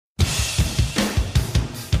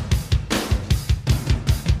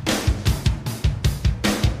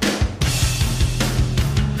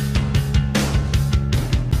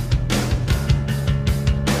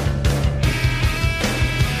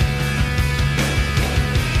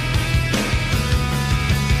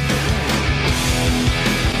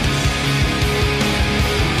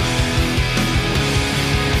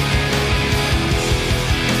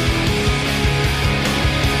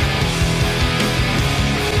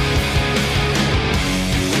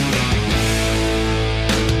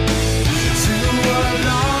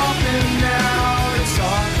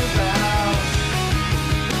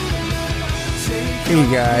Hey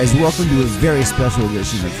guys, welcome to a very special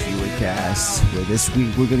edition of FEWERcast, where this week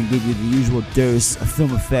we're going to give you the usual dose of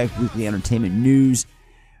Film Effect weekly entertainment news,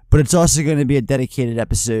 but it's also going to be a dedicated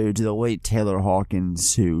episode to the late Taylor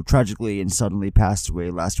Hawkins, who tragically and suddenly passed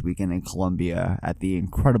away last weekend in Colombia at the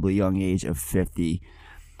incredibly young age of 50.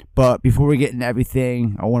 But before we get into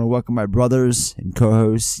everything, I want to welcome my brothers and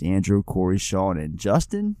co-hosts, Andrew, Corey, Sean, and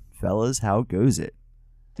Justin. Fellas, how goes it?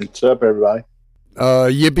 What's up, everybody?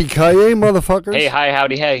 Yippee-ki-yay, motherfuckers. Hey, hi,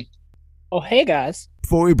 howdy, hey. Oh, hey, guys.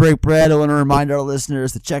 Before we break bread, I want to remind our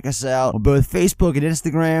listeners to check us out on both Facebook and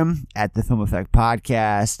Instagram at the Film Effect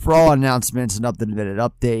Podcast. For all announcements and up-to-the-minute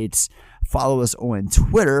updates, follow us on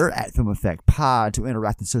Twitter at Film Effect Pod to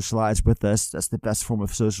interact and socialize with us. That's the best form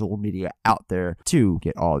of social media out there to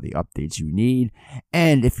get all the updates you need.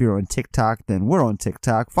 And if you're on TikTok, then we're on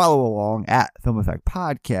TikTok. Follow along at Film Effect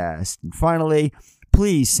Podcast. And finally,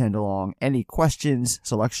 please send along any questions,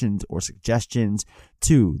 selections, or suggestions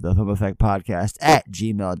to the Film Effect Podcast at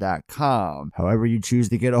gmail.com. However you choose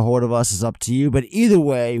to get a hold of us is up to you, but either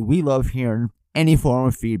way, we love hearing any form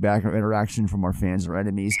of feedback or interaction from our fans or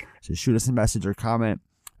enemies. So shoot us a message or comment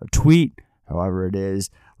or tweet, however it is.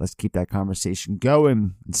 Let's keep that conversation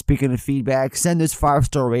going. And speaking of feedback, send those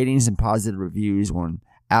 5-star ratings and positive reviews on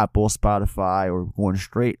Apple, Spotify, or going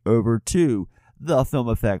straight over to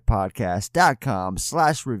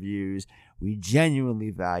thefilmeffectpodcast.com/reviews. We genuinely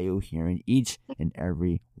value hearing each and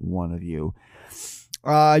every one of you.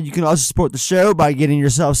 You can also support the show by getting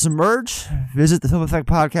yourself some merch. Visit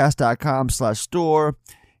thefilmeffectpodcast.com/store.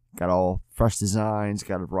 Got all fresh designs,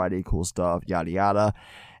 got a variety of cool stuff, yada yada.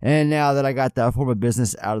 And now that I got that form of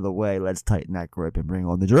business out of the way, let's tighten that grip and bring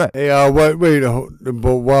on the drip. Hey, but while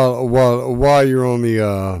you're on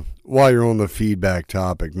the feedback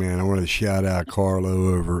topic, man, I want to shout out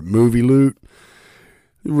Carlo over at Movie Loot.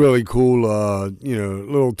 Really cool,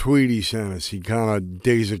 little tweet he sent us. He kind of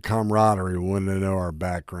digs a camaraderie, wanted to know our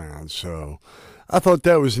background. So I thought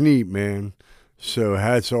that was neat, man. So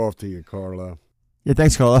hats off to you, Carlo. Yeah,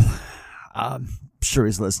 thanks, Carlo. I'm sure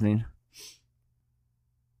he's listening.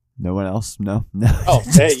 No one else? No. Oh,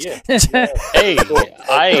 hey, yeah. Hey,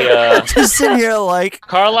 I, just sitting here like...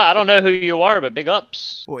 Carla, I don't know who you are, but big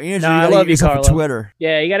ups. Well, Andrew, Nah, you I gotta love get you, yourself Carlo. on Twitter.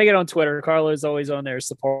 Yeah, you got to get on Twitter. Carlo's always on there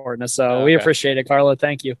supporting us, so we Okay. appreciate it, Carlo.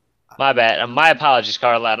 Thank you. My bad. My apologies,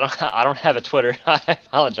 Carla. I don't have a Twitter. I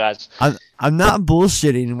apologize. I'm not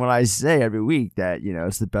bullshitting when I say every week that,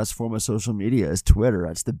 it's the best form of social media is Twitter.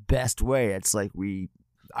 That's the best way. It's like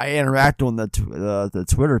I interact on the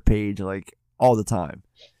Twitter page like all the time.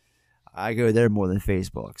 I go there more than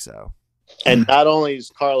Facebook, so. And not only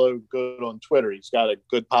is Carlo good on Twitter, he's got a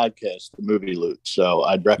good podcast, The Movie Loot. So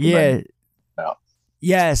I'd recommend it.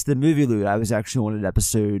 Yes, The Movie Loot. I was actually on an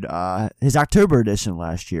episode, his October edition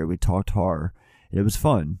last year. We talked horror. It was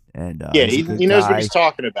fun. And He knows what he's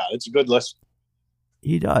talking about. It's a good listen.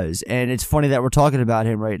 He does. And it's funny that we're talking about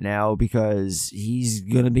him right now because he's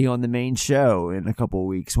going to be on the main show in a couple of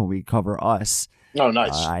weeks when we cover Us. Oh,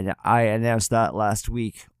 nice. I announced that last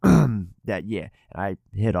week that, I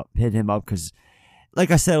hit him up because,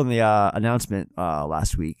 like I said on the announcement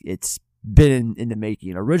last week, it's been in the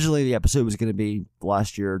making. Originally, the episode was going to be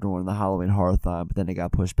last year during the Halloween Horror-thon, but then it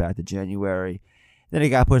got pushed back to January. Then it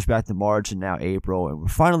got pushed back to March and now April, and we're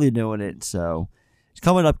finally doing it. So it's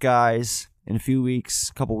coming up, guys, in a few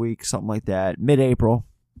weeks, couple weeks, something like that, mid-April.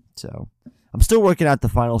 So I'm still working out the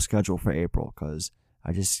final schedule for April because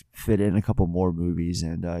I just fit in a couple more movies,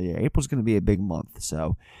 and April's going to be a big month.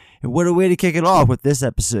 So, and what a way to kick it off with this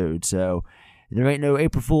episode. So, there ain't no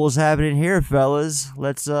April Fools happening here, fellas.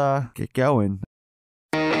 Let's get going.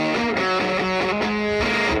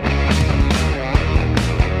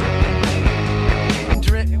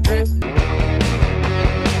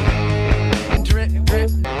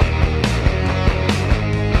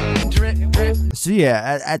 So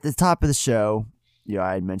at the top of the show,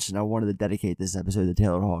 I had mentioned I wanted to dedicate this episode to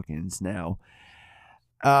Taylor Hawkins. Now,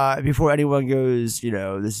 before anyone goes,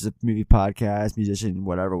 this is a movie podcast, musician,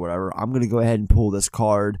 whatever, I'm going to go ahead and pull this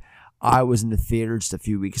card. I was in the theater just a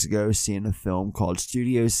few weeks ago seeing a film called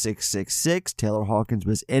Studio 666. Taylor Hawkins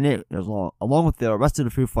was in it along with the rest of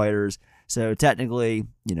the Foo Fighters. So technically,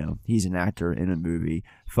 he's an actor in a movie.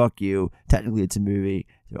 Fuck you. Technically, it's a movie.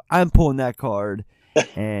 So I'm pulling that card.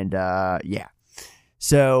 And,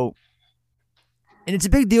 So, and it's a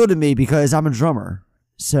big deal to me because I'm a drummer.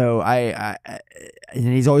 So and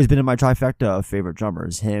he's always been in my trifecta of favorite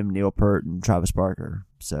drummers, him, Neil Peart, and Travis Barker.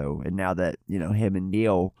 So, and now that, him and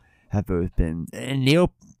Neil have both been, and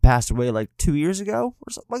Neil passed away like 2 years ago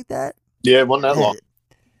or something like that. Yeah, it wasn't that long.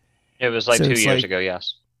 It was like So 2 it's years like- ago,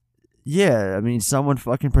 yes. Yeah, I mean, someone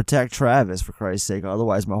fucking protect Travis for Christ's sake.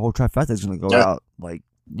 Otherwise, my whole trifecta is gonna go out like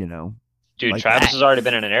Dude, like Travis that. has already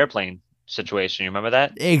been in an airplane situation. You remember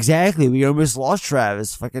that? Exactly. We almost lost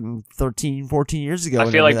Travis fucking 13, 14 years ago. I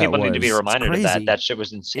feel like people was. need to be reminded of crazy. that. That shit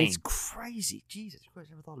was insane. It's crazy. Jesus Christ,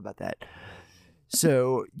 I never thought about that.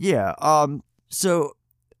 So yeah, so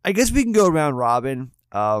I guess we can go around robin.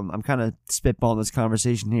 I'm kind of spitballing this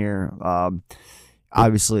conversation here.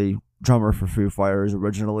 Obviously, drummer for Foo Fighters.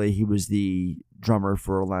 Originally, he was the drummer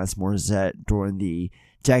for Alanis Morissette during the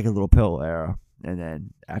Jagged Little Pill era, and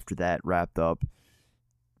then after that wrapped up,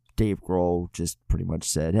 Dave Grohl just pretty much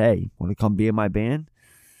said, "Hey, want to come be in my band?"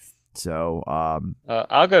 So,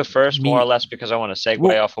 I'll go first, more or less, because I want to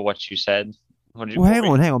segue off of what you said. Hang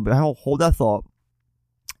on, hold that thought,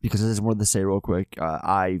 because I just wanted to say real quick.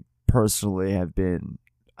 I personally have been,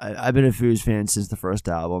 I've been a Foos fan since the first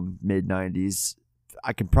album, mid '90s.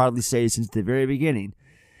 I can proudly say since the very beginning,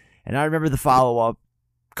 and I remember the follow up,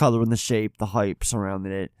 Color and the Shape, the hype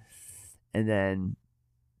surrounding it, and then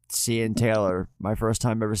seeing Taylor. My first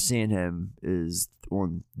time ever seeing him is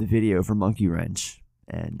on the video for Monkey Wrench,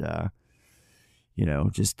 and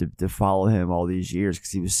just to follow him all these years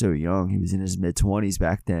because he was so young. He was in his mid-20s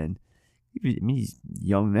back then. I mean, he's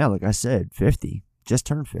young now, like I said, 50, just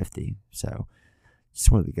turned 50. So just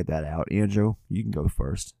wanted to get that out. Andrew, you can go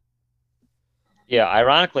first. Yeah,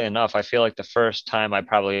 ironically enough, I feel like the first time I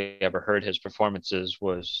probably ever heard his performances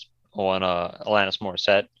was on Alanis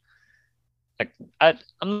Morissette. Like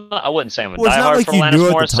I wouldn't say I'm a diehard for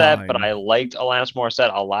Alanis Morissette, but I liked Alanis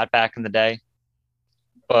Morissette a lot back in the day.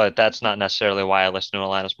 But that's not necessarily why I listen to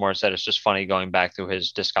Alanis Morissette. It's just funny going back through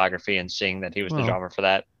his discography and seeing that he was the drummer for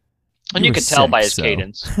that. And you could tell by his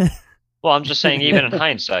cadence. Well, I'm just saying, even in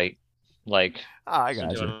hindsight, like I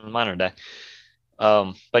got you. In modern day.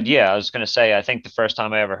 But yeah, I was gonna say, I think the first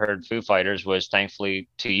time I ever heard Foo Fighters was thankfully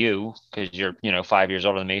to you, because you're 5 years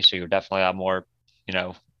older than me, so you're definitely a lot more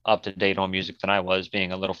up to date on music than I was,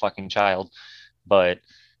 being a little fucking child. But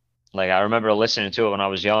like, I remember listening to it when I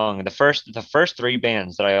was young. The first three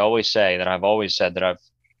bands that I've always said that I've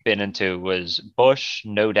been into was Bush,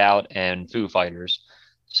 No Doubt, and Foo Fighters.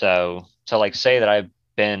 So to like say that I've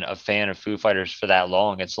been a fan of Foo Fighters for that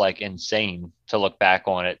long, it's like insane to look back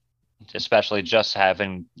on it, especially just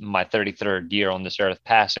having my 33rd year on this earth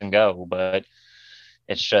pass and go. But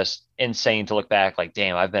it's just insane to look back like,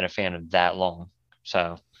 damn, I've been a fan of that long.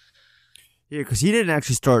 So yeah, because he didn't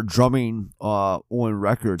actually start drumming on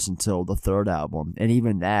records until the third album, and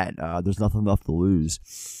even that, There's Nothing Left to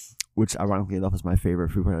Lose, which ironically enough is my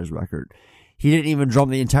favorite Foo Fighters record. He didn't even drum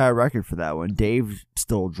the entire record for that one. Dave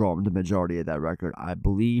still drummed the majority of that record. I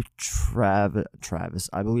believe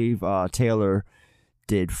Taylor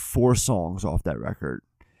did 4 songs off that record,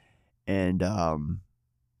 and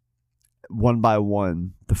One by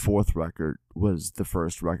One, the 4th record, was the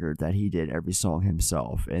first record that he did every song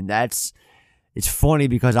himself. And it's funny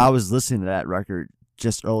because I was listening to that record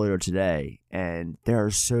just earlier today, and there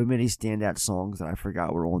are so many standout songs that I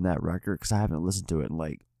forgot were on that record because I haven't listened to it in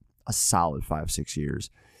like a solid 5-6 years.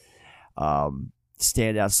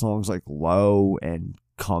 Standout songs like Low and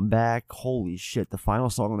Comeback. Holy shit, the final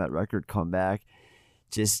song on that record, Comeback,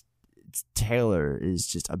 Taylor is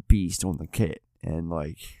just a beast on the kit. And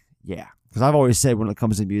like, yeah, because I've always said when it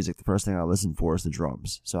comes to music, the first thing I listen for is the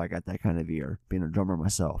drums. So I got that kind of ear, being a drummer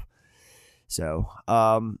myself. So,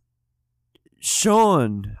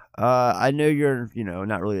 Sean, I know you're,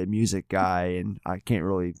 not really a music guy, and I can't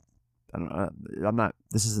really,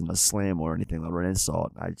 this isn't a slam or anything or an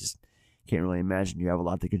insult. I just can't really imagine you have a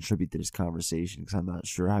lot to contribute to this conversation, because I'm not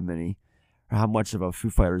sure how much of a Foo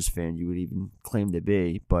Fighters fan you would even claim to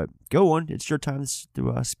be. But go on, it's your time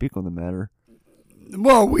to speak on the matter.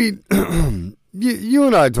 Well, you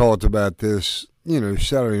and I talked about this,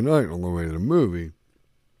 Saturday night on the way to the movie.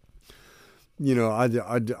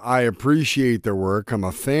 I appreciate their work. I'm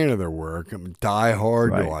a fan of their work. I'm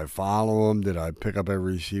diehard. Right. Do I follow them? Did I pick up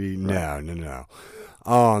every CD? Right. No.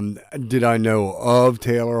 Did I know of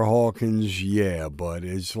Taylor Hawkins? Yeah, but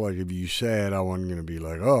it's like if you said, I wasn't going to be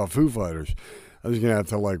like, oh, Foo Fighters. I was going to have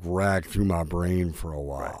to like rack through my brain for a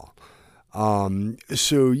while.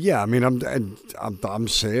 So yeah, I mean, I'm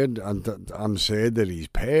sad. I'm sad that he's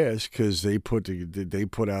passed, because they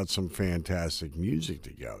put out some fantastic music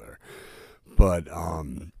together. But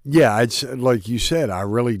yeah, it's like you said, I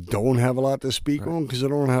really don't have a lot to speak on because I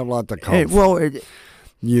don't have a lot to come. Well,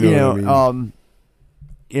 you know what I mean?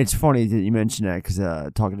 It's funny that you mentioned that, because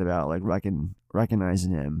talking about like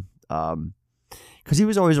recognizing him, because he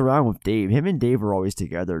was always around with Dave. Him and Dave were always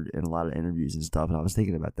together in a lot of interviews and stuff. And I was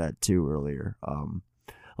thinking about that too earlier.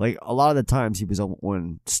 Like a lot of the times he was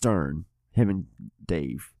on Stern, him and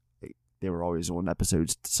Dave. they were always on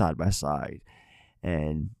episodes side by side.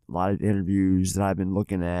 And a lot of interviews that I've been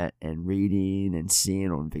looking at and reading and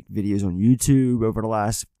seeing on videos on YouTube over the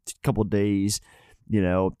last couple of days,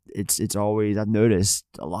 it's always, I've noticed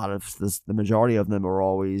a lot of this, the majority of them are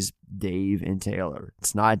always Dave and Taylor.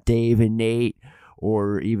 It's not Dave and Nate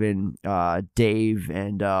or even Dave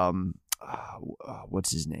and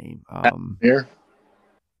what's his name?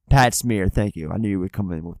 Pat Smear. Thank you. I knew you would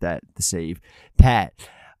come in with that to save Pat.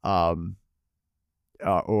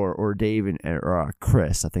 Or Dave or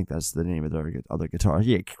Chris. I think that's the name of their other guitarist.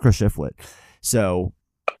 Yeah, Chris Shiflett. So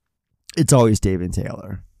it's always Dave and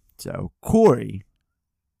Taylor. So Corey,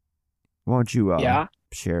 why don't you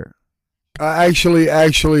share?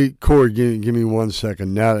 Actually, Corey, give me 1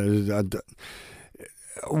 second. Now,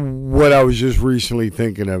 what I was just recently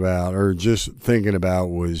thinking about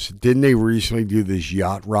was, didn't they recently do this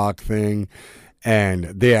yacht rock thing? And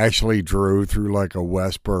they actually drove through like a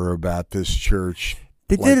Westboro Baptist church.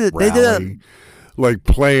 They did it. Like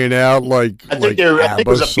playing out like. I think it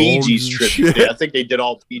was a Bee Gees tribute. I think they did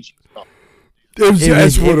all the Bee Gees stuff.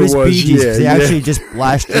 That's what it was. Bee Gees, they actually just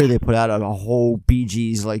last year they put out a whole Bee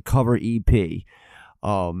Gees like cover EP.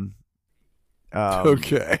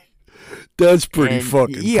 Okay. That's pretty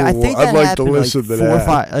fucking cool. I think I'd like to listen to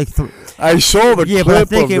that. I saw the clip but I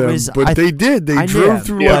think of them, but they did. They drove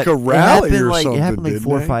through like a rally or something. It happened like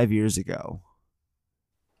 4 or 5 years ago.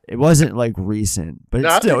 It wasn't like recent, but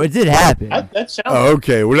it did happen. That sounds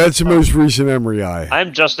okay. Well, that's the most recent memory I have.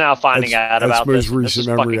 I'm just now finding out about this. This is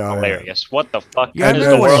fucking hilarious. What the fuck is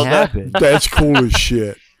the world happened? That's cool as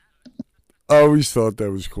shit. I always thought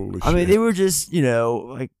that was cool as shit. I mean, they were just,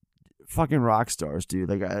 like fucking rock stars, dude.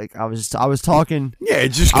 Like I was talking. Yeah,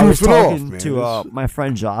 just goofing off, man. To my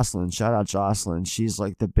friend Jocelyn. Shout out Jocelyn. She's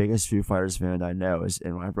like the biggest Foo Fighters fan I know.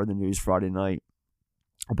 And when I read the news Friday night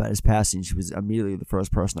about his passing, she was immediately the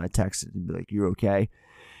first person I texted and be like, "You okay?"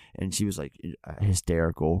 And she was like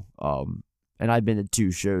hysterical. And I've been to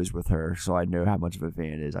 2 shows with her, so I know how much of a fan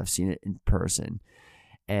it is. I've seen it in person,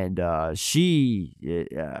 and our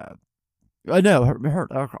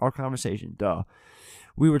conversation.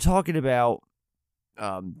 We were talking about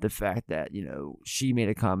the fact that she made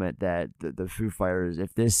a comment that the Foo Fighters,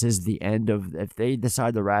 if this is the end of, if they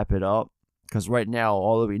decide to wrap it up. Because right now,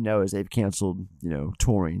 all that we know is they've canceled,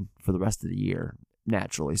 touring for the rest of the year,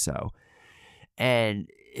 naturally so. And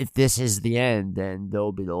if this is the end, then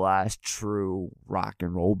they'll be the last true rock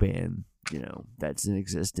and roll band, that's in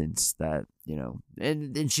existence. That,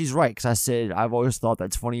 and she's right, because I said, I've always thought,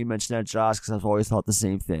 that's funny you mentioned that, Josh, because I've always thought the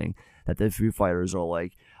same thing, that the Foo Fighters are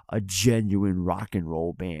like a genuine rock and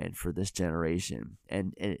roll band for this generation.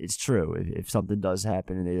 And it's true. If something does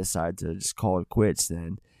happen and they decide to just call it quits,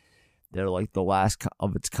 then they're like the last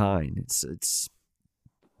of its kind. It's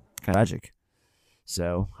kind of tragic.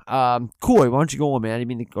 So, Corey, why don't you go on,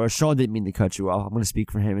 man? Sean didn't mean to cut you off. I'm going to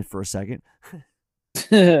speak for him for a second.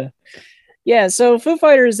 Yeah, so Foo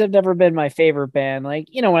Fighters have never been my favorite band. Like,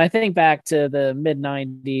 when I think back to the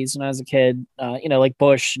mid-90s when I was a kid, like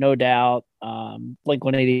Bush, No Doubt,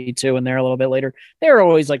 Blink-182, and there a little bit later, they were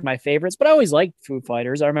always like my favorites, but I always liked Foo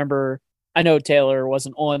Fighters. I know Taylor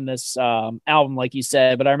wasn't on this album, like you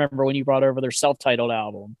said, but I remember when you brought over their self-titled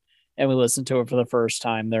album and we listened to it for the first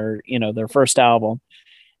time, their first album.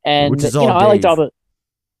 And, which is all I liked all the,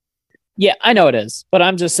 yeah, I know it is, but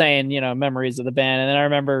I'm just saying, memories of the band. And then I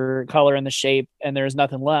remember Color and the Shape and There's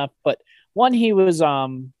Nothing Left. But one he was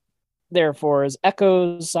there for is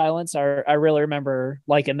Echoes, Silence. I really remember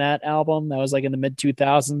liking that album. That was like in the mid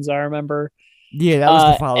 2000s. I remember. Yeah, that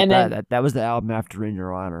was the follow. That was the album after In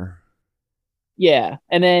Your Honor. Yeah.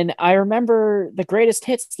 And then I remember the greatest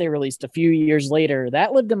hits they released a few years later.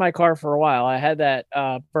 That lived in my car for a while. I had that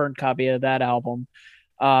burned copy of that album.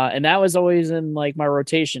 And that was always in like my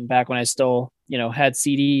rotation back when I still, had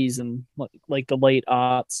CDs and like the late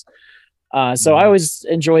aughts. So I always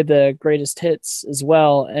enjoyed the greatest hits as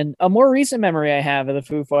well. And a more recent memory I have of the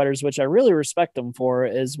Foo Fighters, which I really respect them for,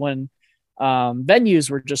 is when venues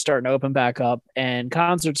were just starting to open back up and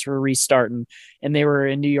concerts were restarting, and they were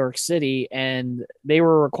in New York City and they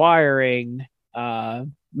were requiring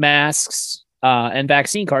masks and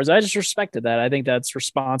vaccine cards. I just respected that. I think that's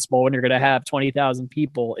responsible when you're going to have 20,000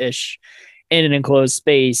 people ish in an enclosed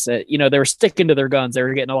space. They were sticking to their guns. They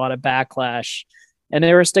were getting a lot of backlash and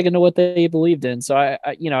they were sticking to what they believed in. So I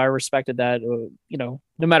respected that, no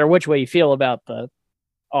matter which way you feel about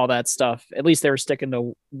all that stuff, at least they were sticking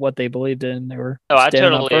to what they believed in. They were. I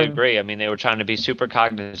totally agree. I mean, they were trying to be super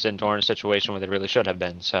cognizant during a situation where they really should have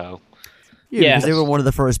been. So, yeah, because they were one of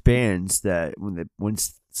the first bands that when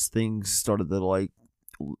things started to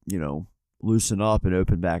loosen up and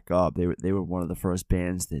open back up. They were one of the first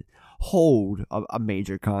bands that hold a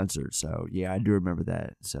major concert. So yeah, I do remember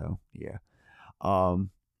that. So yeah. All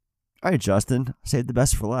right, Justin, save the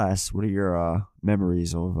best for last. What are your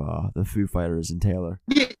memories of the Foo Fighters and Taylor?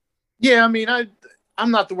 Yeah, I mean,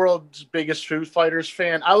 I'm not the world's biggest Foo Fighters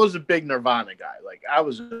fan. I was a big Nirvana guy. Like, I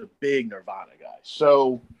was a big Nirvana guy.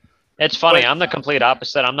 So it's funny. I'm the complete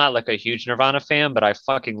opposite. I'm not like a huge Nirvana fan, but I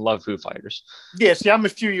fucking love Foo Fighters. Yeah, see, I'm a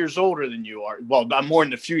few years older than you are. Well, I'm more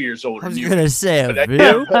than a few years older than you. I was going to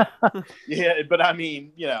say, yeah, but I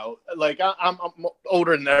mean, you know, like I'm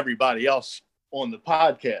older than everybody else on the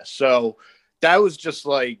podcast. So that was just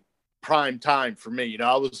like prime time for me. You know,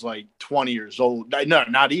 I was like 20 years old. No,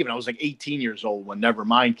 not even. I was like 18 years old when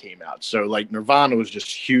Nevermind came out. So like Nirvana was just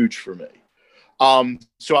huge for me.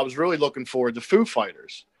 So I was really looking forward to Foo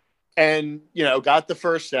Fighters. And, you know, got the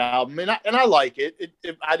first album, and I like it.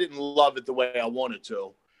 I didn't love it the way I wanted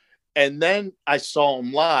to. And then I saw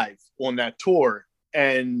him live on that tour,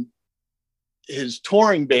 and his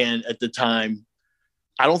touring band at the time,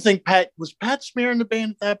 I don't think Pat Smear in the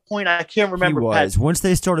band at that point. I can't remember. He was. Once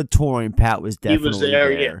they started touring, Pat was definitely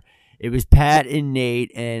there. Yeah. It was Pat and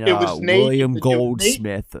Nate and William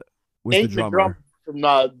Goldsmith was Nate the drummer. From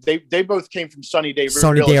they both came from Sunny Day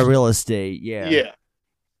Real Estate. Yeah. Yeah.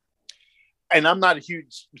 And I'm not a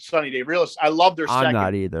huge Sunny Day Realist. I love their second. I'm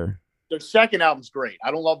not either. Their second album's great.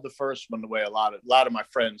 I don't love the first one the way a lot of my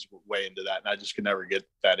friends were way into that, and I just could never get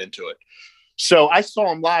that into it. So I saw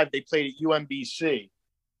them live. They played at UMBC,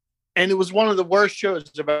 and it was one of the worst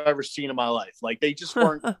shows I've ever seen in my life. Like, they just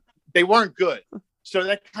weren't they weren't good. So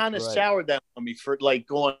that kind of soured that on me for like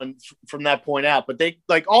going from that point out. But they,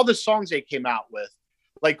 like, all the songs they came out with,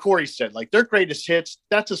 like Corey said, like their greatest hits,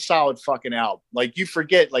 that's a solid fucking album. Like, you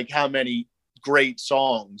forget like how many great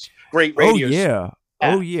songs, great radio.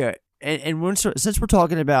 Oh yeah. And since we're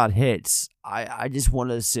talking about hits, I just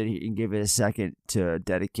want to sit here and give it a second to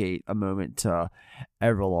dedicate a moment to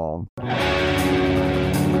Everlong.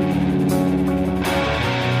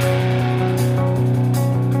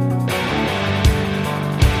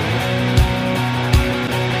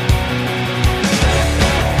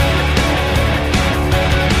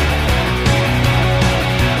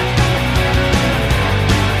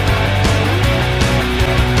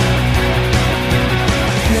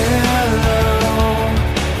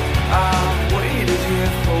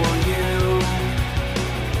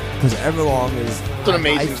 Because Everlong is an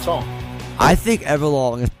amazing song. I think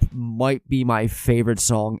Everlong might be my favorite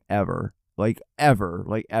song ever. Like ever.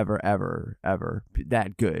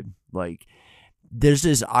 That good. Like, there's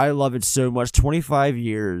this, I love it so much. 25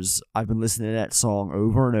 years I've been listening to that song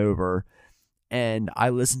over and over. And I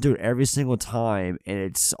listen to it every single time. And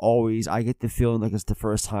it's always, I get the feeling like it's the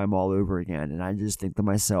first time all over again. And I just think to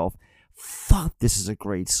myself, fuck, this is a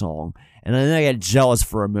great song. And then I get jealous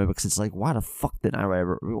for a moment because it's like, why the fuck didn't I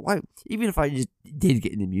ever? Why? Even if I just did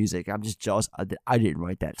get into music, I'm just jealous I didn't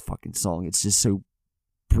write that fucking song. It's just so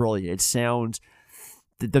brilliant. It sounds,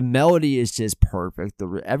 the melody is just perfect.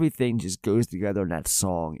 Everything just goes together in that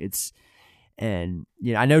song. And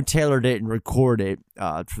you know, I know Taylor didn't record it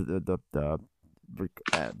for the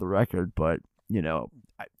record, but you know,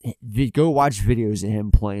 go watch videos of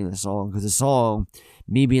him playing the song, because the song,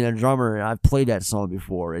 me being a drummer, and I've played that song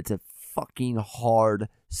before, it's a fucking hard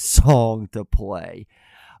song to play.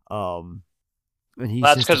 And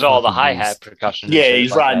that's because of all the hi-hat percussion. Yeah,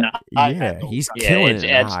 he's riding. He's killing it.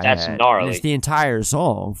 That's gnarly. And it's the entire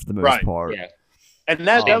song for the most part. Yeah, and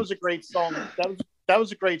that was a great song. That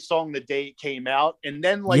was a great song the day it came out. And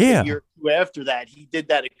then like a year or two after that, he did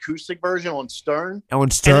that acoustic version on Stern.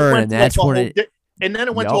 And that's when it. And then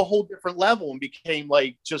it went to a whole different level and became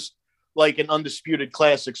like just like an undisputed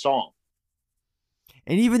classic song.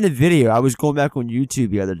 And even the video, I was going back on YouTube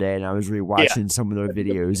the other day and I was rewatching some of their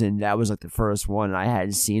videos, and that was like the first one, and I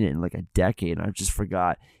hadn't seen it in like a decade, and I just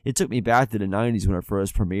forgot. It took me back to the 90s when it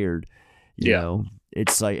first premiered. You know,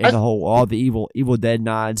 it's like, and all the Evil Dead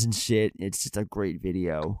nods and shit. It's just a great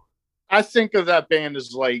video. I think of that band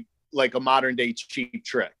as like a modern day Cheap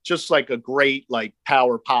Trick, just like a great like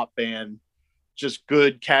power pop band, just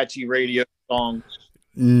good catchy radio songs.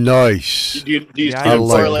 Nice. I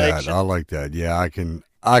like that. Yeah, I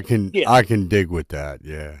can dig with that.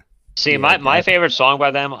 Yeah. See, my favorite song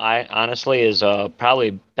by them, I honestly, is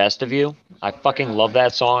probably Best of You. I fucking love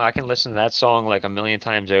that song. I can listen to that song like a million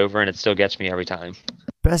times over, and it still gets me every time.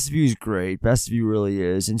 Best of You is great. Best of You really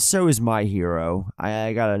is, and so is My Hero.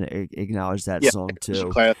 I gotta acknowledge that song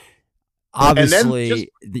too.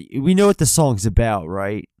 Obviously, we know what the song's about,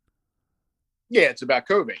 right? Yeah, it's about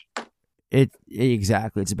Cobain.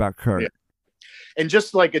 Exactly. It's about Kurt. And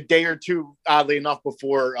just like a day or two, oddly enough,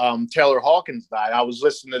 before Taylor Hawkins died, I was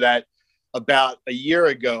listening to that about a year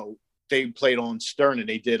ago. They played on Stern and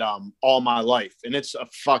they did All My Life. And it's a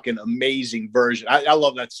fucking amazing version. I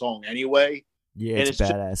love that song anyway. Yeah, and it's a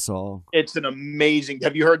badass song. It's an amazing.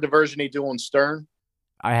 Have you heard the version they do on Stern?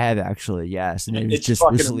 I have actually, yes. And it was It's just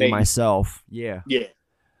fucking recently amazing. myself. Yeah. Yeah.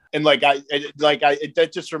 And that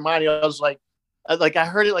just reminded me, I was like I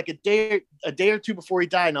heard it like a day or two before he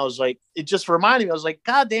died. And I was like, it just reminded me, I was like,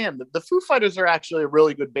 God damn, the Foo Fighters are actually a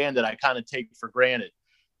really good band that I kind of take for granted.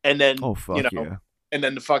 And then, Oh, fuck yeah. And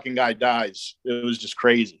then the fucking guy dies. It was just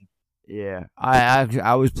crazy. Yeah.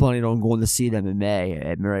 I was planning on going to see them in May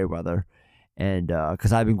at Merriweather. And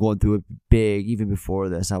because I've been going through a big, even before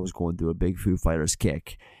this, I was going through a big Foo Fighters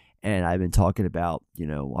kick. And I've been talking about,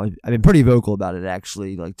 I've been pretty vocal about it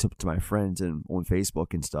actually, like to my friends and on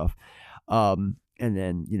Facebook and stuff. And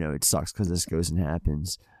then, it sucks because this goes and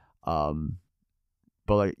happens. But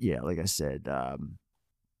like I said,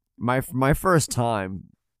 my first time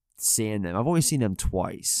seeing them, I've only seen them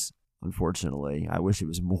twice, unfortunately. I wish it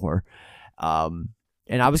was more.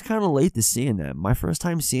 And I was kind of late to seeing them. My first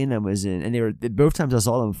time seeing them was both times I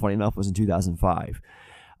saw them, funny enough, was in 2005.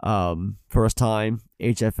 First time,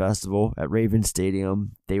 HF Festival at Raven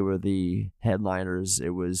Stadium. They were the headliners. It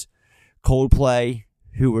was Coldplay,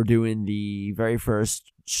 who were doing the very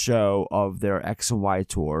first show of their X and Y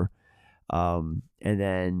tour. And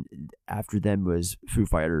then after them was Foo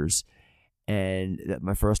Fighters. And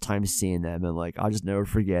my first time seeing them, and like, I'll just never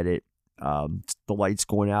forget it. The lights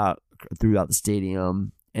going out throughout the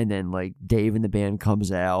stadium, and then like Dave and the band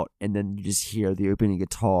comes out, and then you just hear the opening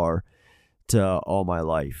guitar to All My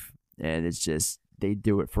Life. And it's just, they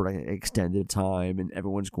do it for like an extended time, and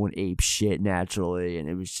everyone's going ape shit naturally, and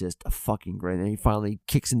it was just a fucking great. And he finally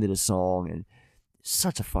kicks into the song, and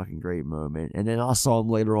such a fucking great moment. And then I saw him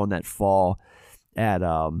later on that fall at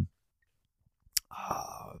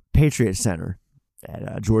Patriot Center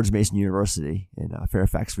at George Mason University in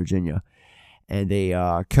Fairfax, Virginia, and they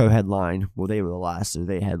co-headlined. Well, they were the last, so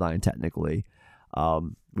they headlined technically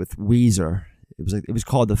with Weezer. It was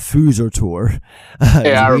called the Foozer Tour.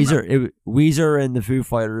 Yeah, Weezer and the Foo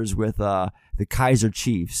Fighters with the Kaiser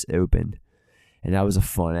Chiefs opened, and that was a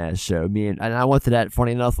fun ass show. And I went to that,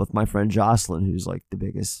 funny enough, with my friend Jocelyn, who's like the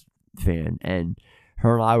biggest fan, and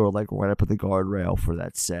her and I were like right up at the guardrail for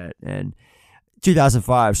that set. And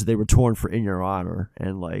 2005, so they were touring for In Your Honor,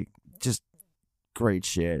 and like just great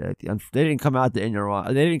shit. They didn't come out to In Your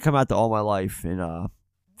Honor. They didn't come out to All My Life in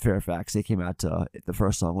Fairfax. They came out to the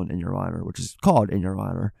first song on In Your Honor, which is called In Your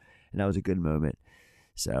Honor, and that was a good moment.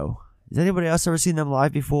 So, has anybody else ever seen them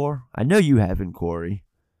live before? I know you haven't, Corey.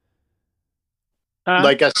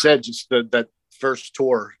 Like I said, just that first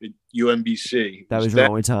tour at UMBC. That was your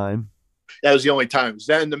only time. That was the only time.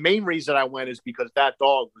 Then the main reason I went is because that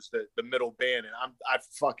dog was the middle band, and I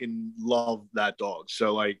fucking love that dog.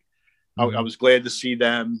 So like, I was glad to see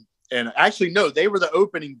them. And actually, no, they were the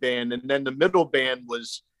opening band, and then the middle band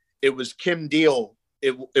was Kim Deal.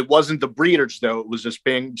 It wasn't the Breeders though. It was this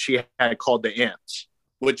band she had called the Ants,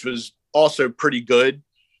 which was also pretty good.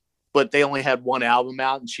 But they only had one album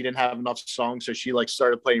out, and she didn't have enough songs, so she like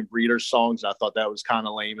started playing Breeders songs. I thought that was kind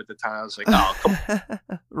of lame at the time. I was like, oh, come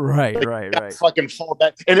on. right. Fucking fall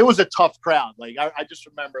back. And it was a tough crowd. Like I just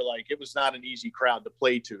remember, like, it was not an easy crowd to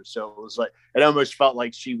play to. So it was like, it almost felt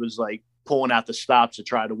like she was like pulling out the stops to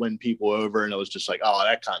try to win people over, and it was just like, oh,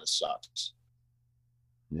 that kind of sucks.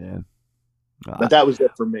 Yeah. But that was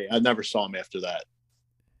it for me. I never saw him after that.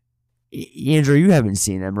 Andrew, you haven't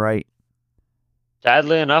seen them, right?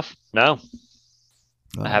 Sadly enough, no.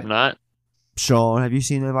 I have not. Sean, have you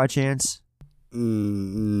seen them by chance?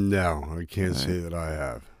 No, I can't say that I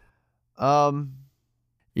have.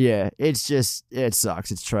 Yeah, it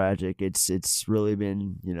sucks. It's tragic. It's really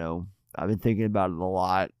been, I've been thinking about it a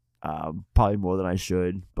lot, probably more than I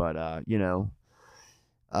should, but,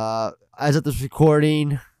 as of this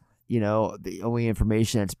recording, the only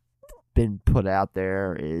information that's been put out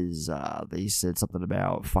there is they said something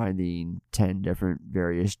about finding 10 different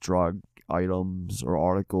various drug items or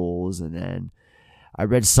articles, and then I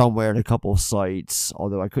read somewhere in a couple of sites,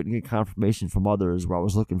 although I couldn't get confirmation from others where I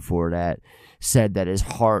was looking for it at, said that his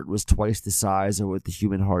heart was twice the size of what the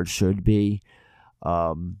human heart should be,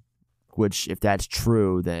 which if that's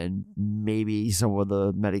true, then maybe some of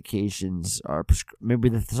the medications are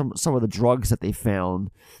some of the drugs that they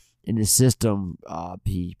found in the system,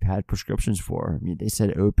 he had prescriptions for. I mean, they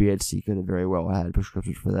said opiates. He could have very well had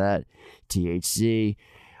prescriptions for that. THC.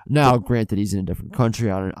 Now, granted, he's in a different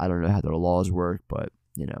country. I don't know how their laws work, but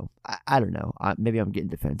I don't know. Maybe I'm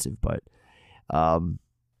getting defensive, but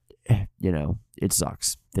it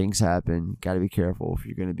sucks. Things happen. Got to be careful if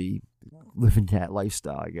you're going to be living that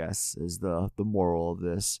lifestyle, I guess, is the moral of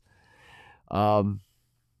this.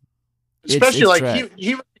 Especially like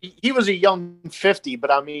he was a young 50,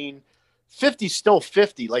 but I mean, 50's still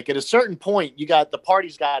 50. Like at a certain point, the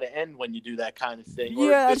party's got to end when you do that kind of thing.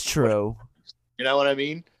 Yeah, that's true. You know what I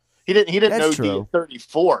mean? He didn't know D at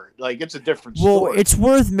 34. Like it's a different story. Well, it's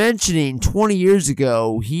worth mentioning 20 years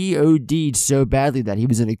ago, he OD'd so badly that he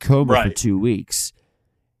was in a coma for 2 weeks.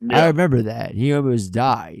 Yeah. I remember that. He almost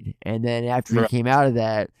died. And then after he came out of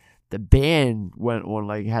that, the band went on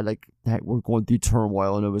were going through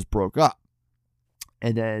turmoil and almost broke up.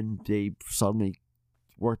 And then they suddenly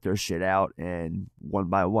worked their shit out and one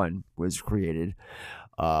by one was created.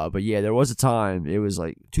 But yeah, there was a time, it was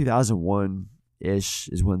like 2001-ish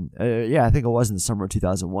is when, I think it was in the summer of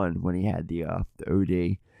 2001 when he had the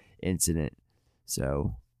OD incident.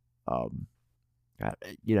 So,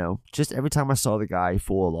 just every time I saw the guy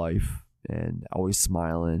full of life and always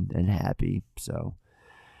smiling and happy. So,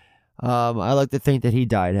 I like to think that he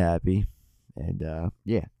died happy. And,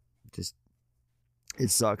 it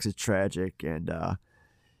sucks. It's tragic. And, it's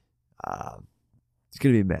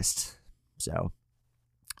going to be missed. So,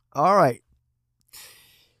 all right.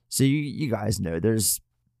 So you guys know there's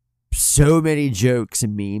so many jokes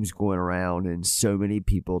and memes going around and so many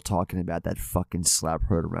people talking about that fucking slap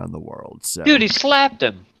heard around the world. So, dude, he slapped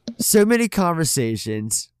him. So many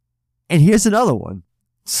conversations. And here's another one.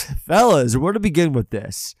 Fellas, where to begin with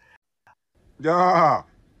this? Yeah.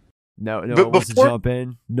 No one wants to jump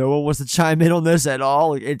in. No one wants to chime in on this at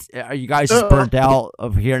all. Are you guys just burnt out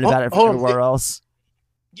of hearing about it everywhere else?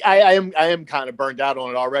 I am kind of burned out on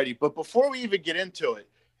it already. But before we even get into it,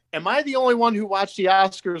 am I the only one who watched the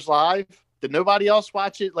Oscars live? Did nobody else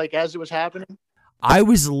watch it like as it was happening? I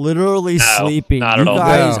was literally sleeping. Not you at all.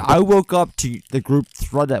 guys, No. I woke up to the group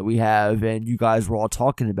thread that we have, and you guys were all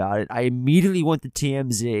talking about it. I immediately went to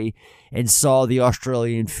TMZ and saw the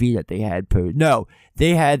Australian feed that they had posted. No,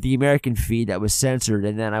 they had the American feed that was censored,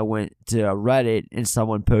 and then I went to Reddit, and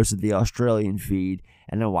someone posted the Australian feed,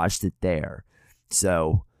 and I watched it there.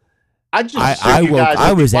 So I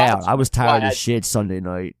was out. I was tired as shit Sunday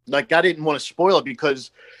night. Like I didn't want to spoil it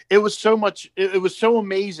because it was so much. It was so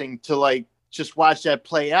amazing to like just watch that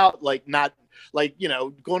play out. Like not like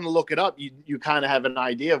going to look it up. You kind of have an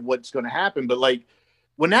idea of what's going to happen. But like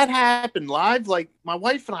when that happened live, like my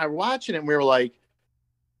wife and I were watching it, and we were like,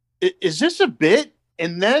 "Is this a bit?"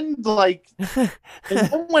 And then like,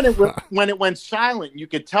 when it went silent, you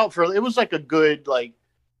could tell it was like a good like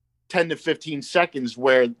 10 to 15 seconds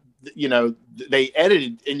where they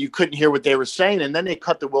edited and you couldn't hear what they were saying, and then they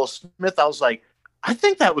cut to Will Smith. I was like, I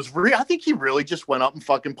think that was real. I think he really just went up and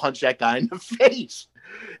fucking punched that guy in the face.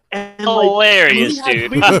 And hilarious,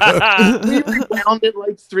 dude. We rewound it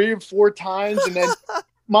like 3 or 4 times, and then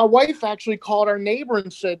my wife actually called our neighbor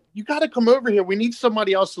and said, "You got to come over here. We need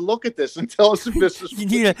somebody else to look at this and tell us if this is."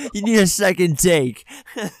 you need a second take.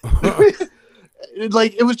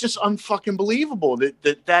 Like it was just unfucking believable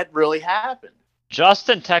that really happened.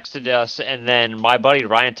 Justin texted us, and then my buddy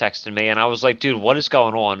Ryan texted me, and I was like, dude, what is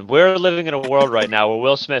going on? We're living in a world right now where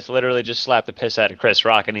Will Smith literally just slapped the piss out of Chris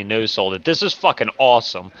Rock, and he no-sold it. This is fucking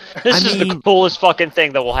awesome. This is the coolest fucking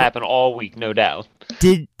thing that will happen all week, no doubt.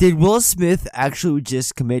 Did Will Smith actually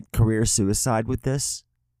just commit career suicide with this?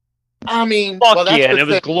 I mean, fuck yeah, and it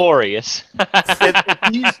was glorious.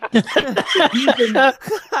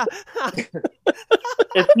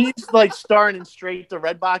 If he's like starring in straight to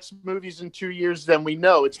Redbox movies in 2 years, then we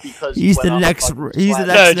know it's because he's the next. No,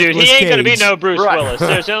 dude, he ain't gonna be no Bruce Willis.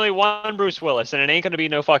 There's only one Bruce Willis, and it ain't gonna be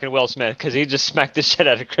no fucking Will Smith because he just smacked the shit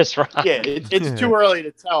out of Chris Rock. Yeah, it's too early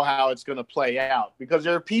to tell how it's gonna play out because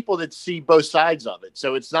there are people that see both sides of it.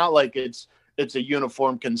 So it's not like it's a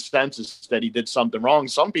uniform consensus that he did something wrong.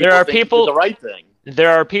 Some people think he did the right thing.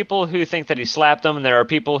 There are people who think that he slapped him, and there are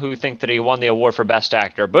people who think that he won the award for Best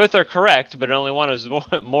Actor. Both are correct, but only one is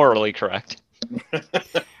morally correct.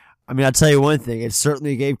 I mean, I'll tell you one thing. It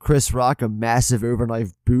certainly gave Chris Rock a massive overnight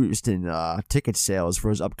boost in ticket sales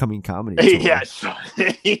for his upcoming comedy tour. Yes.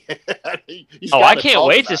 I can't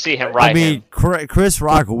wait to see him ride. I mean, Chris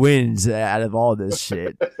Rock wins out of all this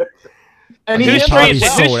shit. And who streams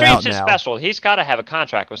his now. special? He's got to have a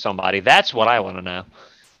contract with somebody. That's what I want to know.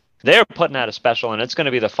 They're putting out a special, and it's going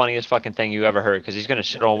to be the funniest fucking thing you ever heard because he's going to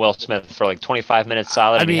shit on Will Smith for like 25 minutes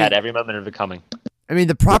solid, and he had every moment of it coming. I mean,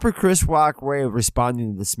 the proper Chris Rock way of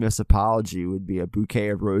responding to the Smiths' apology would be a bouquet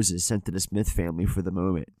of roses sent to the Smith family for the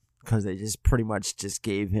moment because they just pretty much just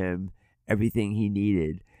gave him everything he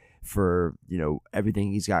needed for,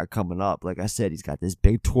 everything he's got coming up. Like I said, he's got this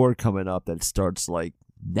big tour coming up that starts like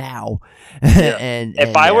now. Yeah. and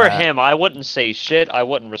If I were him, I wouldn't say shit. I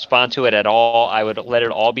wouldn't respond to it at all. I would let it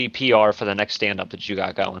all be PR for the next stand-up that you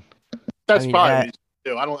got going. That's probably what he's going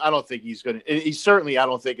to do. I don't think he's going to. He certainly, I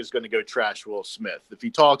don't think is going to go trash Will Smith. If he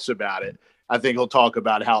talks about it, I think he'll talk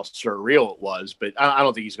about how surreal it was. But I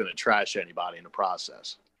don't think he's going to trash anybody in the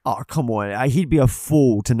process. Oh, come on. He'd be a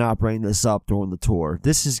fool to not bring this up during the tour.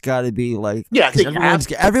 This has got to be like... Yeah, I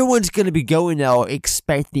think everyone's going to be going now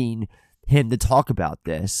expecting him to talk about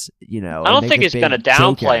this, you know. I don't think he's going to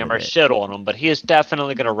downplay him or shit on him, but he is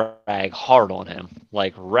definitely going to rag hard on him.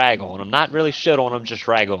 Like, rag on him. Not really shit on him, just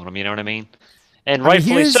rag on him, you know what I mean? And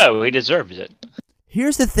rightfully so. He deserves it.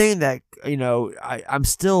 Here's the thing that, you know, I'm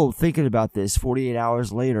still thinking about this 48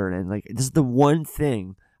 hours later, and like, this is the one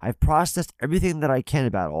thing... I've processed everything that I can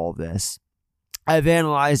about all of this. I've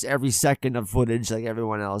analyzed every second of footage like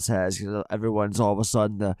everyone else has. Because everyone's all of a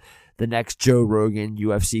sudden the next Joe Rogan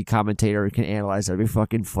UFC commentator can analyze every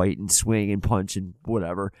fucking fight and swing and punch and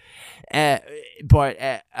whatever.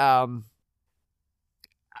 But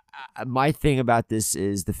my thing about this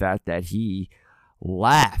is the fact that he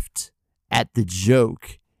laughed at the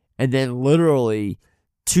joke and then literally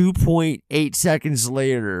 2.8 seconds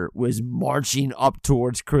later was marching up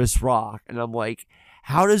towards Chris Rock. And I'm like,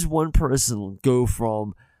 how does one person go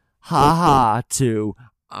from ha to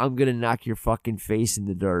I'm going to knock your fucking face in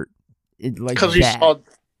the dirt? Because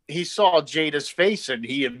he saw Jada's face and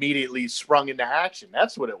he immediately sprung into action.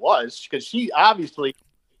 That's what it was. Because she obviously...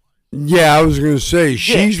 Yeah, I was going to say,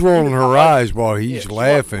 she's rolling her eyes while he's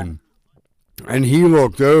laughing. And he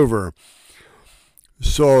looked over,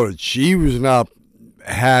 saw that she was not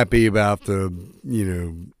happy about the, you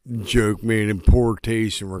know, joke made in poor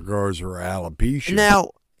taste in regards to her alopecia. Now,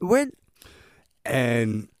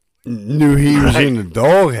 and knew he was in the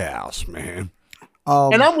doghouse, man.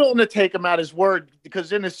 And I'm willing to take him at his word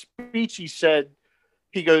because in his speech he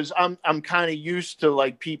goes, I'm kind of used to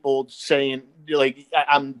like people saying, like,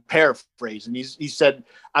 I'm paraphrasing. He said,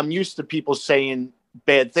 I'm used to people saying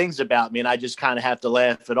bad things about me, and I just kind of have to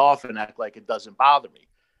laugh it off and act like it doesn't bother me.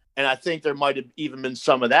 And I think there might have even been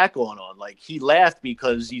some of that going on. Like, he laughed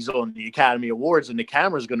because he's on the Academy Awards and the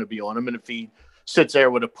camera's going to be on him. And if he sits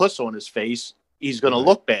there with a puss on his face, he's going to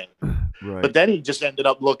look bad. Right. But then he just ended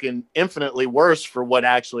up looking infinitely worse for what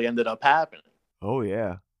actually ended up happening. Oh,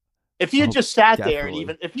 yeah. If he had just sat definitely.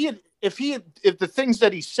 there and even if the things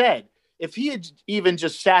that he said, if he had even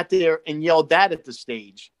just sat there and yelled that at the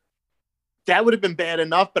stage, that would have been bad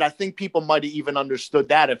enough, but I think people might have even understood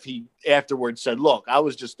that if he afterwards said, look, I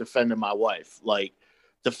was just defending my wife. Like,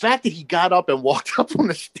 the fact that he got up and walked up on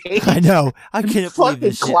the stage. I know. I can't believe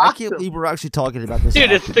this shit. I can't believe we're actually talking about this.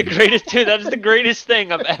 Dude, it's the greatest, dude. That's the greatest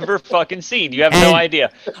thing I've ever fucking seen. You have no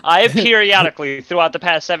idea. I have periodically, throughout the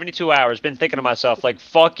past 72 hours, been thinking to myself, like,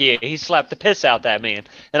 fuck yeah, he slapped the piss out that man.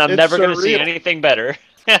 And I'm never going to see anything better.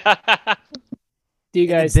 Do you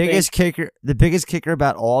guys the biggest kicker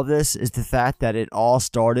about all of this is the fact that it all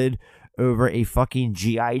started over a fucking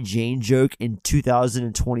G.I. Jane joke in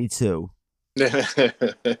 2022.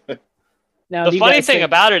 Now, the funny thing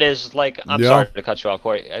about it is, like, I'm sorry to cut you off,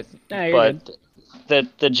 Corey, but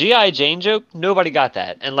the G.I. Jane joke, nobody got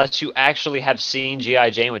that unless you actually have seen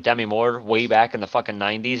G.I. Jane with Demi Moore way back in the fucking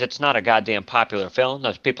 90s. It's not a goddamn popular film.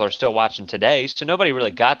 Those people are still watching today, so nobody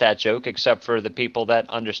really got that joke except for the people that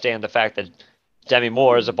understand the fact that Demi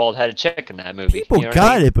Moore is a bald-headed chick in that movie. People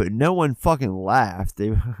got it, but no one fucking laughed.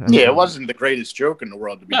 It wasn't the greatest joke in the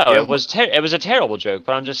world to be. No, it was a terrible joke.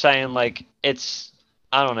 But I'm just saying, like, it's,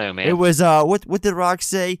 I don't know, man. It was what did Rock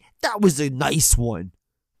say? That was a nice one.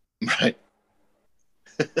 Right.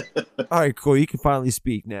 All right, Corey, you can finally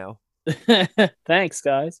speak now. Thanks,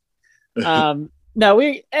 guys. No,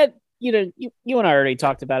 you and I already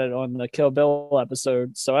talked about it on the Kill Bill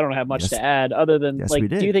episode, so I don't have much to add other than like,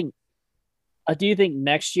 do you think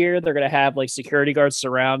next year they're going to have like security guards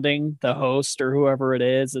surrounding the host or whoever it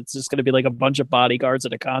is? It's just going to be like a bunch of bodyguards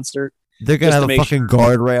at a concert. They're going to have a fucking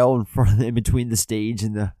guardrail in between the stage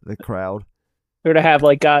and the crowd. They're going to have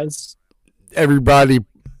like guys. Everybody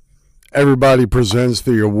presents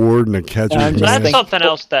the award and a catcher's mitt. That's something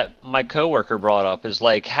else that my coworker brought up is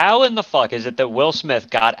like, how in the fuck is it that Will Smith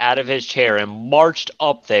got out of his chair and marched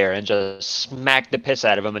up there and just smacked the piss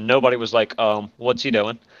out of him and nobody was like, what's he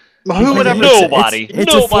doing? Who would have? Nobody.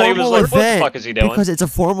 It's Nobody a was like, event what the fuck is he doing? Because it's a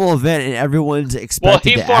formal event and everyone's expected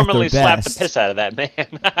to act their best. Well, he formally slapped the piss out of that man.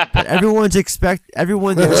 But everyone is expected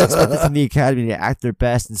from the Academy to act their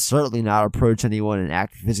best and certainly not approach anyone and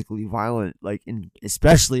act physically violent, like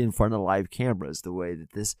especially in front of live cameras. The way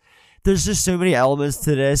that there's just so many elements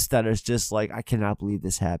to this that is just like, I cannot believe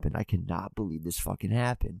this happened. I cannot believe this fucking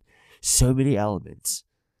happened. So many elements.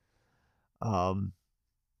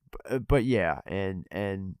 but yeah,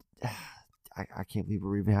 and I can't believe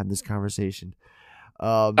we're even having this conversation.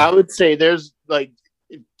 I would say there's like,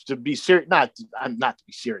 to be serious, not to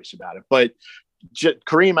be serious about it, but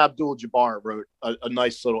Kareem Abdul-Jabbar wrote a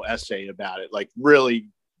nice little essay about it, like really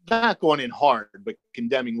not going in hard, but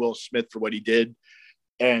condemning Will Smith for what he did.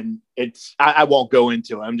 And I won't go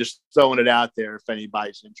into it. I'm just throwing it out there. If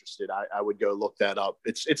anybody's interested, I would go look that up.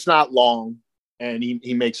 It's not long, and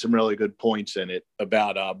he makes some really good points in it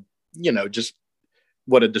about, just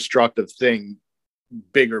what a destructive thing,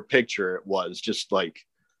 bigger picture it was, just like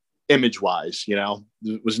image wise,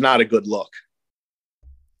 it was not a good look.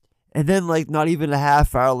 And then, like, not even a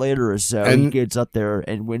half hour later or so, he gets up there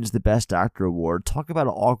and wins the Best Actor award. Talk about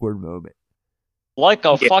an awkward moment. Like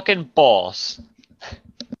a fucking boss.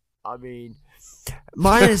 I mean,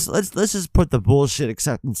 mine is let's just put the bullshit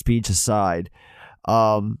acceptance speech aside.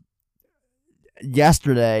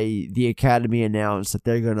 Yesterday, the Academy announced that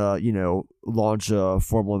they're gonna, launch a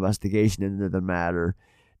formal investigation into the matter.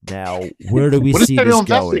 Now, where do we see this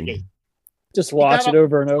going? Just watch it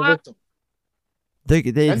over and over. They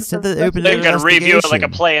said that they opened They're gonna review it like a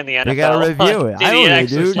play in the NFL. They gotta review it. I don't know,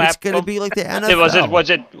 dude. It's gonna be like the NFL.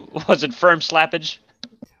 Was it firm slappage?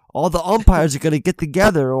 All the umpires are gonna get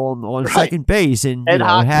together on second base and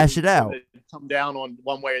hash it out. Come down on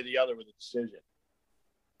one way or the other with a decision.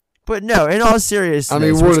 But no, in all seriousness, I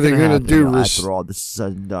mean, what are they going to do after all this is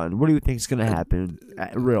said and done? What do you think is going to happen?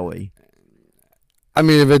 Really? I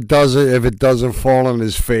mean, if it doesn't fall in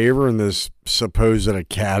his favor and this supposed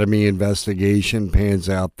Academy investigation pans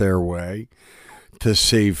out their way to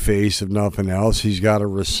save face, if nothing else, he's got to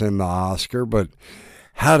rescind the Oscar. But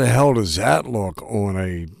how the hell does that look on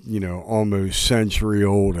a almost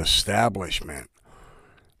century-old establishment?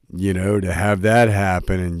 To have that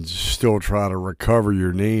happen and still try to recover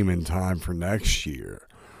your name in time for next year.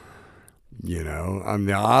 The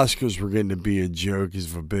Oscars were getting to be a joke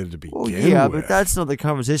as a bit to begin with. Yeah, but that's another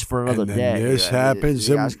conversation for another day. This happens.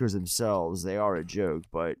 The Oscars themselves, they are a joke,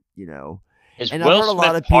 but Is and Will I've heard a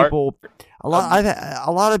lot of people. A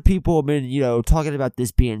lot of people have been talking about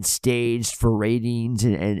this being staged for ratings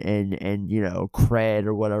and cred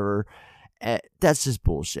or whatever. That's just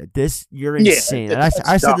bullshit. You're insane. And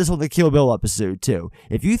I said this on the Kill Bill episode too.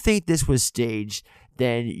 If you think this was staged,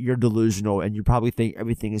 then you're delusional and you probably think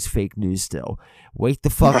everything is fake news still. Wake the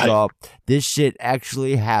fuck up. This shit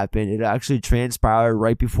actually happened. It actually transpired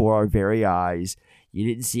right before our very eyes. You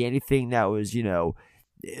didn't see anything that was, and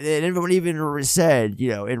everyone even said,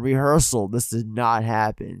 in rehearsal, this did not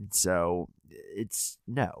happen. So it's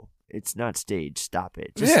not staged. Stop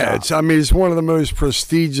it. Stop. It's one of the most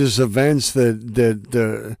prestigious events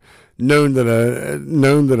that known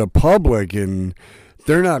to the public, and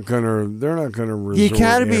they're not gonna resort. The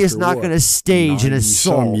Academy is not going to stage an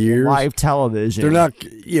assault on live television. They're not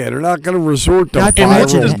going to resort to not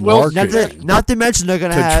to mention they're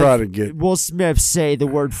going to try to get Will Smith say the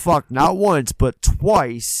word fuck not once but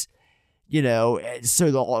twice.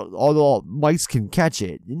 So all the mics can catch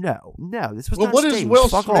it. No, this was not staged.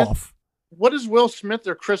 Fuck off. What does Will Smith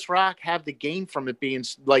or Chris Rock have to gain from it being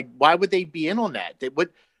like? Why would they be in on that?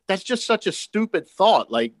 That's just such a stupid thought.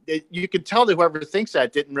 Like you can tell that whoever thinks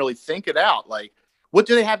that didn't really think it out. Like, what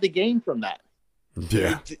do they have to gain from that?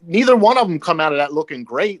 Yeah, neither one of them come out of that looking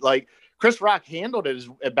great. Like Chris Rock handled it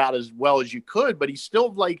about as well as you could, but he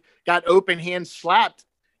still like got open hand slapped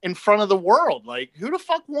in front of the world. Like, who the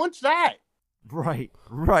fuck wants that? Right,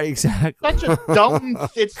 exactly. Such a dumb.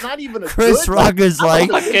 It's not even a Chris good, Rock is like,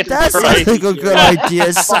 that's like a good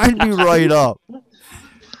idea. Sign me right up.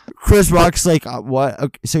 Chris Rock's like, what?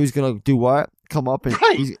 Okay, so he's gonna do what? Come up and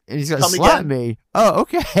he's gonna slap me. Oh,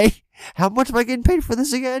 okay. How much am I getting paid for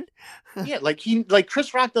this again? Yeah, like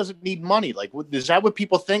Chris Rock doesn't need money. Like, is that what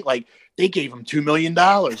people think? Like, they gave him $2 million.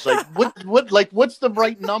 Like, what's the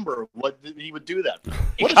right number? What he would do that?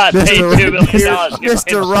 He got paid $2 million.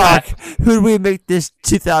 Mr. Rock, who do we make this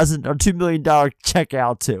 $2,000 or $2 million check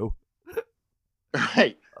out to?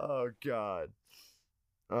 Right. Oh God.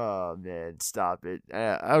 Oh man, stop it.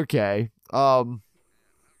 Okay. I've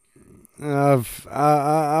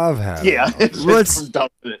had. Yeah. Let's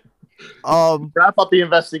wrap up the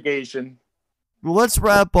investigation. Well, let's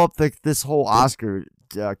wrap up this whole Oscar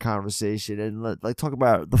conversation and talk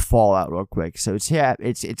about the fallout real quick. So it's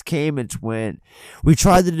came, it's went. We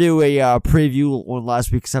tried to do a preview on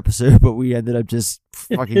last week's episode, but we ended up just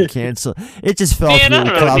fucking cancel. It just fell through. I don't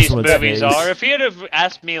know what these movies are. If you'd have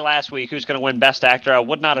asked me last week who's going to win Best Actor, I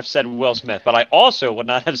would not have said Will Smith, but I also would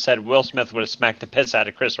not have said Will Smith would have smacked the piss out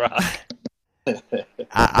of Chris Rock.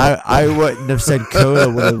 I wouldn't have said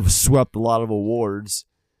Coda would have swept a lot of awards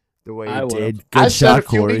the way he did. Good shot,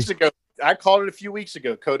 Corey. I called it a few weeks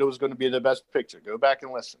ago. Coda was going to be the best picture. Go back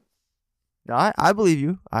and listen. I believe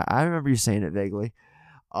you. I remember you saying it vaguely.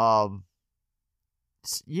 Yeah.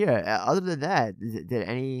 Other than that, did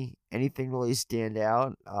anything really stand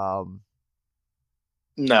out?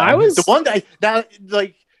 No, I was the one that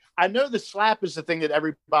like I know the slap is the thing that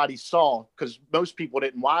everybody saw because most people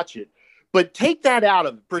didn't watch it. But take that out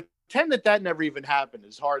of it. Pretend that never even happened.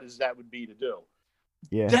 As hard as that would be to do.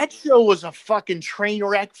 Yeah. That show was a fucking train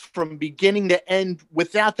wreck from beginning to end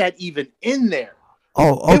without that even in there.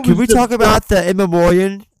 Oh, can we talk about the in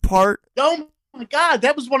memoriam part? Oh my God,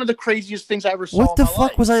 that was one of the craziest things I ever saw. What the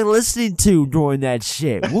fuck was I listening to during that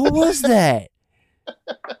shit? What was that?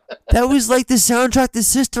 That was like the soundtrack to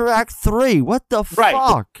Sister Act 3. What the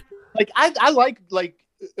fuck? Like I like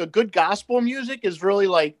a good gospel music is really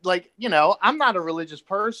like I'm not a religious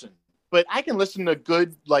person. But I can listen to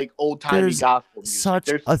good, like, old-timey gospel music. Such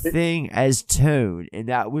a thing as tone, and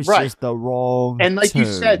that was just the wrong And like tone. you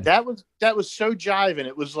said, that was so jiving.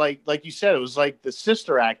 It was like you said, it was like the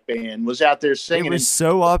Sister Act band was out there singing. It was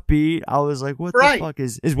so upbeat. I was like, what the fuck?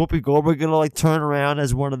 Is Whoopi Goldberg going to, like, turn around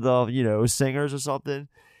as one of the, singers or something?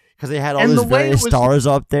 Because they had all those various stars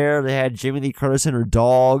up there. They had Jamie Lee Curtis and her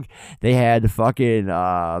dog. They had fucking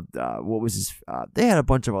what was his? They had a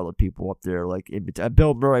bunch of other people up there. Like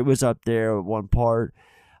Bill Murray was up there at one part.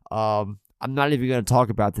 I'm not even going to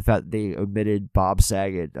talk about the fact that they omitted Bob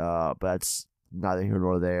Saget. But that's neither here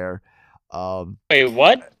nor there. Wait,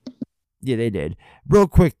 what? Yeah, they did. Real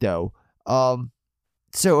quick though.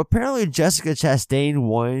 So apparently Jessica Chastain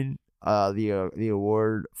won the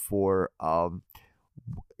award for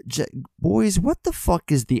boys, what the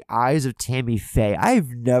fuck is The Eyes of Tammy Faye? I've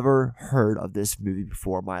never heard of this movie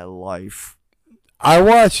before in my life. I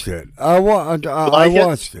watched it. I watched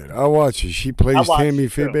it. I watched it. She plays Tammy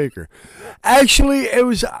Faye Baker. Actually, I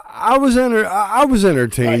was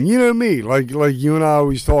entertained. Right. You know me, like you and I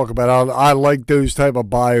always talk about. I like those type of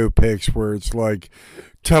biopics where it's like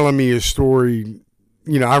telling me a story.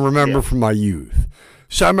 I remember from my youth.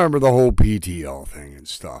 So I remember the whole PTL thing and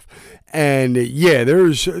stuff. And yeah,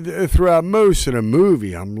 there's throughout most of the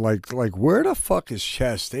movie, I'm like, where the fuck is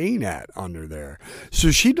Chastain at under there?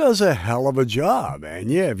 So she does a hell of a job.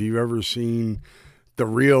 And yeah, have you ever seen the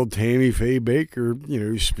real Tammy Faye Baker,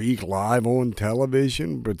 speak live on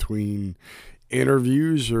television between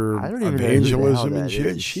interviews or evangelism and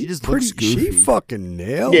shit? She just looks goofy. She fucking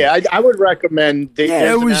nailed. Yeah, I would recommend.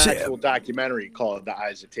 There's an actual documentary called "The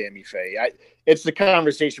Eyes of Tammy Faye." It's the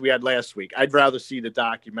conversation we had last week. I'd rather see the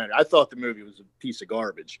documentary. I thought the movie was a piece of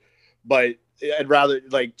garbage, but I'd rather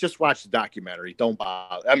just watch the documentary. Don't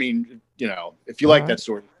bother. I mean, if you like that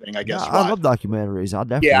sort of thing, I guess. I love documentaries. I'll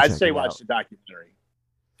definitely. Yeah, I'd say watch the documentary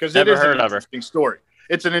because it is an interesting story.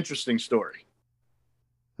 It's an interesting story.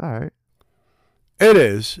 All right. It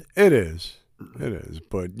is.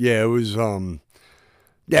 But yeah, it was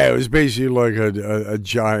it was basically like a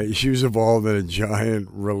giant. She was involved in a giant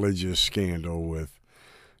religious scandal with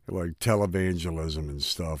like televangelism and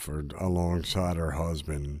stuff, alongside her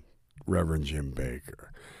husband, Reverend Jim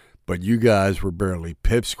Baker. But you guys were barely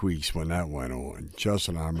pipsqueaks when that went on.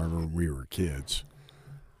 Justin and I remember when we were kids.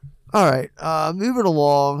 All right, moving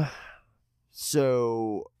along.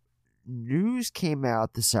 So, news came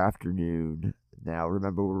out this afternoon. Now,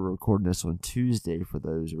 remember, we're recording this on Tuesday for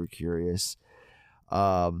those who are curious.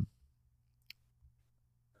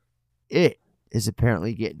 It is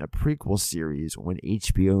apparently getting a prequel series on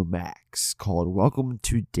HBO Max called Welcome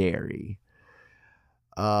to Derry.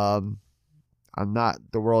 I'm not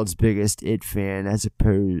the world's biggest It fan, as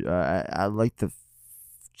opposed. I'm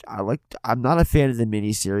not a fan of the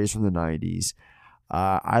miniseries from the 90s.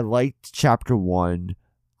 I liked Chapter 1.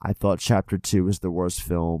 I thought Chapter 2 was the worst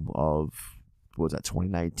film of, what was that,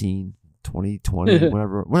 2019, 2020,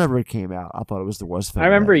 whenever it came out. I thought it was the worst film. I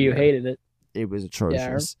remember you hated it. It was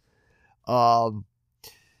atrocious. Yeah.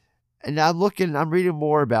 And I'm reading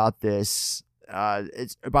more about this.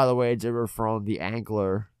 It's, by the way, it's over from The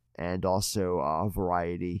Angler and also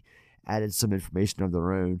Variety. Added some information of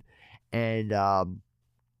their own. And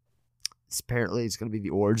apparently it's going to be the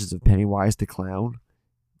origins of Pennywise the Clown,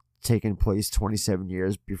 taking place 27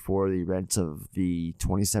 years before the events of the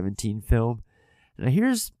 2017 film. Now,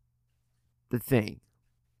 here's the thing.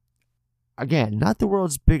 Again, not the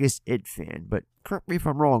world's biggest It fan, but correct me if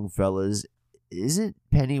I'm wrong, fellas. Isn't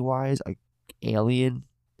Pennywise an alien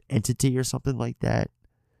entity or something like that?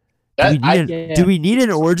 Do we need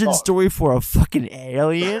an origin story for a fucking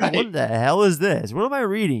alien? Right. What the hell is this? What am I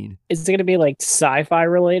reading? Is it going to be like sci-fi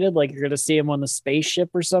related? Like you're going to see him on the spaceship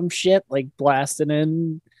or some shit, like blasting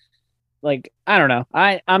in? Like, I don't know.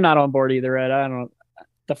 I'm not on board either, Ed.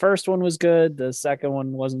 the first one was good. The second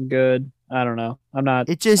one wasn't good. I don't know. I'm not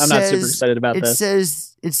It just I'm says, not super excited about it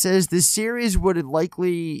this. It says the series would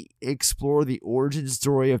likely explore the origin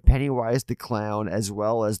story of Pennywise the Clown as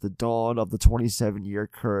well as the dawn of the 27-year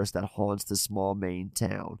curse that haunts the small Maine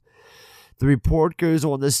town. The report goes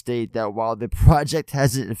on to state that while the project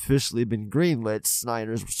hasn't officially been greenlit,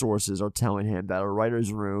 Snyder's sources are telling him that a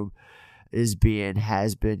writer's room has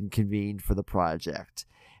been convened for the project.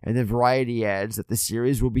 And then Variety adds that the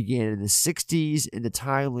series will begin in the 60s in the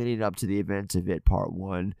time leading up to the events of It Part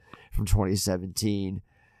 1 from 2017.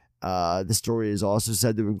 The story is also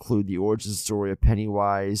said to include the origin story of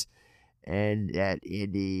Pennywise, and that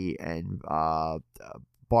Andy and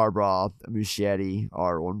Barbara Muschietti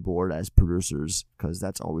are on board as producers, because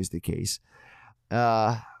that's always the case.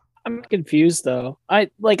 I'm confused though. I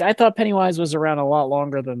thought Pennywise was around a lot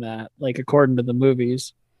longer than that, like according to the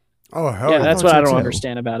movies. Oh, hell Yeah, yeah. that's what I don't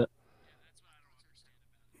understand about it.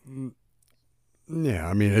 Yeah,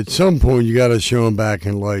 I mean, at some point you got to show him back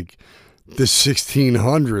in like the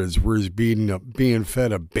 1600s, where he's being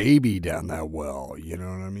fed a baby down that well. You know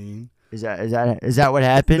what I mean? Is that what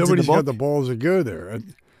happens? Nobody's in the book? got the balls to go there.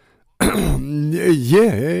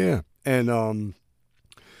 Yeah. And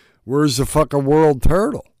where's the fucking world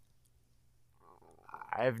turtle?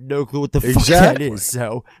 I have no clue what the fuck Exactly. that is.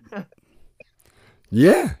 So.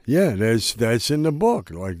 Yeah, that's in the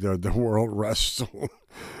book. Like the world wrestled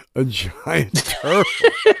a giant turtle,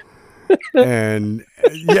 and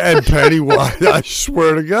Pennywise. I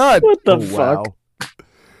swear to God, What the fuck? Wow.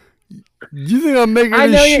 You think I'm making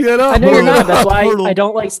this shit up? I know you're not. That's why I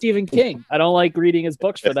don't like Stephen King. I don't like reading his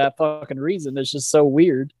books for that fucking reason. It's just so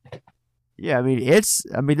weird. Yeah, I mean,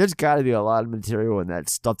 there's got to be a lot of material in that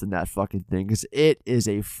stuffed in that fucking thing, because it is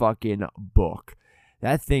a fucking book.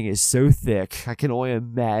 That thing is so thick. I can only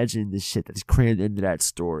imagine the shit that's crammed into that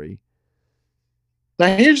story.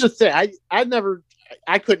 Now, here's the thing.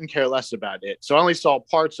 I couldn't care less about it. So I only saw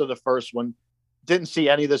parts of the first one. Didn't see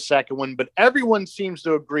any of the second one. But everyone seems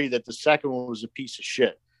to agree that the second one was a piece of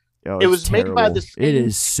shit. Oh, it was made by the same It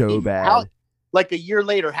is so team. bad. Like a year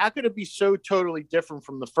later, how could it be so totally different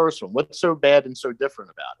from the first one? What's so bad and so different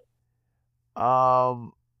about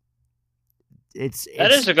it?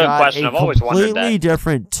 That is a good question. I've always wondered that. Completely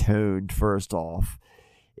different tone. First off,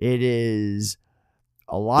 it is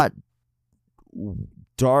a lot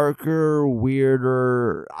darker,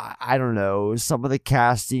 weirder. I don't know. Some of the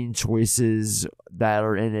casting choices that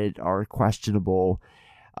are in it are questionable.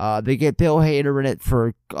 They get Bill Hader in it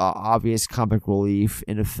for obvious comic relief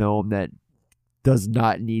in a film that does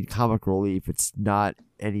not need comic relief. It's not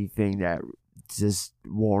anything that just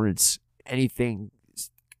warrants anything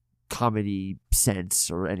comedy sense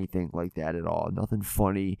or anything like that at all. Nothing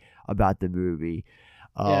funny about the movie.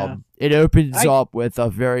 It opens up with a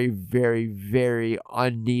very, very, very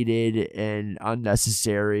unneeded and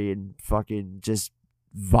unnecessary and fucking just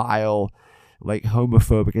vile, like,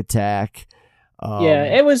 homophobic attack.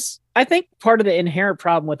 It was. I think part of the inherent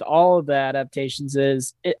problem with all of the adaptations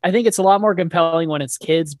is I think it's a lot more compelling when it's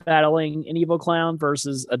kids battling an evil clown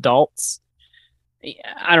versus adults.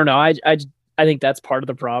 I don't know. I think that's part of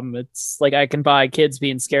the problem. It's like I can buy kids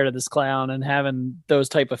being scared of this clown and having those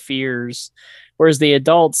type of fears, whereas the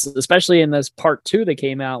adults, especially in this part 2 that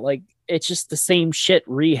came out, like it's just the same shit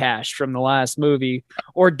rehashed from the last movie,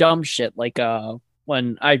 or dumb shit like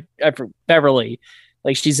when I Beverly,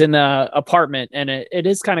 like she's in the apartment and it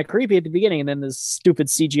is kind of creepy at the beginning, and then this stupid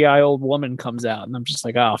CGI old woman comes out, and I'm just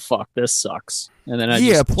like, oh fuck, this sucks. And then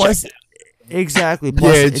Exactly.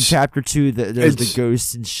 Plus, in chapter 2, there's the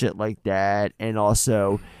ghosts and shit like that, and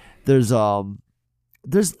also there's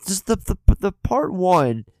just the part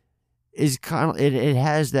 1 is kind of it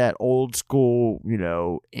has that old school,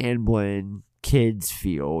 Amblin kids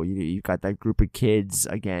feel. You've got that group of kids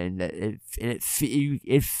again. That it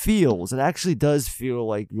actually does feel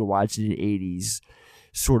like you're watching an 80s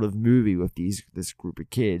sort of movie with this group of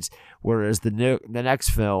kids. Whereas the next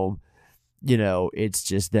film, it's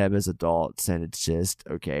just them as adults, and it's just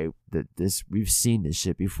okay. We've seen this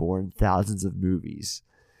shit before in thousands of movies.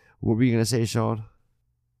 What were you gonna say, Sean?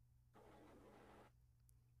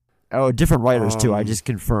 Oh, different writers too. I just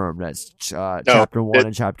confirmed that's chapter 1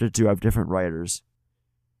 and chapter 2 have different writers.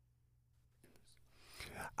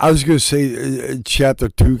 I was gonna say chapter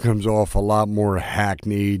 2 comes off a lot more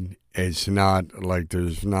hackneyed. It's not like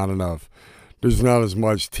there's not as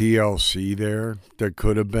much TLC there that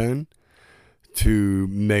could have been to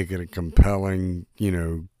make it a compelling,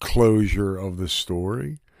 closure of the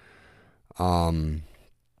story. I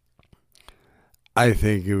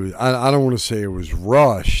think it was, I don't want to say it was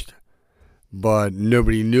rushed, but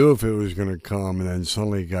nobody knew if it was going to come, and then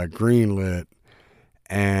suddenly it got greenlit,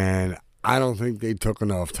 and I don't think they took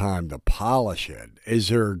enough time to polish it. Is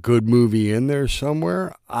there a good movie in there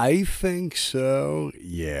somewhere? I think so.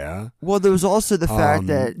 Yeah. Well, there was also the fact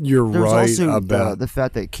that you're right about the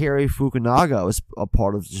fact that Cary Fukunaga was a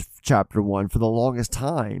part of Chapter 1 for the longest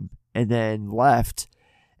time, and then left,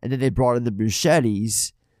 and then they brought in the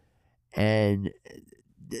Bruschettis, and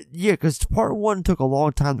yeah, because Part 1 took a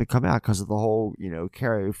long time to come out because of the whole,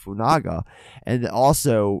 Cary Fukunaga, and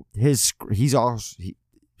also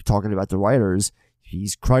talking about the writers,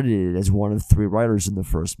 he's credited as one of 3 writers in the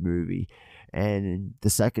first movie. And in the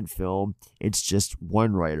second film, it's just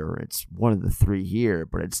one writer. It's one of the 3 here,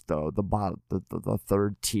 but it's the bottom, the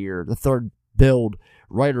third tier, the third build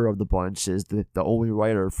writer of the bunch is the only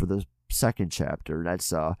writer for the second chapter.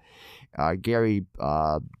 That's Gary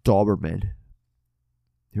Dauberman,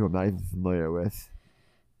 who I'm not even familiar with.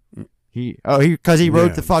 Because he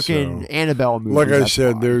wrote the fucking Annabelle movie. Like I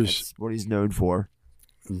said, that's what he's known for.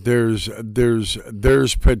 There's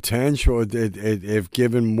potential if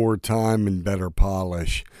given more time and better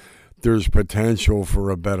polish. There's potential for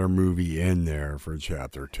a better movie in there for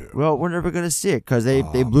Chapter 2. Well, we're never gonna see it because they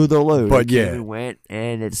blew their load. But they yeah, went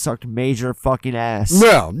and it sucked major fucking ass.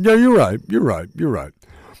 No, you're right.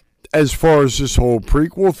 As far as this whole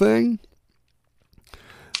prequel thing,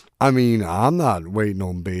 I mean, I'm not waiting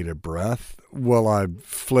on bated breath. Will I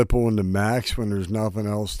flip on the Max when there's nothing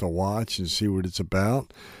else to watch and see what it's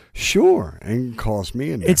about? Sure, and cost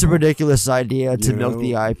me an. It's a ridiculous idea to milk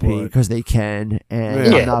the IP because they can,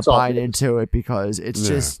 and I'm not buying into it because it's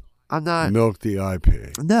just I'm not milk the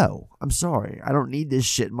IP. No, I'm sorry, I don't need this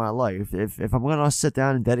shit in my life. If I'm gonna sit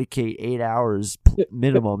down and dedicate 8 hours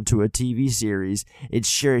minimum to a TV series, it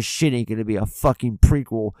sure as shit ain't gonna be a fucking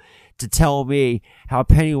prequel to tell me how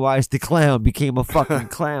Pennywise the Clown became a fucking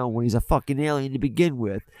clown when he's a fucking alien to begin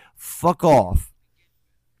with. Fuck off.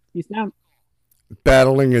 You sound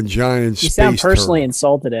battling a giant space. You sound personally turtle.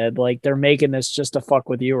 Insulted, Ed. Like they're making this just to fuck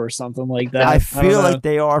with you or something like that. I feel like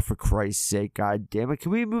they are, for Christ's sake. God damn it.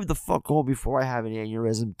 Can we move the fuck on before I have an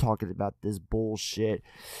aneurysm talking about this bullshit?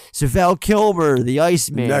 So Val Kilmer, the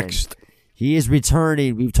Iceman. Next. He is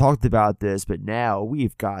returning. We've talked about this, but now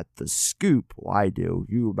we've got the scoop. Well, I do.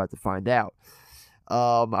 You were about to find out.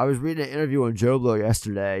 I was reading an interview on Joe Blow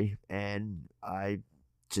yesterday, and I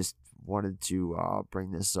just wanted to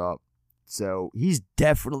bring this up. So he's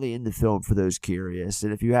definitely in the film for those curious.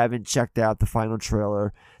 And if you haven't checked out the final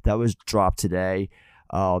trailer that was dropped today,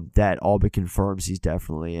 that all but confirms he's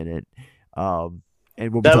definitely in it. And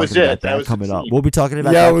we'll be talking about that coming up. We'll be talking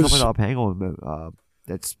about that coming up. Hang on.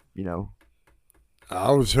 That's,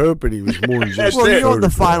 I was hoping he was more than just well, the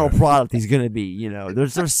final product he's going to be, they're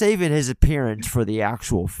saving his appearance for the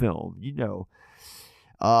actual film,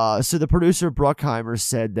 So the producer Bruckheimer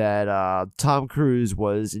said that Tom Cruise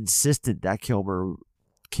was insistent that Kilmer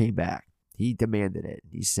came back. He demanded it.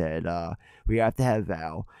 He said, we have to have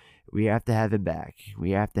Val. We have to have him back.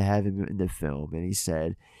 We have to have him in the film. And he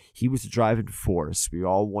said he was the driving force. We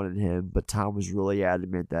all wanted him, but Tom was really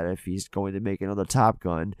adamant that if he's going to make another Top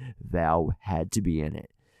Gun, Val had to be in it.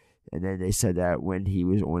 And then they said that when he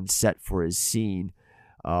was on set for his scene,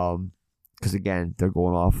 because again, they're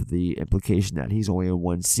going off of the implication that he's only in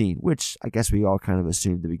one scene, which I guess we all kind of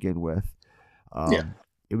assumed to begin with.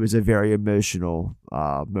 It was a very emotional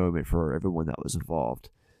moment for everyone that was involved.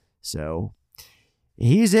 So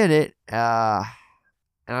he's in it,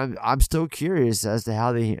 and I'm still curious as to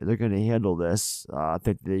how they're going to handle this. I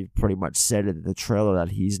think they pretty much said in the trailer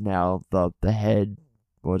that he's now the head.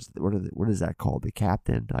 What is that called? The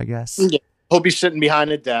captain, I guess. Yeah. He'll be sitting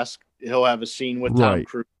behind a desk. He'll have a scene with Tom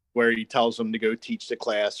Cruise where he tells him to go teach the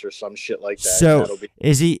class or some shit like that. So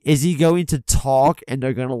is he going to talk and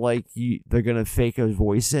they're gonna they're gonna fake his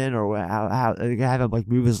voice in, or how they're gonna have him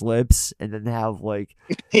move his lips and then have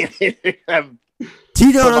do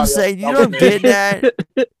you know what I'm saying? You don't get that.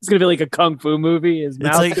 It's gonna be like a kung fu movie. His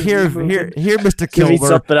mouth here, Mr. Kilmer.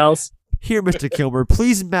 Something else. Here, Mr. Kilmer,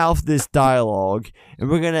 please mouth this dialogue, and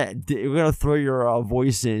we're gonna throw your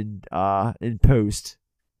voice in post.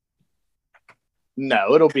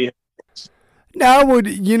 No, it'll be. Now,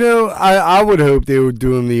 I would hope they would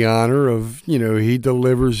do him the honor of, he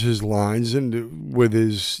delivers his lines and with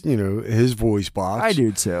his, his voice box. I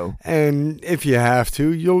do too. And if you have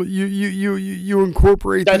to, you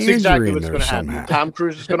incorporate That's the exactly injury what's in there going to somehow. happen. Tom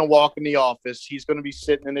Cruise is going to walk in the office. He's going to be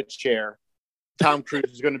sitting in a chair. Tom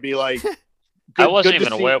Cruise is going to be like. I wasn't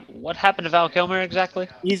even aware. What happened to Val Kilmer exactly?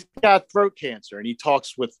 He's got throat cancer, and he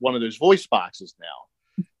talks with one of those voice boxes now.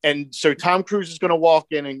 And so Tom Cruise is going to walk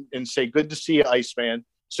in and say, "Good to see you, Iceman."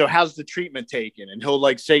 So how's the treatment taken? And he'll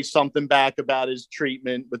like say something back about his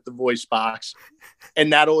treatment with the voice box,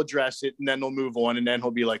 and that'll address it. And then they'll move on. And then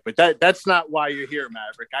he'll be like, but that's not why you're here,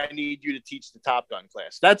 Maverick. I need you to teach the Top Gun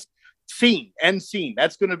class. That's end scene.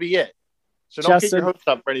 That's going to be it. So don't get your hopes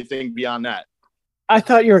up for anything beyond that. I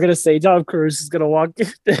thought you were going to say Tom Cruise is going to walk in,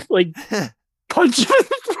 like punch him in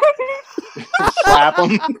the face. Slap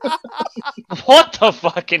him. What the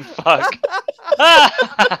fucking fuck?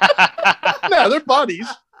 No, they're buddies.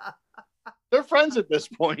 They're friends at this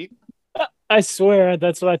point. I swear,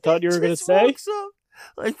 that's what I thought you were going to say. Up,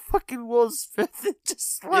 like fucking Will Smith and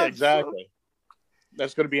just slaps Yeah, exactly. Him.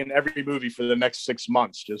 That's going to be in every movie for the next 6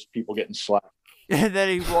 months, just people getting slapped. And then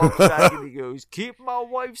he walks back and he goes, "Keep my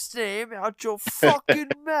wife's name out your fucking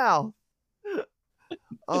mouth."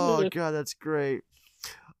 Oh, God, that's great.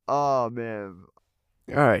 Oh, man.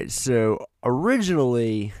 All right, so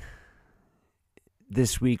originally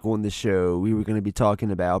this week on the show, we were going to be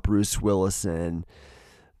talking about Bruce Willis and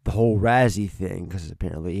the whole Razzie thing, because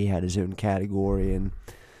apparently he had his own category, and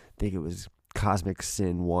I think it was Cosmic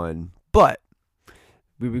Sin 1. But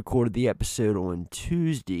we recorded the episode on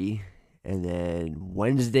Tuesday, and then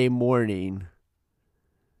Wednesday morning,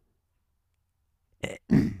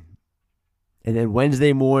 the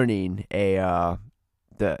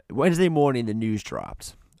news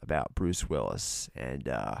dropped about Bruce Willis, and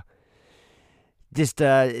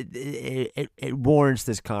it warrants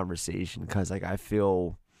this conversation, because like I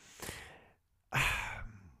feel, I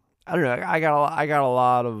don't know, I got a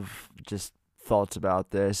lot of just thoughts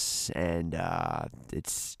about this, and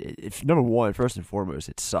it's number one, first and foremost,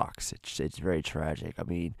 it sucks. It's very tragic. I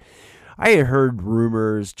mean, I had heard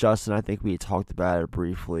rumors, Justin, I think we had talked about it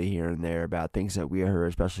briefly here and there, about things that we had heard,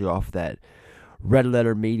 especially off that Red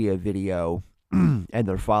Letter Media video and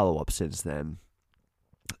their follow-up since then.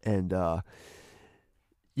 And,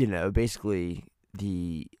 basically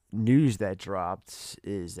the news that dropped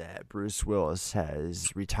is that Bruce Willis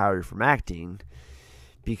has retired from acting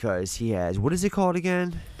because he has, what is it called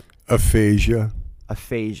again? Aphasia.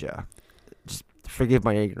 Just forgive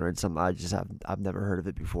my ignorance. I've never heard of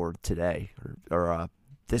it before today or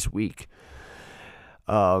this week.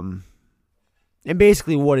 And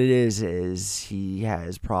basically what it is he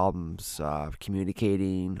has problems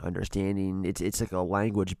communicating, understanding. It's like a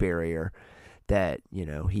language barrier that,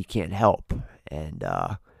 he can't help. And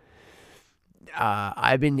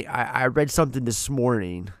I read something this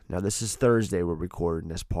morning. Now this is Thursday, we're recording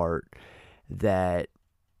this part, that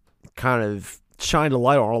kind of shined a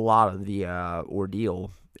light on a lot of the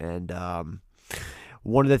ordeal. And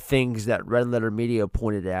one of the things that Red Letter Media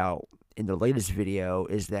pointed out in the latest video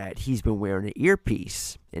is that he's been wearing an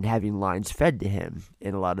earpiece and having lines fed to him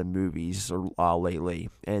in a lot of movies lately,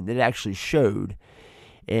 and it actually showed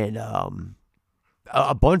in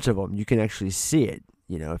a bunch of them. You can actually see it,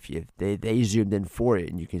 if they zoomed in for it,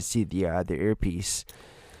 and you can see the earpiece.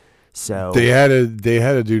 So they had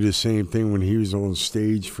to do the same thing when he was on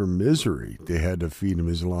stage for Misery. They had to feed him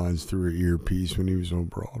his lines through an earpiece when he was on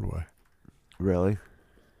Broadway. Really?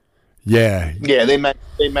 Yeah. Yeah, they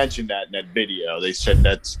mentioned that in that video. They said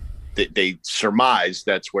they surmised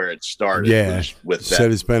that's where it started. Yeah, with that.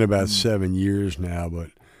 Said it's been about 7 years now, but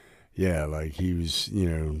yeah, like he was,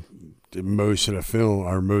 most of the film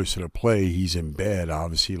or most of the play, he's in bed,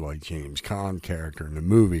 obviously, like James Caan character in the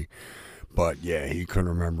movie. But yeah, he couldn't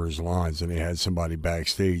remember his lines, and they had somebody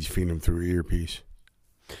backstage feeding him through an earpiece.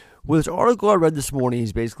 Well, this article I read this morning,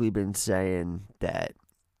 he's basically been saying that,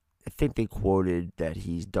 I think they quoted that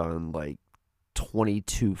he's done like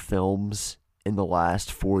 22 films in the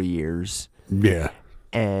last 4 years. Yeah.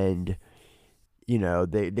 And,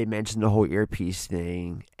 they mentioned the whole earpiece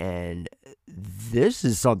thing, and this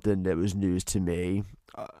is something that was news to me.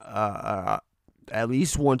 At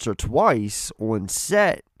least once or twice on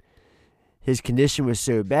set, his condition was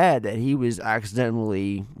so bad that he was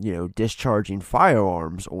accidentally, discharging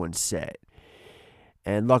firearms on set.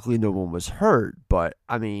 And luckily no one was hurt. But,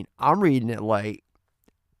 I mean, I'm reading it like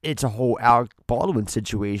it's a whole Alec Baldwin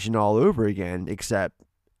situation all over again, except,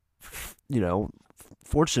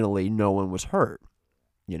 fortunately no one was hurt,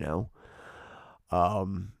 And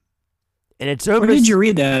it's over. Where did you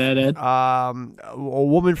read that, Ed? A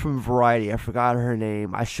woman from Variety. I forgot her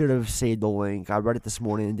name. I should have saved the link. I read it this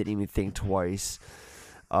morning and didn't even think twice.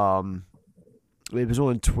 It was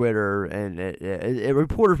on Twitter, and a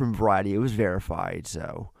reporter from Variety. It was verified,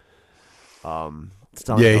 so.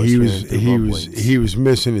 Yeah, he was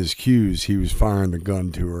missing his cues. He was firing the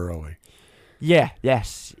gun too early. Yeah.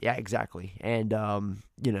 Yes. Yeah. Exactly. And I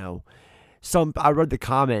read the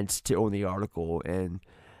comments on the article, and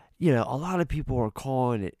a lot of people are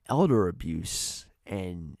calling it elder abuse,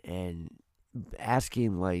 and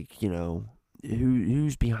asking, like,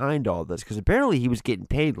 who's behind all this, because apparently he was getting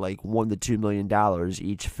paid like $1 to $2 million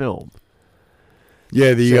each film.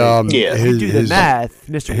 Yeah, you do the math.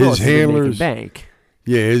 Mr. Willis is making bank.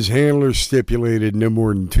 Yeah, his handlers stipulated no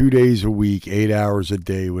more than 2 days a week, 8 hours a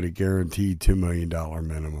day, with a guaranteed $2 million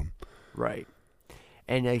minimum. Right,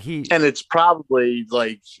 and and it's probably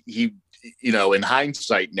like he, in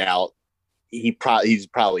hindsight now, he's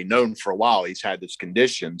probably known for a while he's had this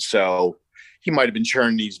condition, so he might have been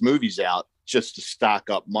churning these movies out just to stock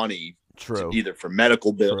up money, either for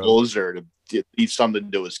medical bills or to leave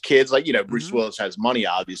something to his kids. Like, Bruce Willis has money,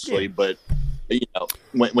 obviously, but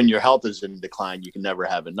when your health is in decline, you can never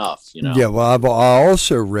have enough. Yeah, well, I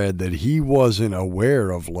also read that he wasn't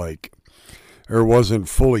aware of or wasn't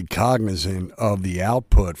fully cognizant of the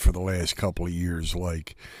output for the last couple of years,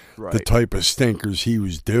 the type of stinkers he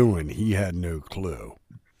was doing. He had no clue.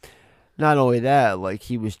 Not only that, like,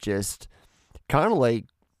 he was just kind of like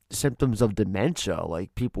symptoms of dementia.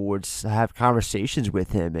 Like, people would have conversations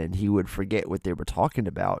with him and he would forget what they were talking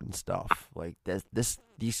about and stuff. Like,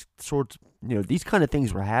 these sorts, these kind of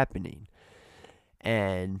things were happening.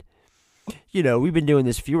 And, we've been doing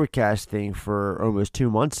this FEWERcast thing for almost 2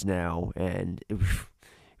 months now, and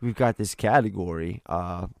we've got this category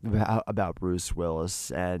about Bruce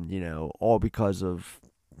Willis, and, all because of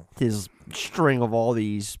his string of all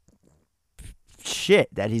these shit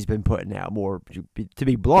that he's been putting out, more to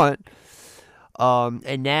be blunt.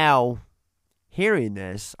 And now hearing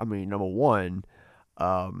this, I mean, number one,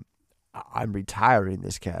 I'm retiring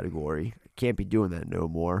this category. I can't be doing that no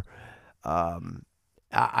more.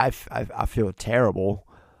 I feel terrible.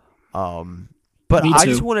 But I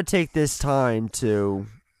just want to take this time to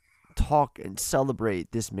talk and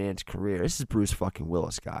celebrate this man's career. This is Bruce fucking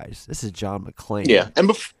Willis, guys. This is John McClane. Yeah,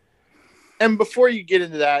 and before you get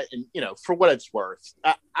into that, and for what it's worth,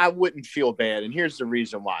 I wouldn't feel bad. And here's the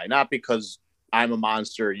reason why: not because I'm a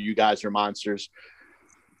monster, or you guys are monsters.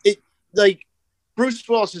 Bruce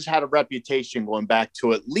Willis has had a reputation going back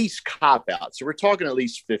to at least Cop Out. So we're talking at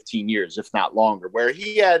least 15 years, if not longer, where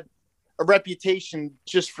he had a reputation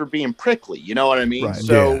just for being prickly. You know what I mean? Right.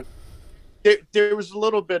 So there was a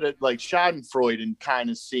little bit of like schadenfreude in kind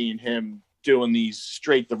of seeing him doing these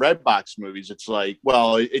straight to red box movies. It's like,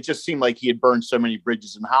 well, it just seemed like he had burned so many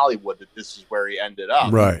bridges in Hollywood that this is where he ended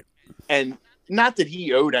up. Right. And not that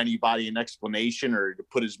he owed anybody an explanation or to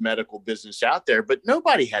put his medical business out there, but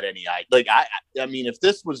nobody had any idea. Like, I mean, if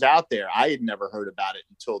this was out there, I had never heard about it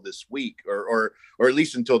until this week, or at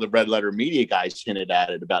least until the Red Letter Media guys hinted at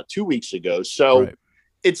it about 2 weeks ago. So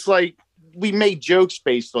It's like we made jokes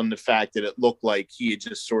based on the fact that it looked like he had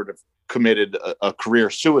just sort of committed a career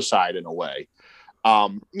suicide in a way.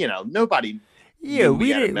 Nobody. Yeah,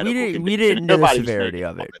 we didn't know the severity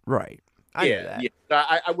of it. Right.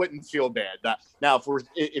 I wouldn't feel bad. Now,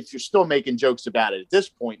 if you're still making jokes about it at this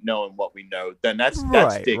point, knowing what we know, then that's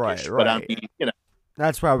dickish. Right. But I mean,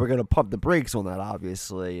 that's why we're gonna pump the brakes on that,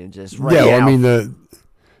 obviously, and just I mean the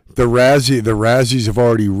Razzies have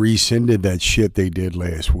already rescinded that shit they did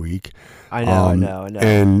last week. I know.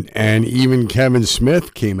 And even Kevin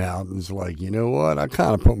Smith came out and was like, you know what? I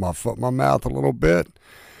kind of put my foot in my mouth a little bit.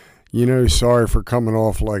 Sorry for coming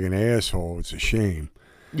off like an asshole. It's a shame.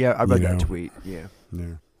 Yeah, I read that tweet. Yeah.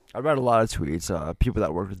 I read a lot of tweets. People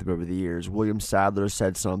that worked with him over the years. William Sadler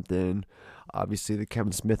said something. Obviously, the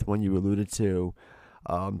Kevin Smith one you alluded to.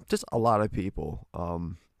 Just a lot of people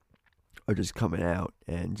are just coming out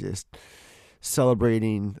and just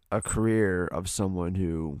celebrating a career of someone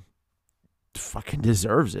who fucking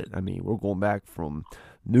deserves it. I mean, we're going back from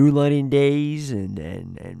New Lighting days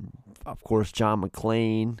and of course John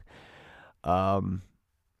McClane.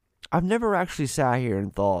 I've never actually sat here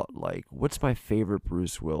and thought, like, what's my favorite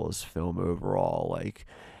Bruce Willis film overall? Like,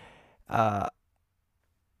 I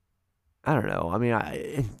don't know. I mean,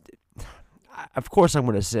 of course I'm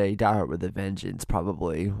going to say Die Hard with a Vengeance,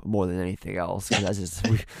 probably more than anything else. Cause that's just,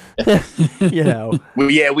 Well, we know.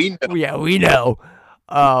 Yeah, we know.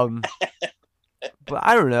 But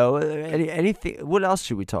I don't know. Anything? What else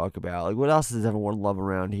should we talk about? Like, what else does everyone love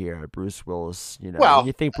around here? Bruce Willis. Well, when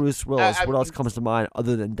you think Bruce Willis, what else comes to mind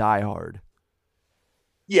other than Die Hard?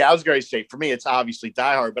 Yeah, I was going to say, for me, it's obviously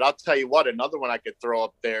Die Hard. But I'll tell you what, another one I could throw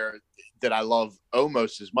up there that I love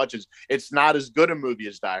almost as much as it's not as good a movie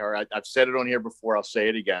as Die Hard. I've said it on here before. I'll say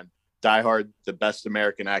it again. Die Hard, the best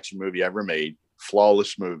American action movie ever made.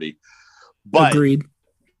 Flawless movie. But agreed.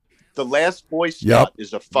 The Last Boy Scout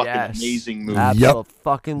is a fucking amazing movie.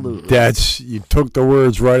 Absolutely. You took the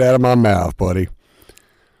words right out of my mouth, buddy.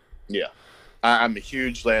 Yeah. I'm a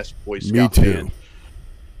huge Last Boy Scout fan.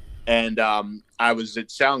 And I was at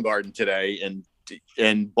Soundgarden today, and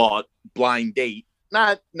and bought Blind Date.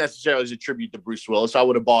 Not necessarily as a tribute to Bruce Willis. I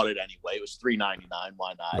would have bought it anyway. It was $3.99.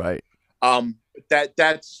 Why not? Right.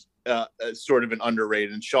 That's sort of an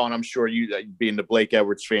underrated. And Sean, I'm sure you, being the Blake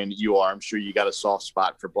Edwards fan that you are, I'm sure you got a soft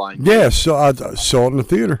spot for Blind Date. Yeah, so I saw it in the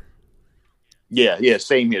theater. Yeah,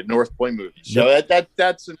 same here. North Point movie. So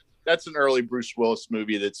that's an early Bruce Willis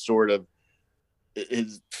movie that sort of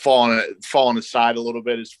is fallen aside a little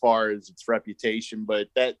bit as far as its reputation, but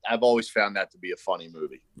that I've always found that to be a funny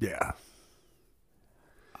movie. Yeah.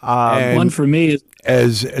 One for me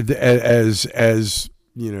is as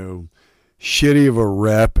you know, shitty of a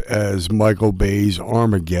rep as Michael Bay's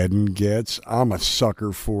Armageddon gets, I'm a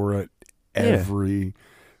sucker for it every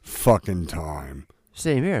fucking time.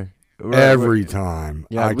 Same here. Every time.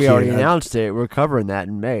 Yeah, we already announced it. We're covering that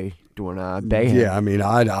in May doing Bayham. Yeah, I mean,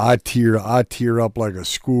 I tear up like a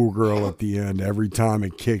schoolgirl at the end every time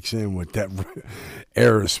it kicks in with that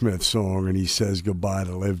Aerosmith song and he says goodbye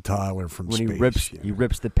to Liv Tyler from when space. He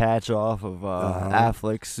rips the patch off of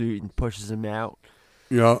Affleck's suit and pushes him out.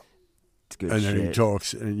 Yeah. It's good and shit. then he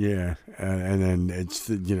talks, and then it's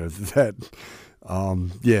that.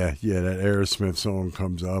 That Aerosmith song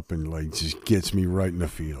comes up and like just gets me right in the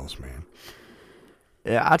feels, man.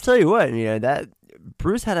 Yeah, I'll tell you what, that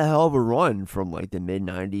Bruce had a hell of a run from like the mid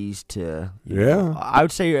 '90s to I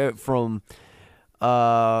would say from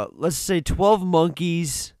let's say 12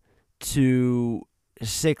 Monkeys to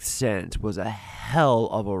Sixth Sense was a hell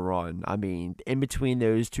of a run. I mean, in between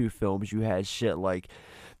those two films, you had shit like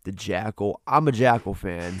The Jackal. I'm a Jackal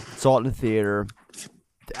fan. Saw it in the theater.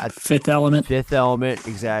 Fifth Element. Fifth Element,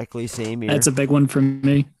 exactly. Same here. That's a big one for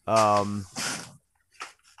me. What's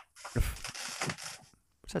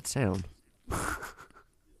that sound?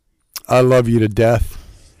 I Love You to Death.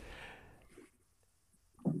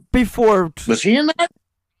 Before was he in that?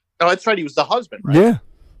 Oh, that's right. He was the husband, right?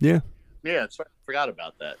 Yeah. That's right. I forgot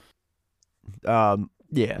about that.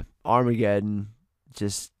 Armageddon.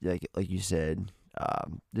 Just like you said.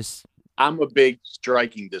 I'm a big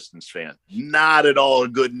Striking Distance fan. Not at all a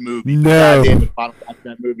good movie. No. I watch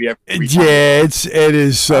that movie every time. Yeah, it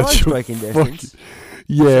is such like Striking Distance.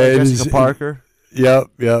 Yeah, Jessica Parker.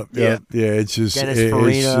 Yep. Yeah, it's just Dennis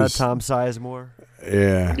Farina, Tom Sizemore.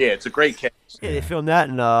 Yeah. Yeah, it's a great cast. Yeah, they filmed that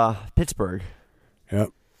in Pittsburgh. Yep.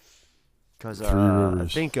 Because I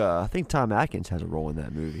think Tom Atkins has a role in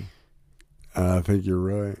that movie. I think you're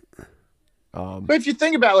right. But if you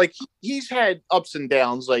think about it, like he's had ups and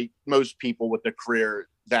downs, like most people with a career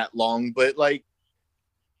that long. But like,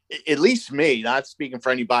 at least me, not speaking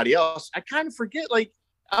for anybody else, I kind of forget. Like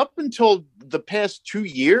up until the past 2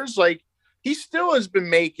 years, like he still has been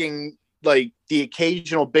making like the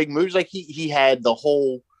occasional big movies. Like he had the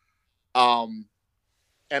whole M.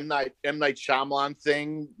 Night Shyamalan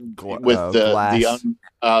thing with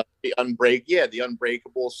the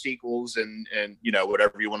Unbreakable sequels and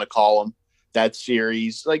whatever you want to call them. That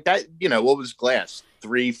series, like that, what was Glass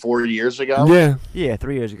 3-4 years ago? Yeah,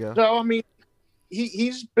 3 years ago. So I mean,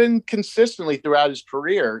 he's been consistently throughout his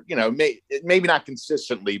career. Maybe not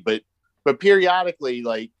consistently, but periodically,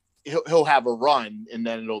 like he'll have a run, and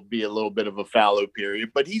then it'll be a little bit of a fallow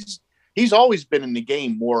period. But he's always been in the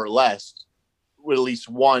game more or less, with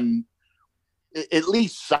at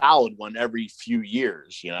least solid one every few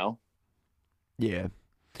years. Yeah.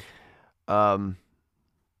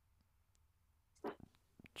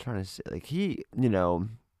 Trying to say, like he,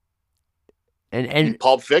 and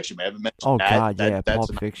Pulp Fiction, I haven't mentioned that. God,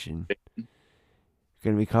 Pulp Fiction.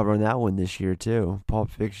 Going to be covering that one this year too. Pulp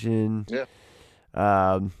Fiction. Yeah.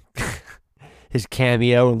 His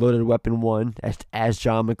cameo in Loaded Weapon 1 as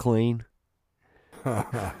John McClane.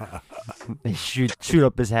 They shoot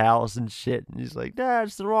up his house and shit, and he's like, "Nah,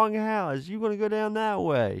 it's the wrong house. You want to go down that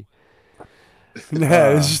way?"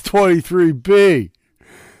 Nah, this is 23B.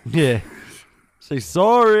 Yeah. Say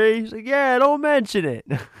sorry. He's like, yeah, don't mention it.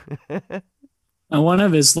 And one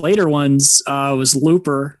of his later ones was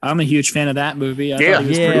Looper. I'm a huge fan of that movie. I thought he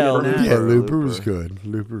was pretty good. Looper was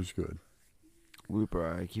good.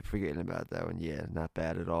 Looper, I keep forgetting about that one. Yeah, not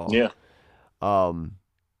bad at all. Yeah. The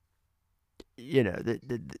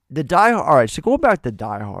Die Hard. All right, so going back to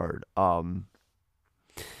Die Hard.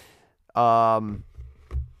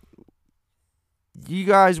 You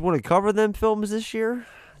guys want to cover them films this year?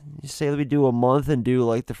 You say we do a month and do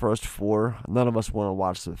like the first 4. None of us want to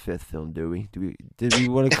watch the 5th film, do we? Did we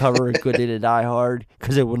want to cover A Good Day to Die Hard?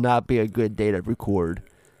 Because it will not be a good day to record.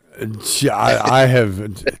 I have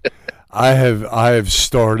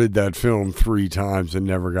started that film 3 times and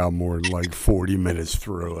never got more than like 40 minutes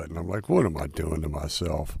through it, and I'm like, what am I doing to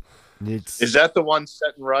myself? Is that the one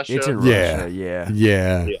set in Russia? It's in Russia, yeah.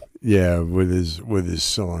 Yeah, with his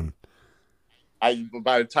son.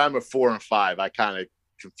 By the time of 4 and 5, I kind of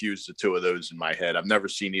confused the two of those in my head. I've never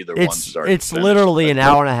seen either one start. It's literally an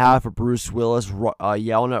hour and a half of Bruce Willis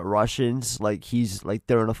yelling at Russians like he's like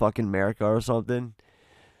they're in a fucking America or something.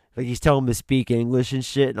 Like he's telling them to speak English and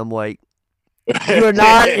shit, and I'm like, you're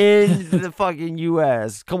not in the fucking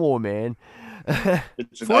U.S. Come on, man.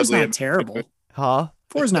 4's not terrible. Huh?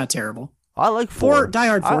 4's not terrible. I like 4. Die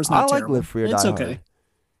Hard 4 is not terrible. I like Live Free or Die It's Hard. okay.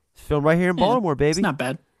 It's filmed right here in Baltimore, baby. It's not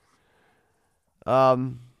bad.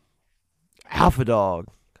 Alpha Dog.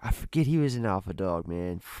 I forget he was in Alpha Dog,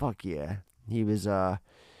 man. Fuck yeah. He was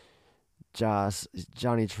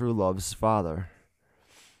Johnny Truelove's father.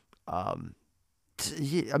 I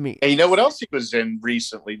mean, and you know what else he was in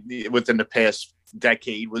recently, within the past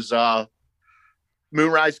decade, was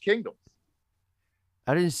Moonrise Kingdom.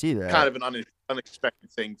 I didn't see that. Kind of an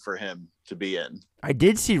unexpected thing for him to be in. I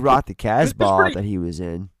did see Rock the Casbah that he was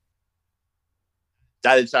in.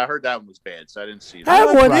 I heard that one was bad, so I didn't see that.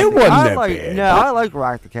 It wasn't that bad. No, I like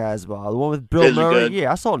Rock the Casbah. The one with Bill Murray.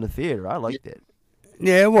 Yeah, I saw it in the theater. I liked it.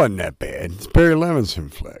 Yeah, it wasn't that bad. It's Barry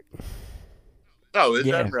Levinson flick. Oh, is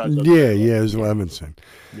that right? Yeah, it was Levinson.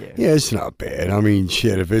 Yeah, it's not bad. I mean,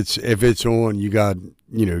 shit, if it's on, you got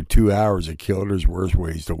 2 hours to kill. There's worse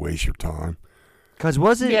ways to waste your time. Cause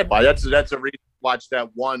was it? Yeah, but that's a reason to watch that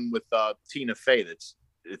one with Tina Fey.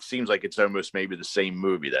 It seems like it's almost maybe the same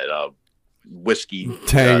movie, that Whiskey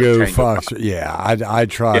Tango Fox. Yeah, I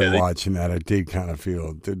tried watching that. I did kind of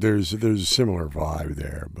feel there's a similar vibe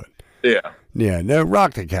there, but yeah. No,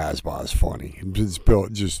 Rock the Casbah is funny. It's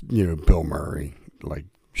Bill Murray like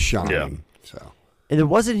shining. Yeah. So and then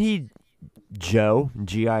wasn't he Joe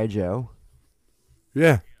G.I. Joe?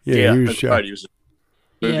 Yeah. He was Joe. Right. He was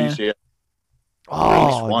in movies. Yeah.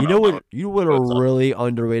 Oh, you know what a really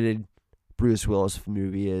underrated Bruce Willis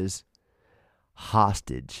movie is?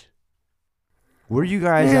 Hostage. Where are you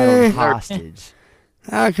guys at on Hostage?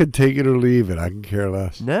 I could take it or leave it. I can care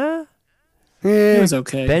less. Nah? It was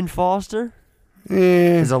okay. Ben Foster? Yeah.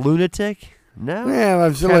 Is a lunatic? No? Yeah,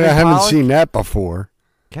 I feel like I haven't seen that before.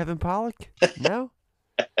 Kevin Pollak? No?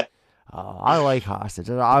 I like Hostage.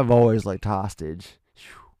 I've always liked Hostage.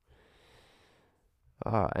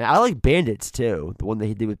 And I like Bandits, too. The one that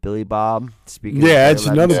he did with Billy Bob. Speaking it's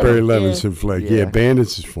another Barry Levinson flick. Yeah,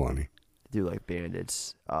 Bandits is funny. I do like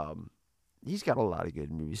Bandits. He's got a lot of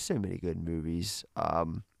good movies. So many good movies.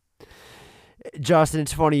 Justin,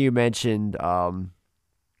 it's funny you mentioned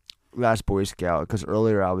Last Boy Scout, because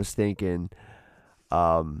earlier I was thinking,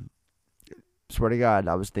 swear to God,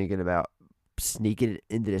 I was thinking about sneaking it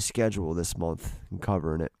into the schedule this month and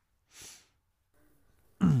covering it.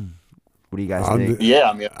 What do you guys think? Yeah,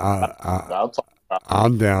 I mean, I'll talk about it.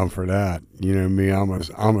 I'm down for that. You know me,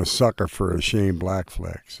 I'm a sucker for a Shane Black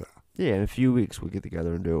flick. So. Yeah, in a few weeks we'll get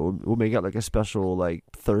together and do it. We'll make it like a special like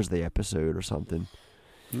Thursday episode or something.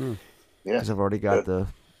 Yeah, because I've already got the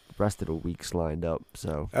rest of the weeks lined up.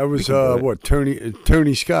 So that was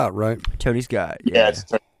Tony Scott, right? Tony Scott. Yeah, it's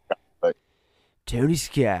Tony Scott. Tony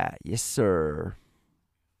Scott, yes sir.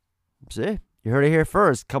 See, you heard it here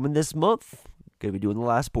first. Coming this month, gonna be doing The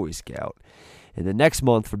Last Boy Scout. And the next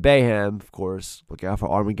month for Bayham, of course, look out for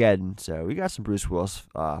Armageddon. So we got some Bruce Willis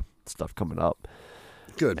stuff coming up.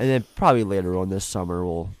 Good. And then probably later on this summer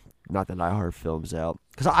we'll knock the Die Hard films out.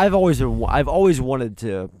 Because I've always wanted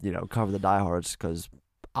to cover the Die Hards, because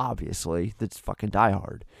obviously it's fucking Die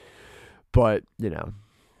Hard. But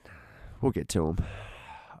we'll get to them.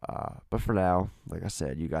 But for now, like I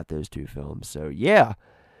said, you got those two films. So yeah,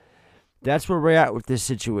 that's where we're at with this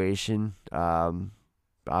situation.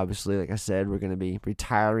 Obviously, like I said, we're going to be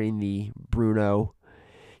retiring the Bruno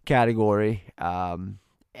category. And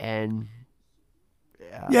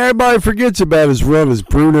yeah, everybody forgets about his run as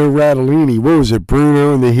Bruno Radellini. What was it,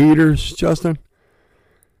 Bruno and the Heaters, Justin?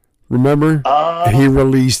 Remember? He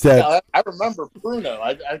released that. Yeah, I remember Bruno.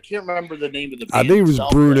 I can't remember the name of the band. I think it was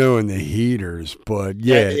Bruno and the Heaters, but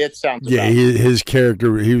yeah. It sounds his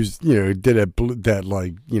character, he was, did that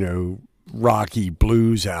like, Rocky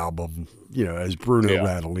blues album, as Bruno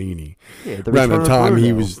Radellini. Yeah, around the time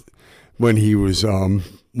when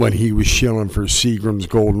he was shilling for Seagram's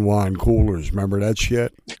Golden Wine Coolers. Remember that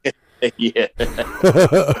shit? Yeah.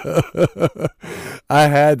 I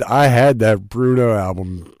had that Bruno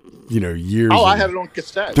album, years ago. I had it on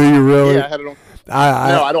cassette. Do you really? Yeah, I had it on.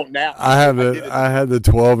 No, I don't now. I had the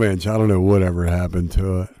 12-inch. I don't know whatever happened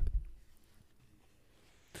to it.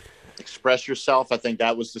 Express Yourself, I think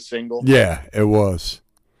that was the single. Yeah, it was.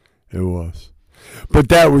 But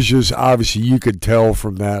that was just, obviously, you could tell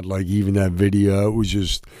from that, like even that video, it was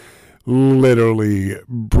just literally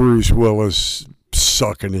Bruce Willis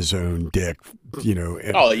sucking his own dick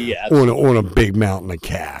Oh yeah, on a big mountain of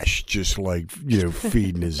cash, just like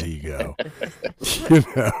feeding his ego.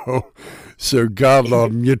 So God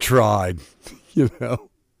love him. You tried.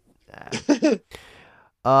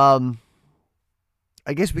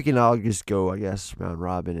 I guess we can all just go, round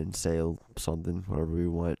robin and say something, whatever we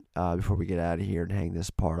want, before we get out of here and hang this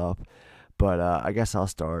part up. But I guess I'll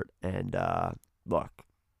start. And look,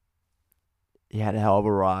 he had a hell of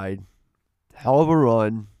a ride, hell of a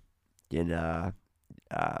run, and a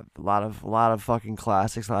lot of fucking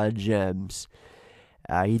classics, a lot of gems.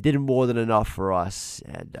 He did more than enough for us,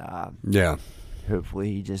 and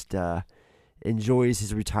hopefully he just enjoys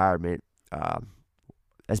his retirement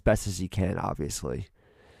as best as he can, obviously,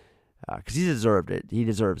 because he deserved it. He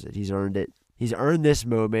deserves it. He's earned it. He's earned this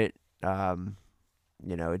moment.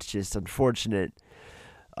 It's just unfortunate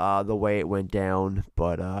the way it went down,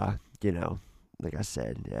 but like I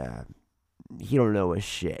said, he don't know his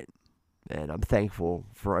shit, and I'm thankful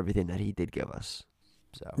for everything that he did give us.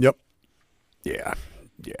 So. Yep. Yeah.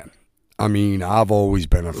 I mean, I've always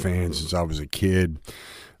been a fan since I was a kid.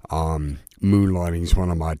 Moonlighting is one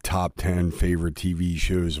of my top 10 favorite TV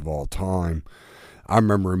shows of all time. I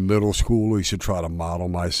remember in middle school, I used to try to model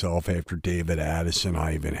myself after David Addison.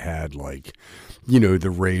 I even had the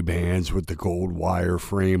Ray-Bans with the gold wire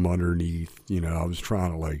frame underneath. I was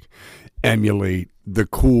trying to emulate the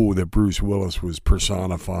cool that Bruce Willis was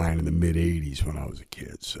personifying in the mid 80s when I was a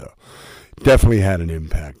kid. So definitely had an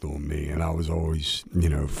impact on me. And I was always,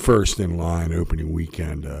 first in line opening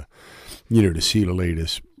weekend, to see the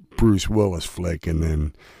latest Bruce Willis flick. And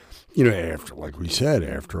then, after, like we said,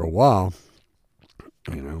 after a while,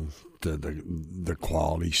 the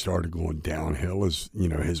quality started going downhill as,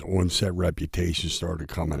 his on-set reputation started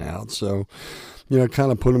coming out. So,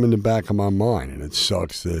 kind of put him in the back of my mind. And it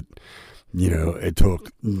sucks that, it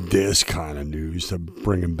took this kind of news to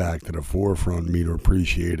bring him back to the forefront, me to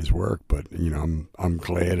appreciate his work. But, I'm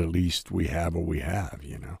glad at least we have what we have,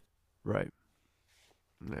 Right.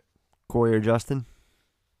 Corey or Justin?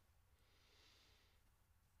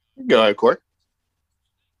 Go ahead, Corey.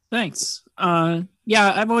 Thanks.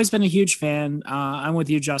 Yeah, I've always been a huge fan. I'm with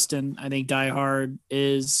you, Justin. I think Die Hard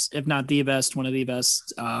is, if not the best, one of the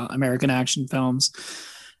best American action films.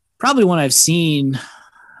 Probably one I've seen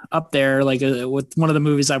up there, with one of the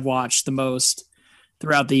movies I've watched the most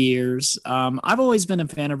throughout the years. I've always been a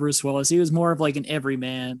fan of Bruce Willis. He was more of an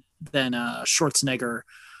everyman than a Schwarzenegger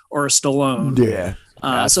or a Stallone. Yeah.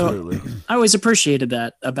 Absolutely. So I always appreciated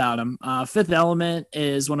that about him. Fifth Element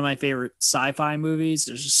is one of my favorite sci-fi movies.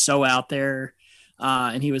 They're just so out there.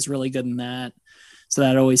 And he was really good in that. So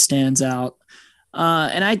that always stands out.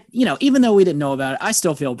 And I, even though we didn't know about it, I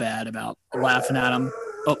still feel bad about laughing at him.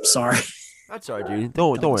 Oh, sorry. That's all right, dude.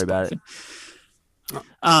 Don't worry about it.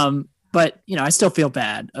 But, I still feel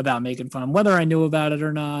bad about making fun of him, whether I knew about it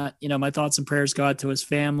or not. My thoughts and prayers go out to his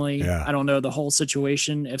family. Yeah. I don't know the whole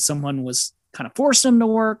situation, if someone was kind of forced him to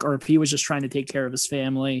work or if he was just trying to take care of his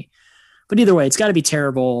family. But either way, it's got to be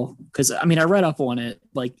terrible because, I read up on it.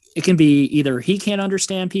 It can be either he can't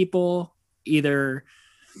understand people, either,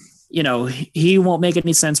 he won't make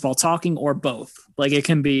any sense while talking, or both. It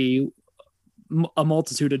can be a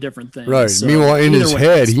multitude of different things. Right. So meanwhile, in his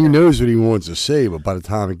head, he knows what he wants to say, but by the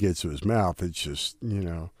time it gets to his mouth, it's just,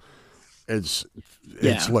 it's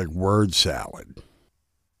like word salad.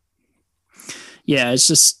 Yeah, it's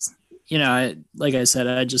just, like I said,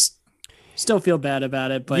 I just still feel bad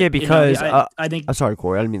about it. But yeah, because I think I'm sorry,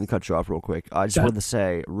 Corey. I didn't mean to cut you off real quick. I just wanted to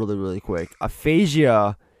say really, really quick.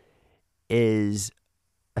 Aphasia is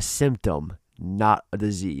a symptom, not a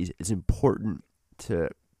disease. It's important to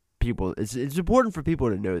people. It's important for people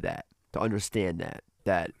to know that, to understand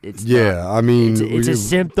that it's it's a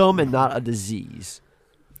symptom and not a disease.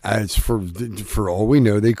 As for all we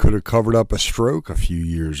know, they could have covered up a stroke a few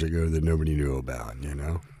years ago that nobody knew about.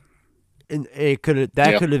 And it could have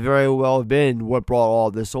could have very well been what brought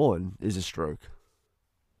all this on, is a stroke.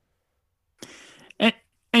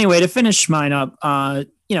 Anyway, to finish mine up, I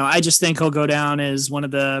just think he'll go down as one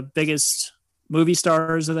of the biggest movie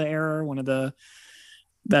stars of the era, one of the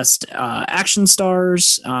best action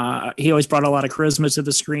stars. He always brought a lot of charisma to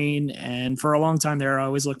the screen, and for a long time there, I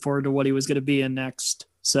always looked forward to what he was going to be in next.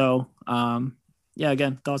 So,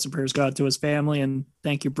 again, thoughts and prayers go out to his family, and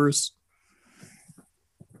thank you, Bruce.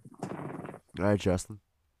 All right, Justin.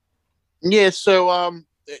 Yeah, so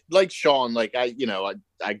like Sean,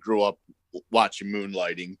 I grew up watching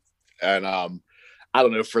Moonlighting, and I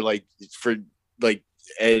don't know for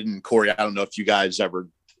Ed and Corey, I don't know if you guys you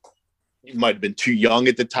might have been too young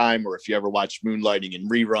at the time, or if you ever watched Moonlighting in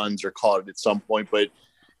reruns or caught it at some point. But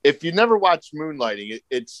if you never watched Moonlighting,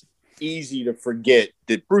 it's easy to forget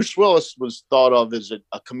that Bruce Willis was thought of as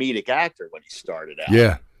a comedic actor when he started out.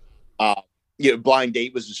 Yeah. Blind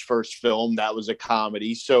Date was his first film. That was a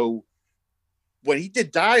comedy. So when he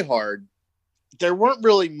did Die Hard, there weren't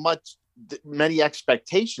really many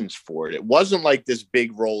expectations for it. It wasn't like this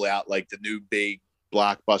big rollout, like the new big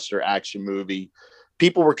blockbuster action movie.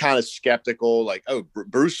 People were kind of skeptical, like, oh,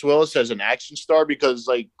 Bruce Willis as an action star, because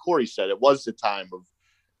like Corey said, it was the time of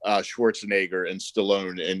Schwarzenegger and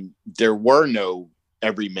Stallone, and there were no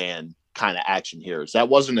everyman kind of action heroes. That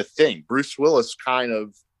wasn't a thing. Bruce Willis kind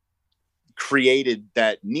of created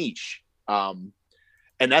that niche, and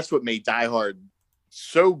that's what made Die Hard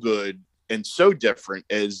so good and so different.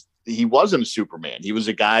 Is he wasn't a Superman. He was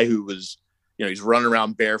a guy who was, he's running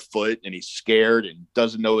around barefoot and he's scared and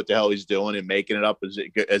doesn't know what the hell he's doing and making it up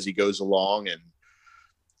as he goes along, and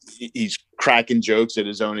he's cracking jokes at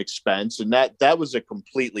his own expense. And that was a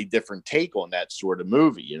completely different take on that sort of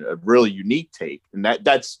movie, a really unique take. And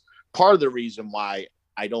that's part of the reason why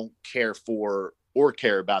I don't care for or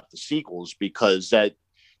care about the sequels, because that,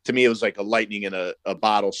 to me, it was like a lightning in a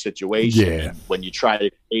bottle situation. Yeah. And when you try to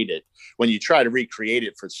recreate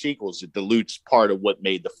it for sequels, it dilutes part of what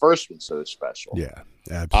made the first one so special. Yeah,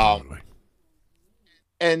 absolutely.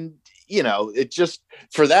 And, it just,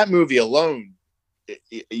 for that movie alone,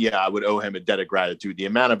 I would owe him a debt of gratitude. The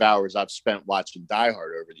amount of hours I've spent watching Die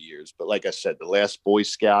Hard over the years. But like I said, The Last Boy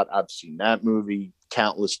Scout, I've seen that movie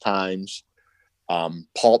countless times.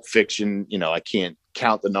 Pulp Fiction, I can't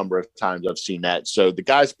count the number of times I've seen that. So the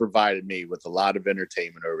guy's provided me with a lot of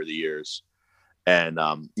entertainment over the years. And,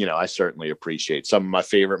 I certainly appreciate some of my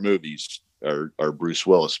favorite movies are Bruce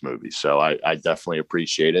Willis movies. So I definitely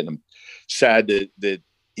appreciate it. And I'm sad that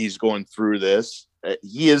he's going through this.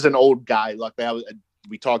 He is an old guy. Luckily,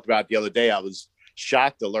 we talked about it the other day. I was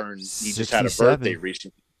shocked to learn he just had a birthday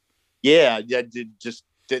recently. Yeah, I just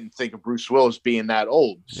didn't think of Bruce Willis being that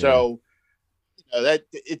old. Yeah. So that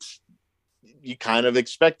you kind of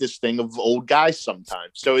expect this thing of old guys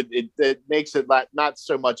sometimes. So it makes it not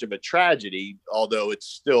so much of a tragedy, although it's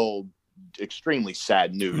still extremely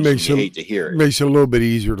sad news. You hate to hear it. Makes it a little bit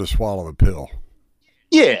easier to swallow the pill.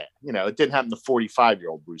 Yeah, it didn't happen to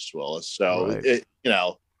 45-year-old Bruce Willis. So, right.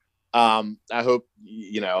 I hope,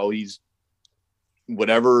 he's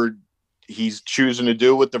whatever he's choosing to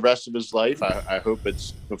do with the rest of his life. I hope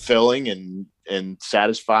it's fulfilling and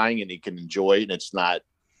satisfying, and he can enjoy it. And it's not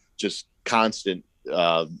just constant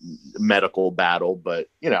medical battle, but,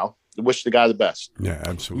 wish the guy the best. Yeah,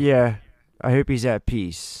 absolutely. Yeah, I hope he's at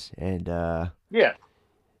peace. And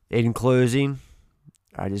in closing,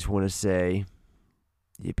 I just want to say,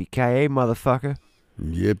 yippee-ki-yay, motherfucker.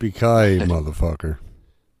 Yippee-ki-yay, motherfucker.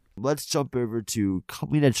 Let's jump over to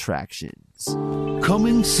coming attractions.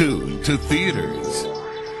 Coming soon to theaters.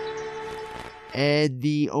 And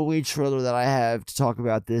the only trailer that I have to talk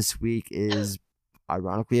about this week is,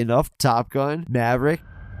 ironically enough, Top Gun Maverick.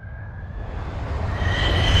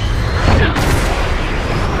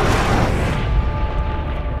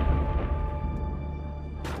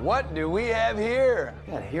 What do we have here?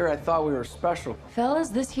 God, here I thought we were special. Fellas,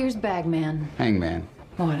 this here's Bagman. Hangman.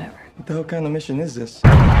 Whatever. What the hell kind of mission is this?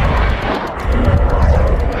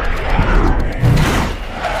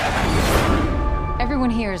 Everyone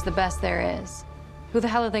here is the best there is. Who the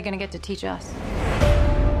hell are they going to get to teach us?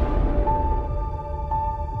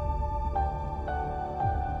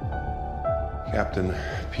 Captain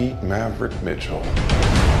Pete Maverick Mitchell.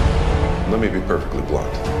 Let me be perfectly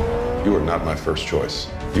blunt. You are not my first choice.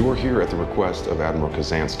 You are here at the request of Admiral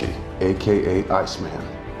Kazansky, a.k.a. Iceman.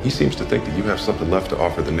 He seems to think that you have something left to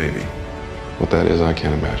offer the Navy. What that is, I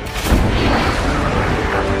can't imagine.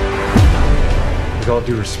 With all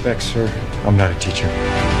due respect, sir, I'm not a teacher.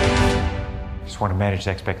 Just want to manage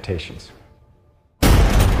expectations.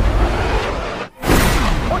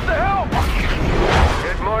 What the hell?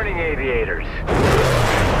 Good morning, aviators.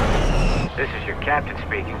 This is your captain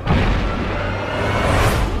speaking.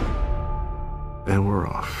 And we're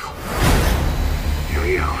off. Here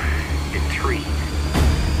we go. In 3,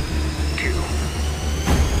 2,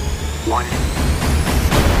 1.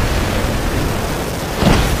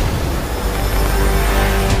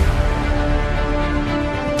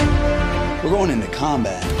 We're going into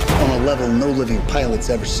combat on a level no living pilot's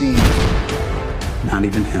ever seen. Not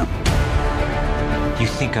even him. You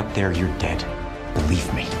think up there you're dead.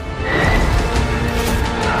 Believe me.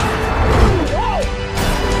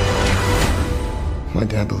 My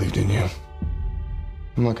dad believed in you.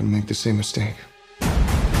 I'm not gonna make the same mistake.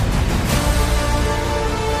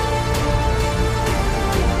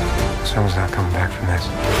 Someone's not coming back from this.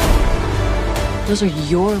 Those are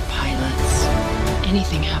your pilots.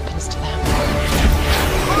 Anything happens to them.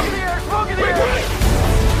 Move the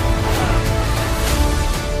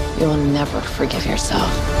You will never forgive yourself.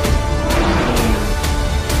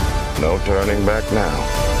 No turning back now.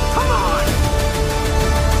 Come on!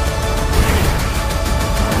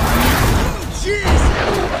 Jeez!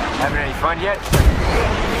 Having any fun yet?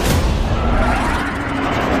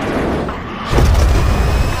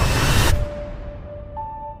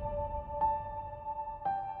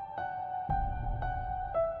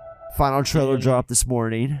 Final trailer dropped this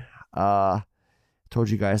morning. Told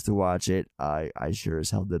you guys to watch it. I sure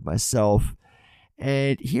as hell did myself.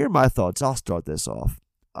 And here are my thoughts. I'll start this off.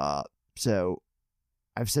 So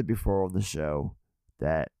I've said before on the show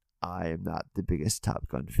that I am not the biggest Top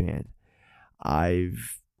Gun fan. I'm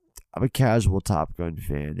a casual Top Gun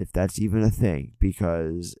fan, if that's even a thing,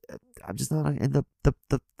 because I'm just not in the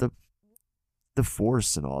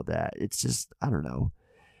force and all that. It's just, I don't know.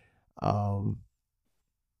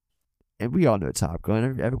 And we all know Top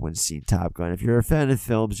Gun. Everyone's seen Top Gun. If you're a fan of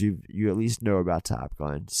films, you at least know about Top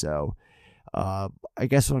Gun. So I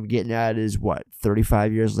guess what I'm getting at is, what,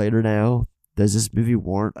 35 years later now, does this movie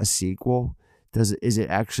warrant a sequel? Is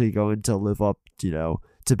it actually going to live up, to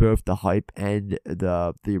both the hype and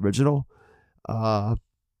the original? I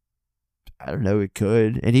don't know. It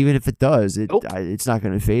could, and even if it does, it's not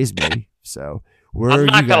going to faze me. So where are you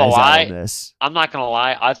guys at on this? I'm not gonna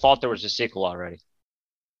lie. I thought there was a sequel already.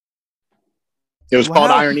 It was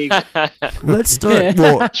called Iron Eagle. Let's start.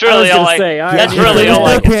 Well, that's really all I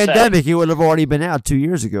can say. Pandemic, it would have already been out 2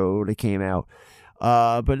 years ago when it came out.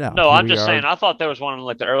 But no. No, I'm just saying. I thought there was one in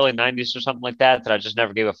like the early '90s or something like that I just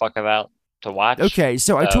never gave a fuck about to watch. Okay,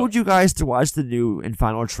 so I told you guys to watch the new and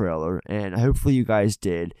final trailer, and hopefully you guys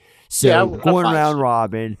did. So going around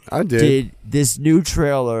robin, I did this new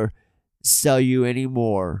trailer sell you any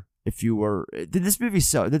more? Did this movie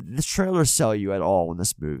sell? Did this trailer sell you at all in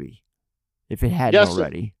this movie? If it hadn't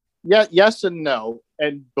already. Yes and no.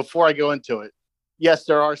 And before I go into it, yes,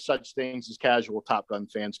 there are such things as casual Top Gun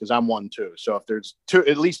fans, because I'm one too. So if there's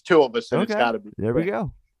at least two of us, then it's got to be. There we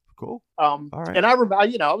go. Cool. All right. And I remember,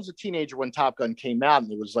 I was a teenager when Top Gun came out,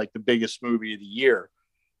 and it was like the biggest movie of the year.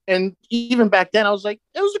 And even back then, I was like,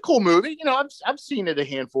 it was a cool movie. I've seen it a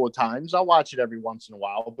handful of times. I'll watch it every once in a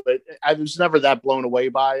while, but I was never that blown away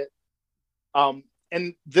by it.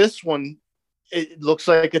 And this one, it looks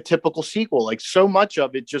like a typical sequel. Like, so much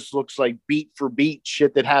of it just looks like beat for beat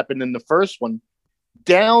shit that happened in the first one,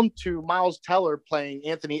 down to Miles Teller playing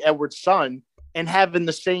Anthony Edwards' son and having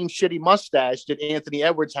the same shitty mustache that Anthony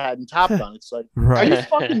Edwards had in Top Gun. It's like, Are you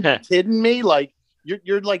fucking kidding me? Like,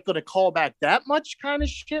 you're like going to call back that much kind of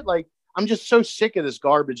shit? Like, I'm just so sick of this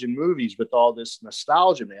garbage in movies with all this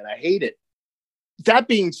nostalgia, man. I hate it. That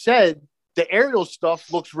being said, the aerial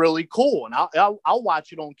stuff looks really cool, and I'll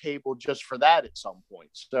watch it on cable just for that at some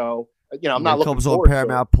point. So, I'm not looking forward to it. It comes on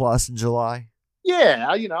Paramount Plus in July. Yeah,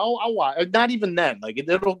 I'll watch. Not even then. Like,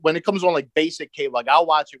 when it comes on like basic cable, like I'll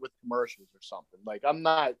watch it with commercials or something. Like, I'm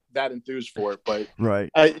not that enthused for it, but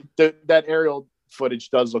that aerial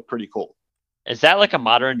footage does look pretty cool. Is that like a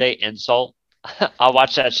modern day insult? I'll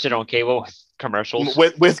watch that shit on cable with commercials.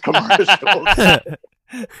 With commercials.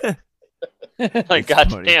 Like,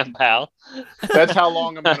 goddamn, pal. That's how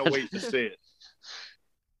long I'm gonna wait to see it.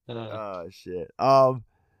 Oh shit.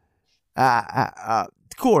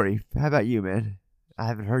 Corey, how about you, man? I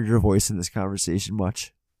haven't heard your voice in this conversation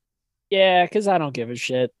much. Yeah, because I don't give a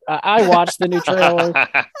shit. I watched the new trailer.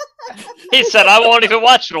 He said, I won't even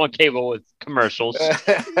watch it on cable with commercials.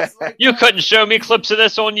 You couldn't show me clips of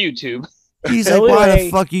this on YouTube. He's like, why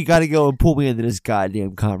the fuck you gotta go and pull me into this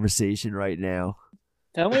goddamn conversation right now?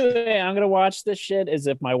 The only way I'm gonna watch this shit is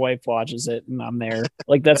if my wife watches it and I'm there.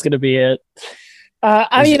 Like, that's gonna be it.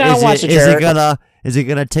 I'll watch the trailer. Is it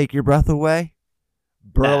gonna take your breath away?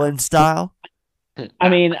 Berlin style? I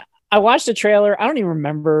mean, I watched the trailer. I don't even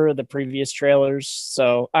remember the previous trailers,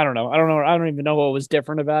 so I don't know. I don't even know what was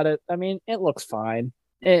different about it. I mean, it looks fine.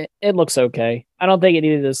 It looks okay. I don't think it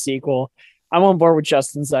needed a sequel. I'm on board with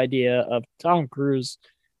Justin's idea of Tom Cruise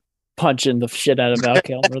punching the shit out of Val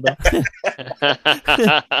Kilmer, though.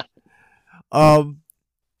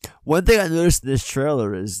 One thing I noticed in this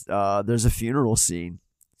trailer is there's a funeral scene.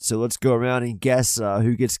 So let's go around and guess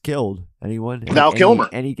who gets killed. Anyone? Val Kilmer.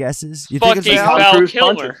 Any guesses? You think it's Val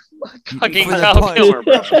Kilmer? Fucking Val Kilmer,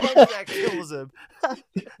 bro. That kills him.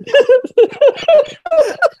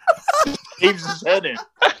 Keeps his head in.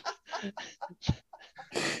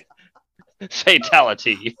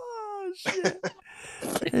 Fatality. Oh shit!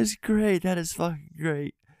 That is great. That is fucking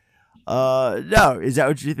great. No, is that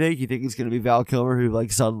what you think? You think it's gonna be Val Kilmer who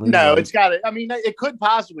like suddenly? No, it's got to. I mean, it could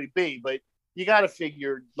possibly be, but you got to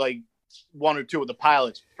figure like one or two of the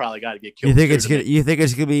pilots probably got to get killed. You think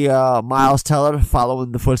it's gonna be Miles Teller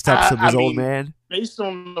following the footsteps of his old man? based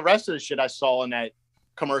on the rest of the shit I saw in that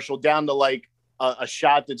commercial, down to like a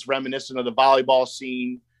shot that's reminiscent of the volleyball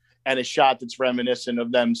scene and a shot that's reminiscent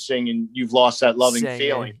of them singing "You've Lost That Loving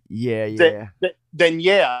Feeling." Yeah. Then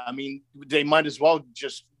yeah, I mean, they might as well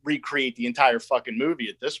just recreate the entire fucking movie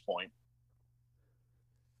at this point.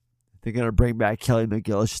 They're gonna bring back Kelly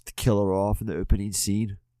McGillis just to kill her off in the opening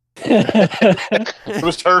scene. It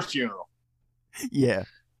was her funeral. Yeah.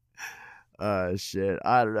 Shit.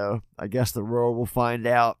 I don't know. I guess the world will find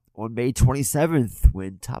out on May 27th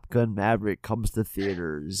when Top Gun Maverick comes to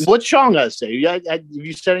theaters. What's Sean gonna say? Have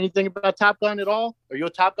you said anything about Top Gun at all? Are you a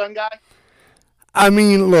Top Gun guy? I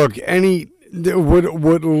mean, look,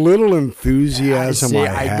 what little enthusiasm I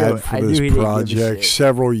had for this project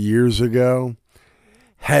several years ago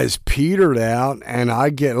has petered out, and I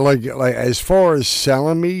get like as far as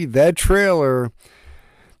selling me that trailer.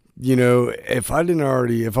 You know, if I wasn't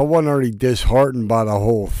already disheartened by the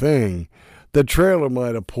whole thing, the trailer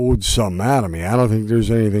might have pulled something out of me. I don't think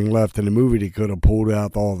there's anything left in the movie they could have pulled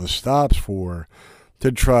out all the stops for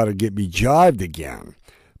to try to get me jived again.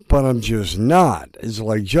 But I'm just not. It's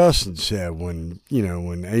like Justin said, when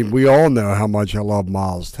we all know how much I love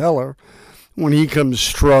Miles Teller. When he comes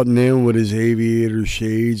strutting in with his aviator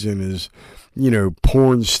shades and his,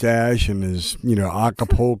 porn stash and his,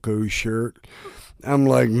 Acapulco shirt, I'm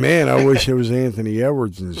like, man, I wish it was Anthony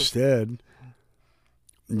Edwards instead,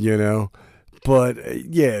 But,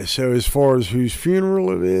 yeah, so as far as whose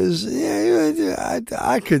funeral it is, yeah,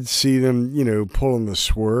 I could see them, pulling the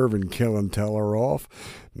swerve and killing Teller off.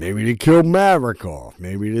 Maybe they killed Maverick off.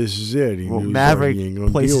 Maybe this is it. Maverick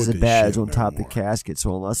places a badge on top of the casket,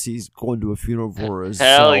 so unless he's going to a funeral for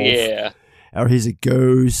himself, hell yeah, or he's a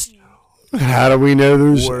ghost. How do we know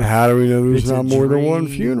there's not more than one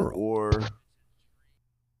funeral? Or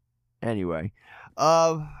anyway,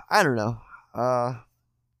 I don't know.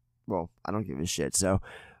 Well, I don't give a shit. So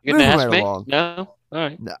you gonna ask me? No, all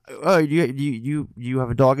right. No. Oh, you have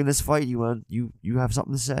a dog in this fight? You have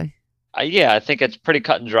something to say? Yeah, I think it's pretty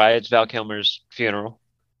cut and dry. It's Val Kilmer's funeral.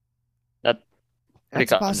 That's a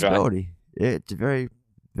possibility. It's very,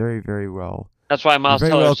 very, very well. That's why Miles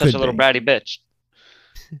Teller is such a little bratty bitch.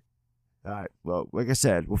 All right. Well, like I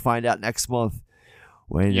said, we'll find out next month.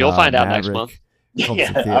 When you'll find out next month.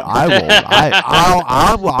 I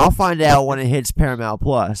will. I'll find out when it hits Paramount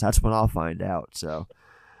Plus. That's when I'll find out. So,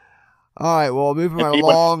 all right. Well, moving right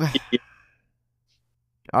along.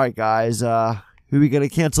 All right, guys. Who are we gonna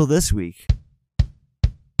cancel this week?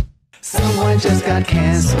 Someone just got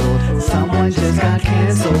canceled. Someone just got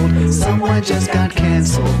canceled. Someone just got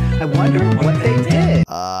canceled. I wonder what they did.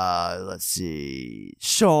 Let's see.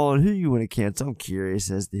 Sean, who you want to cancel? I'm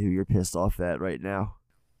curious as to who you're pissed off at right now.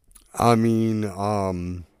 I mean,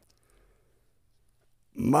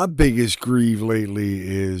 my biggest grieve lately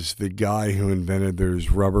is the guy who invented those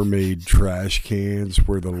Rubbermaid trash cans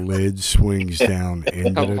where the lid swings down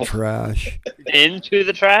into the trash. Into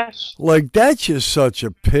the trash? Like, that's just such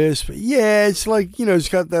a piss. But yeah, it's like, it's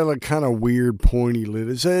got that like kind of weird pointy lid.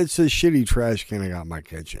 It's a shitty trash can I got in my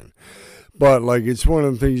kitchen. But like, it's one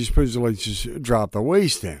of the things you're supposed to like just drop the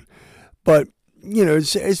waste in. But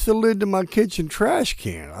it's the lid to my kitchen trash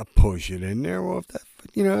can. I push it in there. Well, if that,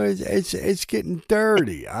 it's getting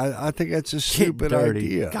dirty. I think that's a stupid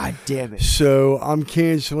idea. God damn it! So I'm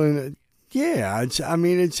canceling it. Yeah,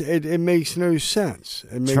 it makes no sense.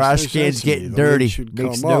 Trash cans getting dirty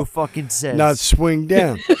makes no fucking sense. Not swing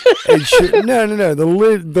down. It should, no. The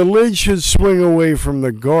lid should swing away from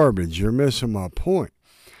the garbage. You're missing my point.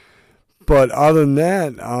 But other than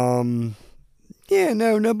that, yeah,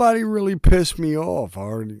 no, nobody really pissed me off.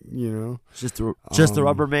 Just the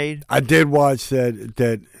Rubbermaid. I did watch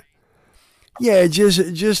that. Yeah,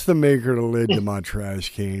 just the maker of the lid to my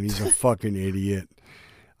trash can. He's a fucking idiot.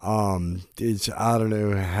 I don't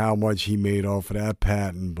know how much he made off of that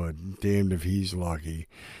patent, but damned if he's lucky.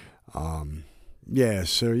 Yeah.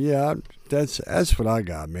 So yeah, that's what I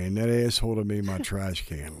got, man. That asshole that made my trash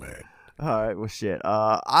can lid. All right, well, shit.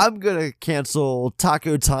 I'm going to cancel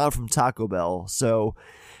Taco Tom from Taco Bell. So,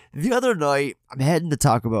 the other night, I'm heading to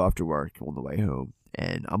Taco Bell after work on the way home.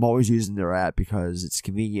 And I'm always using their app because it's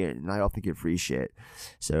convenient and I often get free shit.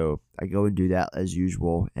 So, I go and do that as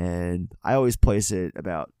usual. And I always place it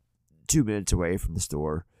about 2 minutes away from the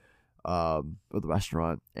store or the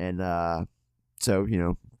restaurant. And so,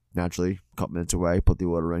 naturally, a couple minutes away, put the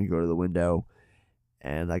order in, go to the window.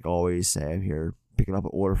 And like always, say I'm here picking up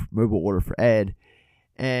an mobile order for Ed,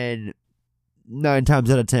 and 9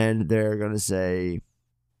 times out of 10 they're gonna say,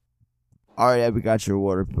 "All right, Ed, we got your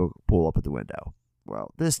order. Pull up at the window."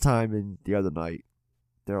 Well, this time and the other night,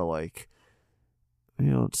 they're like, "We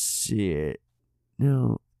don't see it.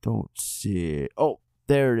 No, Don't see it. Oh,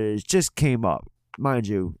 there it is. Just came up. Mind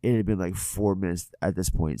you, it had been like 4 minutes at this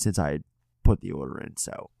point since I had put the order in.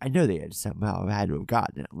 So I know they had somehow had to have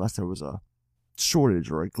gotten it unless there was a shortage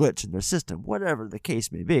or a glitch in their system, whatever the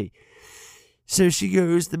case may be. So she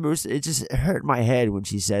goes, it just hurt my head when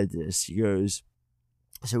she said this. She goes,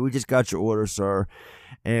 so we just got your order, sir,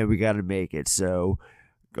 and we got to make it. So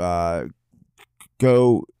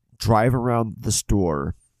go drive around the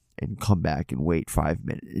store and come back and wait 5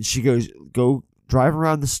 minutes. And she goes, go drive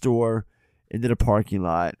around the store into the parking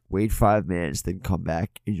lot, wait 5 minutes, then come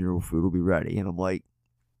back and your food will be ready. And I'm like,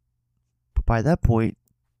 but by that point,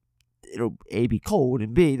 it'll A, be cold,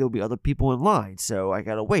 and B, there'll be other people in line. So I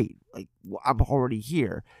gotta wait. Like, I'm already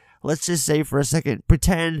here. Let's just say for a second,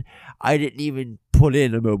 pretend I didn't even put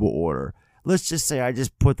in a mobile order. Let's just say I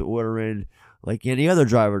just put the order in like any other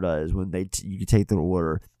driver does when you can take their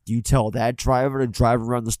order. Do you tell that driver to drive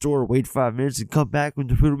around the store, wait 5 minutes, and come back when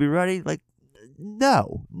the food will be ready? Like,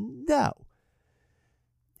 no.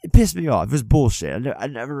 It pissed me off. It was bullshit.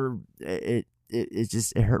 It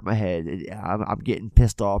hurt my head. I'm getting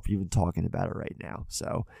pissed off even talking about it right now.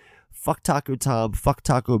 So, fuck Taco Tom. Fuck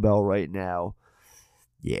Taco Bell right now.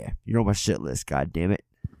 Yeah, you're on my shit list. God damn it.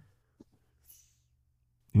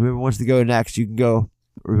 Whoever wants to go next, you can go.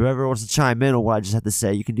 Or whoever wants to chime in on what I just had to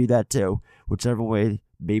say, you can do that too. Whichever way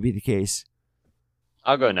may be the case.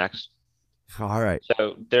 I'll go next. All right.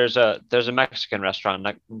 So there's a Mexican restaurant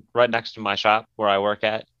right next to my shop where I work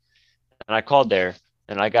at, and I called there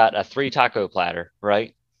and I got a 3 taco platter.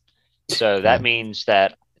 Right. So that means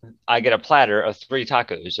that I get a platter of 3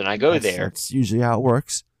 tacos, and I go there. That's usually how it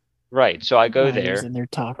works. Right. So I go there. And their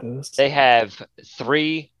tacos. They have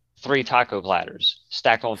three taco platters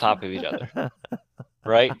stacked on top of each other.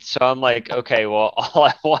 Right. So I'm like, okay, well, all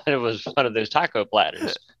I wanted was one of those taco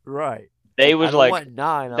platters. Right. They was like, want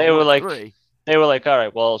 9. They were like, 3. They were like, all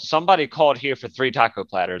right, well, somebody called here for 3 taco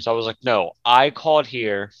platters. I was like, no, I called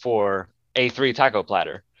here for a 3 taco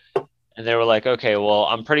platter. And they were like, okay, well,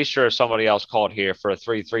 I'm pretty sure somebody else called here for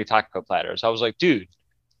 3 taco platters. I was like, dude,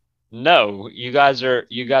 no, you guys are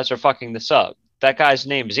fucking this up. That guy's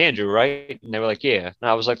name is Andrew, right? And they were like, yeah. And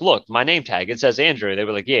I was like, look, my name tag, it says Andrew. They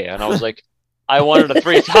were like, yeah. And I was like, I wanted a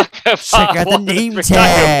 3 taco Check out the name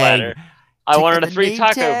tag. I wanted a 3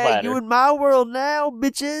 taco platter. You in my world now,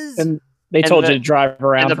 bitches. And they told you to drive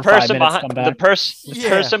around for 5 minutes, come back. The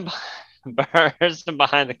person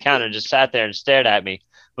behind the counter just sat there and stared at me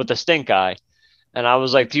with the stink eye. And I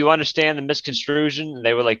was like, do you understand the misconstruction? And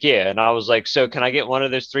they were like, yeah. And I was like, so can I get one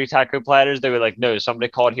of those 3 taco platters? They were like, no, somebody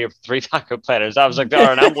called here for 3 taco platters. I was like, all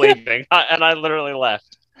right, I'm leaving. And I literally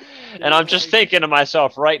left. And I'm just thinking to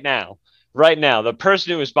myself right now, the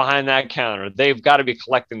person who was behind that counter, they've got to be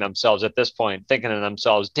collecting themselves at this point, thinking to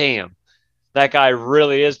themselves, damn, that guy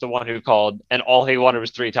really is the one who called, and all he wanted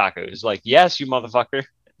was 3 tacos. Like, yes, you motherfucker.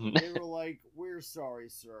 They were like, we're sorry,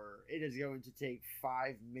 sir. It is going to take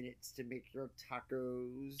 5 minutes to make your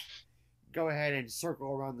tacos. Go ahead and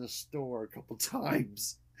circle around the store a couple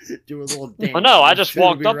times. Do a little dance. Oh, no, I just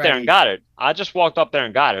walked up there and got it.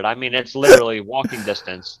 I mean, it's literally walking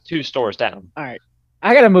distance, 2 stores down. All right.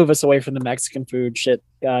 I got to move us away from the Mexican food shit,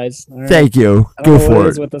 guys. Right? Thank you. Go for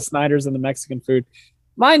it. With the Snyders and the Mexican food.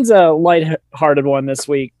 Mine's a lighthearted one this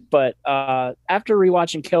week, but after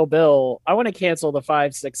rewatching Kill Bill, I want to cancel the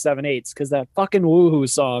 5, 6, 7, 8s because that fucking woohoo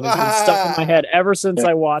song has been stuck in my head ever since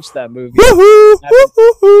I watched that movie. Woohoo!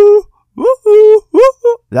 Woohoo! Woohoo!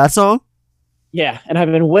 Woohoo! That song? Yeah, and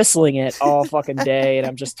I've been whistling it all fucking day, and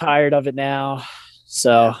I'm just tired of it now.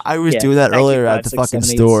 So I was doing that earlier at the fucking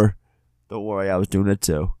store. Don't worry, I was doing it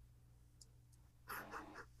too.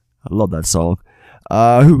 I love that song.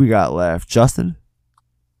 Who we got left? Justin?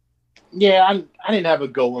 Yeah, I didn't have a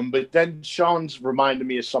good one, but then Sean's reminded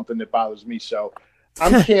me of something that bothers me. So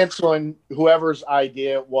I'm canceling whoever's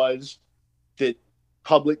idea it was that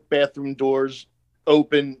public bathroom doors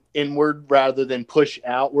open inward rather than push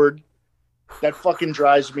outward. That fucking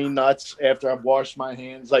drives me nuts after I've washed my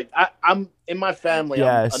hands. Like, I'm in my family,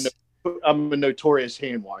 yes. I'm a notorious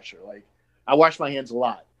hand washer. Like, I wash my hands a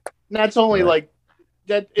lot. And that's only like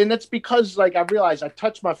that. And that's because, like, I realize I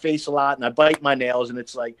touch my face a lot and I bite my nails, and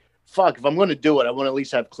it's like, fuck, if I'm going to do it, I want to at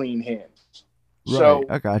least have clean hands. Right, so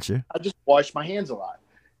I got you. I just wash my hands a lot.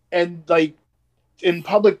 And, like, in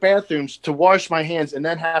public bathrooms, to wash my hands and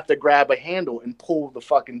then have to grab a handle and pull the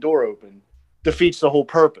fucking door open defeats the whole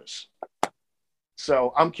purpose.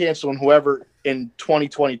 So I'm canceling whoever in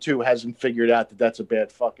 2022 hasn't figured out that that's a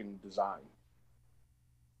bad fucking design.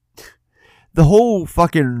 The whole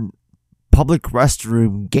fucking public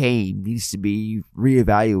restroom game needs to be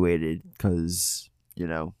reevaluated because, you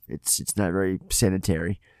know, it's not very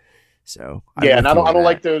sanitary. So yeah, and I don't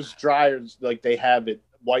like those dryers like they have at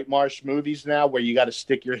White Marsh movies now, where you got to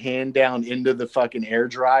stick your hand down into the fucking air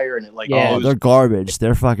dryer and it like they're garbage.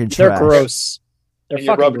 They're fucking trash. They're gross. They're and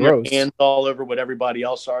fucking you're rubbing gross. your hands all over what everybody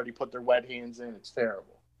else already put their wet hands in. It's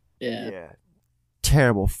terrible. Yeah.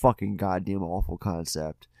 Terrible fucking goddamn awful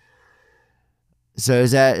concept. So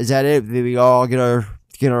is that it? Did we all get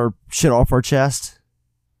our shit off our chest?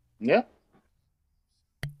 Yeah.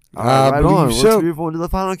 Right on. Let's move on to the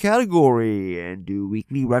final category and do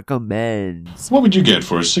weekly recommends. What would you get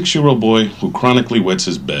for a 6-year-old boy who chronically wets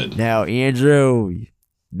his bed? Now, Andrew,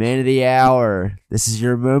 man of the hour, this is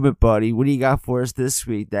your moment, buddy. What do you got for us this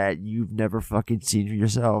week that you've never fucking seen for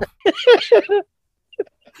yourself?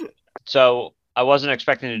 So I wasn't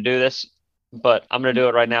expecting to do this, but I'm going to do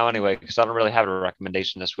it right now anyway because I don't really have a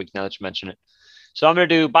recommendation this week now that you mention it. So I'm going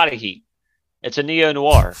to do Body Heat. It's a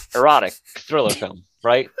neo-noir, erotic thriller film,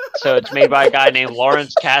 right? So it's made by a guy named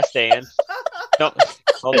Lawrence Kasdan.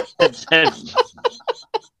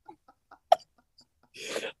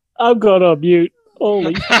 I'm going to mute.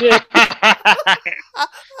 Holy shit.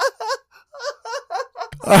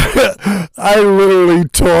 I literally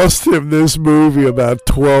tossed him this movie about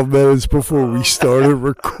 12 minutes before we started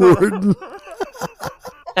recording.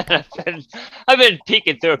 I've been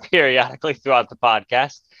peeking through it periodically throughout the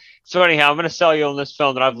podcast. So anyhow, I'm going to sell you on this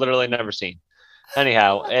film that I've literally never seen.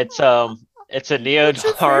 Anyhow, it's a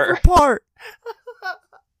neo-noir part.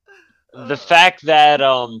 The fact that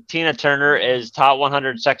Tina Turner is top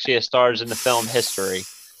 100 sexiest stars in the film history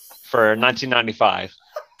for 1995.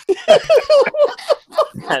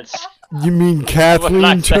 You mean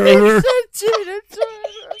Kathleen Turner?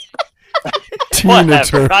 Tina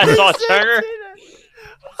Turner. I saw Turner.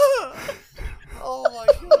 Oh my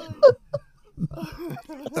god.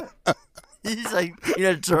 He's like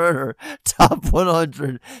Tina Turner, top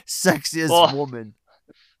 100 sexiest woman.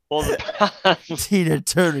 Well, Tina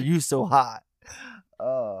Turner, you so hot.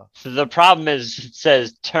 So the problem is it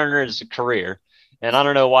says Turner's career, and I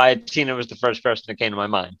don't know why Tina was the first person that came to my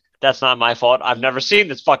mind. That's not my fault. I've never seen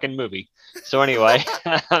this fucking movie. So anyway.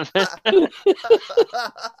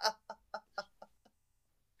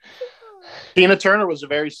 Tina Turner was a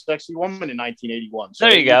very sexy woman in 1981. So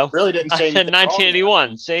there you go. Really didn't say anything.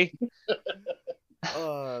 1981. See?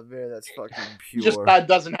 Oh man, that's fucking pure. Just that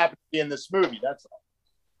doesn't happen to be in this movie. That's all.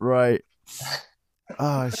 Right.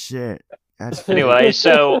 Oh shit. That's anyway.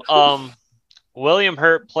 So William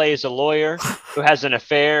Hurt plays a lawyer who has an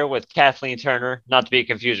affair with Kathleen Turner, not to be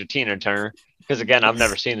confused with Tina Turner, because again, I've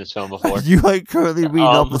never seen this film before. You like currently reading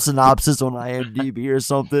up the synopsis on IMDb or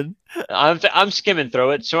something? I'm skimming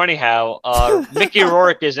through it. So anyhow, Mickey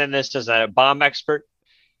Rourke is in this as a bomb expert,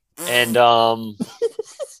 and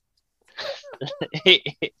he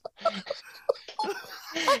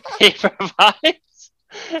provides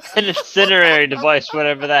an incendiary device,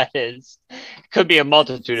 whatever that is. Could be a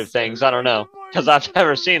multitude of things. I don't know, because I've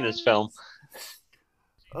never seen this film.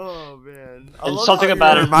 Oh man! And something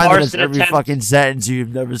about it. Every fucking sentence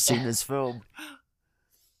you've never seen this film.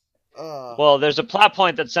 Well, there's a plot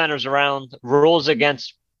point that centers around rules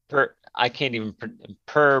against I can't even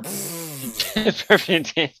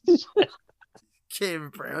Can't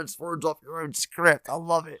even pronounce words off your own script. I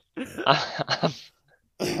love it.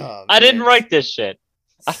 I didn't write this shit.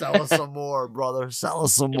 Sell us some more, brother. Sell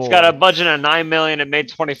us some more. It's got a budget of $9 million. It made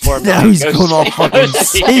 $24 million. Now he's going off fucking.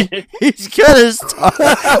 He's gonna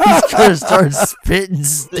start spitting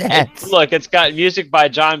stats. Look, it's got music by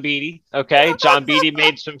John Beatty. Okay, John Beatty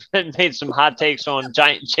made some hot takes on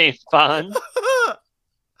Giant James Bond.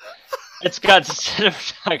 It's got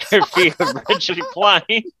cinematography of Richard Klein.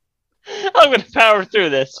 I'm going to power through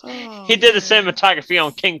this. He did the cinematography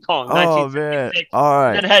on King Kong. Oh man! All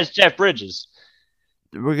right. And it has Jeff Bridges.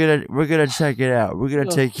 We're gonna check it out. We're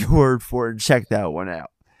gonna take your word for it and check that one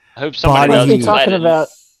out. I hope somebody must be talking about.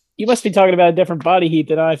 You must be talking about a different Body Heat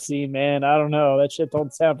than I've seen, man. I don't know. That shit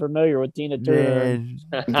don't sound familiar with Tina Turner.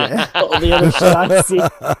 All the other shit I've seen.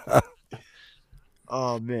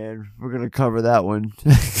 Oh man, we're gonna cover that one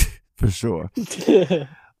for sure.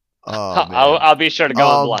 I'll be sure to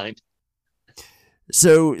go in blind.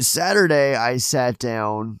 So Saturday, I sat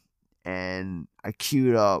down and I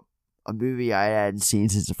queued up a movie I hadn't seen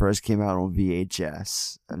since it first came out on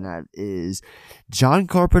VHS, and that is John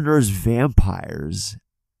Carpenter's Vampires.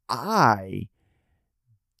 I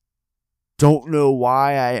don't know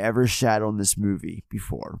why I ever shat on this movie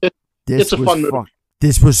before. It's a fun movie.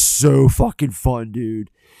 This was so fucking fun, dude.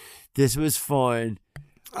 This was fun.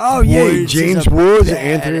 Oh yeah, James Woods and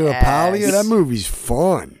Anthony LaPaglia. That movie's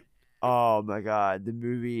fun. Oh my god, the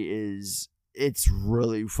movie it's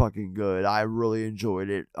really fucking good. I really enjoyed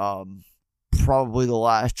it. probably the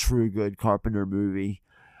last true good Carpenter movie.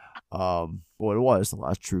 Well, it was the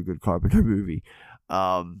last true good Carpenter movie.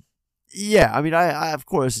 Yeah, I mean, I of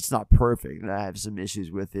course it's not perfect, and I have some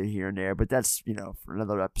issues with it here and there, but that's for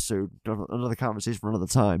another episode, another conversation for another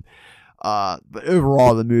time. But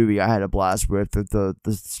overall, the movie I had a blast with.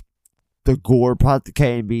 The gore, the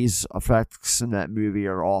K&B's effects in that movie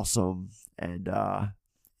are awesome, and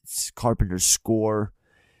it's Carpenter's score.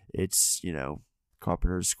 It's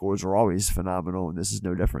Carpenter's scores are always phenomenal, and this is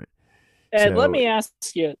no different. And let me ask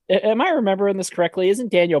you, am I remembering this correctly?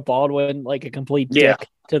 Isn't Daniel Baldwin like a complete dick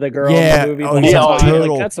to the girl in the movie? Total.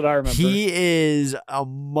 Like, that's what I remember. He is a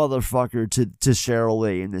motherfucker to Cheryl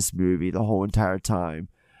Lee in this movie the whole entire time.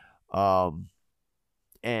 And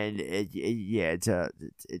it's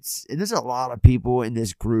and there's a lot of people in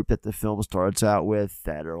this group that the film starts out with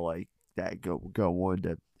that are like that go on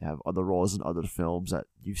to have other roles in other films that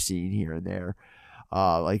you've seen here and there.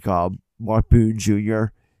 Mark Boone Jr.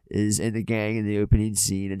 is in the gang in the opening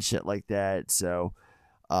scene and shit like that. So,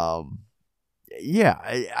 I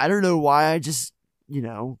don't know why I just,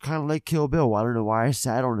 kind of like Kill Bill. I don't know why I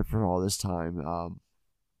sat on it for all this time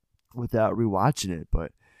without rewatching it,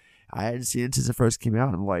 but I hadn't seen it since it first came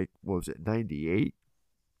out. I'm like, what was it, 98?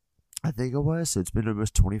 I think it was. So it's been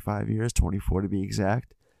almost 25 years, 24 to be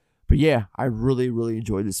exact. But yeah, I really, really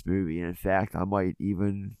enjoyed this movie. And in fact, I might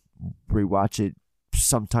even rewatch it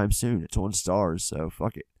sometime soon. It's on Stars, so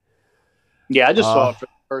fuck it. Yeah, I just saw it for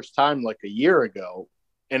the first time like a year ago,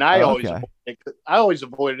 and I always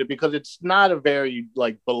avoided it because it's not a very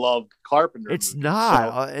like beloved Carpenter. It's movie.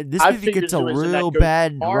 not. So This movie gets a real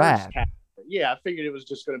bad rap. Yeah, I figured it was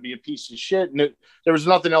just going to be a piece of shit, and there was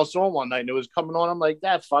nothing else on one night, and it was coming on. I'm like,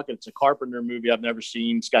 fuck it. It's a Carpenter movie I've never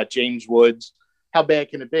seen. It's got James Woods. How bad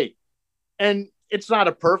can it be? And it's not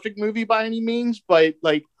a perfect movie by any means, but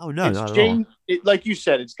like, not James. Like you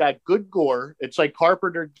said, it's got good gore. It's like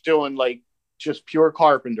Carpenter doing like just pure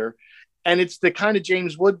Carpenter, and it's the kind of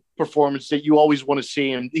James Wood performance that you always want to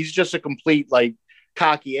see him. He's just a complete like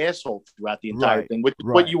cocky asshole throughout the entire thing, which is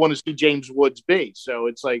what you want to see James Woods be. So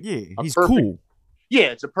it's like, he's cool. Yeah,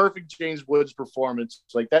 it's a perfect James Woods performance.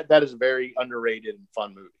 It's like that is a very underrated and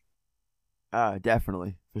fun movie.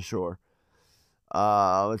 Definitely, for sure.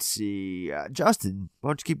 Let's see, Justin, why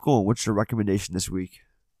don't you keep going? What's your recommendation this week?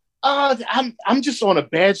 I'm just on a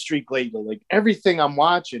bad streak lately. Like everything I'm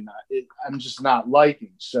watching, I'm just not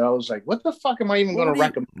liking. So I was like, what the fuck am I even going to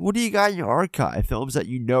recommend? What do you got in your archive? Films that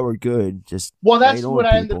are good. That's what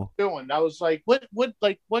I ended up doing. I was like, what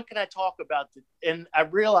can I talk about? And I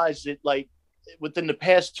realized that like within the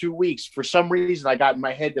past 2 weeks, for some reason, I got in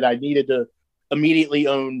my head that I needed to immediately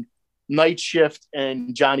own Night Shift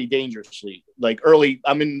and Johnny Dangerously.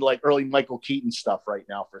 I'm in like early Michael Keaton stuff right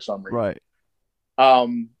now for some reason. Right.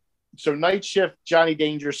 So Night Shift, Johnny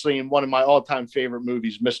Dangerously, and one of my all-time favorite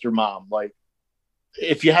movies, Mr. Mom. Like,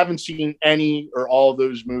 if you haven't seen any or all of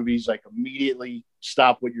those movies, like immediately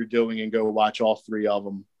stop what you're doing and go watch all three of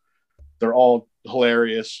them. They're all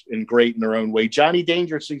hilarious and great in their own way. Johnny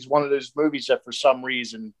Dangerously is one of those movies that for some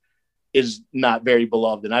reason is not very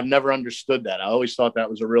beloved, and I've never understood that. I always thought that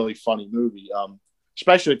was a really funny movie,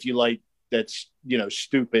 especially if you like that's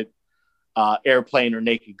stupid airplane or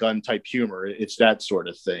Naked Gun type humor. It's that sort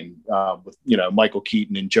of thing with Michael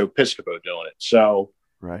Keaton and Joe Piscopo doing it. So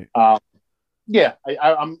right, I'm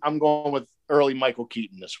going with early Michael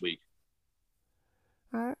Keaton this week.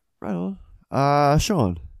 All right, right on.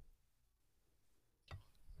 Sean.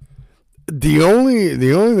 The only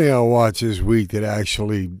thing I watched this week that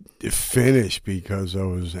actually finished because I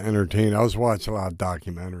was entertained, I was watching a lot of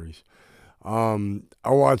documentaries. I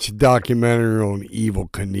watched a documentary on Evel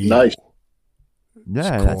Knievel. Nice.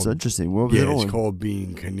 Yeah, that's interesting. What was it on? It's called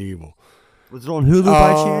Being Knievel. Was it on Hulu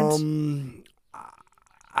by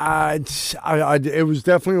chance? It was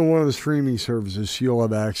definitely on one of the streaming services. So you'll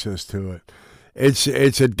have access to it. It's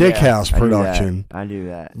a Dick House production. I knew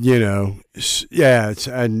that. It's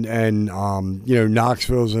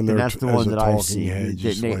Knoxville's in there. And that's the one that I've seen.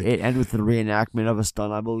 It ended with the reenactment of a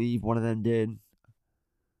stunt, I believe one of them did.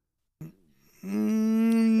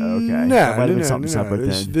 Okay. No. Separate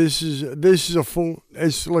then. This is a full.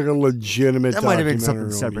 It's like a legitimate. That might have been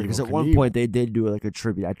something separate because at one point they did do like a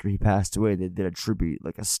tribute after he passed away. They did a tribute,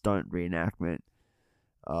 like a stunt reenactment.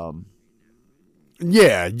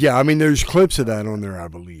 Yeah. I mean, there's clips of that on there, I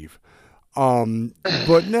believe.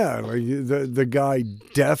 But no, like the guy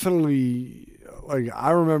definitely. Like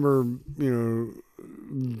I remember,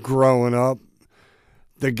 growing up.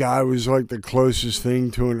 The guy was like the closest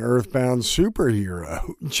thing to an earthbound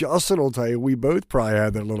superhero. Justin will tell you, we both probably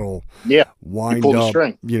had that little wind up,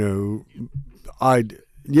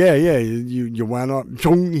 Yeah, you went up,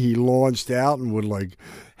 he launched out and would like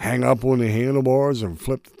hang up on the handlebars and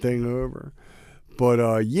flip the thing over.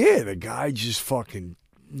 But yeah, the guy just fucking,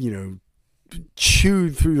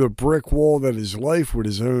 chewed through the brick wall that is life with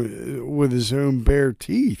his own bare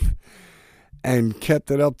teeth, and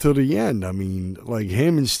kept it up till the end. I mean, like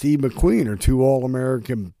him and Steve McQueen are two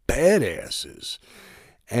All-American badasses.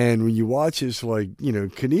 And when you watch this, like,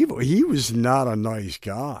 Knievel, he was not a nice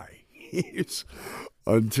guy.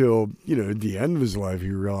 Until, at the end of his life, he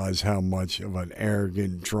realized how much of an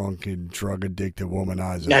arrogant, drunken, drug-addicted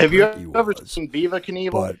womanizer. Now, have you ever seen Viva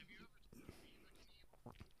Knievel?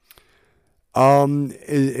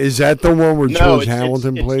 Is that the one where George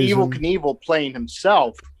Hamilton plays Evil him? Knievel playing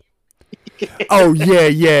himself. Oh yeah.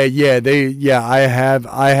 I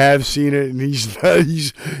have seen it, and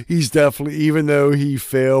he's definitely, even though he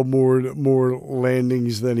failed more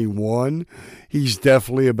landings than he won, he's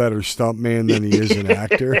definitely a better stuntman than he is an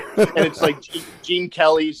actor. And it's like Gene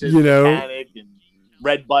Kelly's his mechanic, and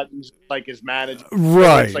Red Button's like his manager.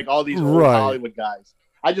 Right. It's like all these old Hollywood guys.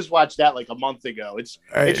 I just watched that like a month ago.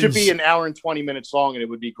 It should be an hour and 20 minutes long, and it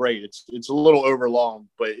would be great. It's a little over long,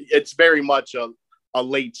 but it's very much a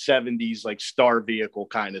late 70s like star vehicle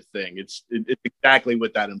kind of thing. It's exactly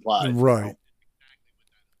what that implies. Right.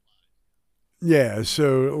 Yeah,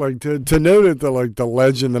 so like to know that the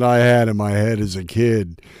legend that I had in my head as a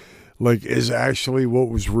kid, like, is actually what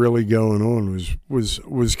was really going on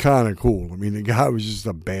was kind of cool. I mean, the guy was just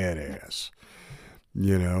a badass,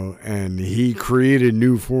 and he created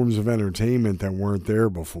new forms of entertainment that weren't there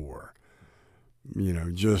before,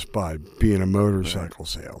 just by being a motorcycle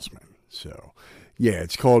salesman. So, yeah,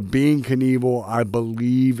 it's called Being Knievel. I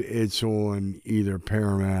believe it's on either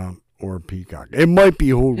Paramount or Peacock. It might be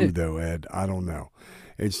Hulu though, Ed. I don't know.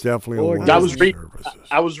 It's definitely on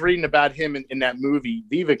I was reading about him in that movie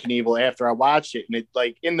Viva Knievel after I watched it, and it,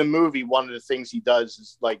 like, in the movie, one of the things he does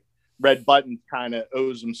is, like, Red Button kind of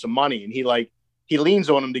owes him some money, and he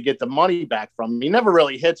leans on him to get the money back from him. He never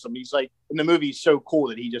really hits him. He's like, in the movie, he's so cool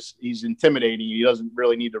that he's intimidating. He doesn't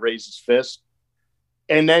really need to raise his fist.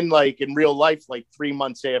 And then, like, in real life, like 3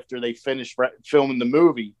 months after they finished filming the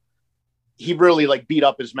movie, he really like beat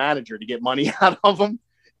up his manager to get money out of him,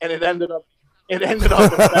 and it ended up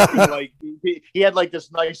affecting, like, he had like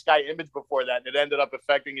this nice guy image before that, and it ended up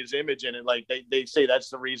affecting his image, and it, like, they say that's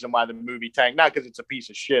the reason why the movie tanked, not because it's a piece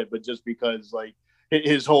of shit, but just because, like,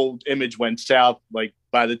 his whole image went south, like,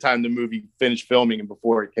 by the time the movie finished filming and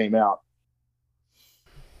before it came out.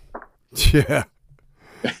 Yeah.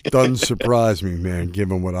 Doesn't surprise me, man,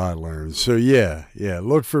 given what I learned. So, yeah,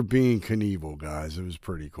 look for Being Knievel, guys. It was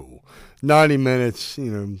pretty cool. 90 minutes,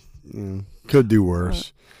 could do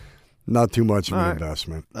worse. Not too much of an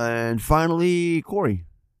investment. And finally, Corey.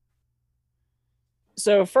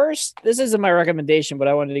 So first, this isn't my recommendation, but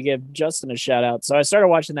I wanted to give Justin a shout out. So I started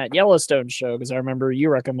watching that Yellowstone show because I remember you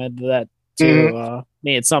recommended that to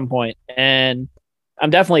me at some point, and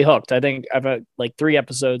I'm definitely hooked. I think I've had like 3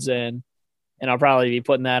 episodes in, and I'll probably be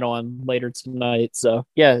putting that on later tonight. So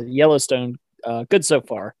yeah, Yellowstone, good so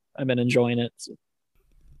far. I've been enjoying it. So.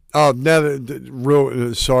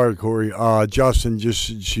 Sorry, Corey. Justin,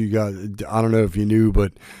 just you got. I don't know if you knew,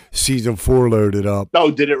 but season 4 loaded up. Oh,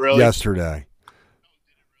 did it really? Yesterday.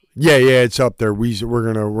 Yeah, it's up there. We're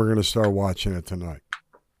gonna start watching it tonight.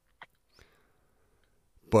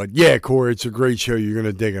 But yeah, Corey, it's a great show. You're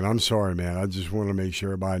gonna dig it. I'm sorry, man. I just want to make sure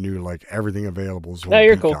everybody knew, like, everything available is on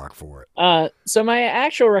Peacock for it. So my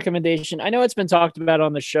actual recommendation, I know it's been talked about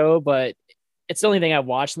on the show, but it's the only thing I've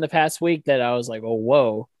watched in the past week that I was like, oh,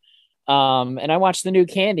 whoa. And I watched the new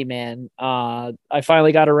Candyman. I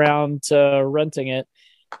finally got around to renting it,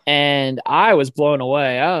 and I was blown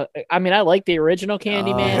away. I mean, I like the original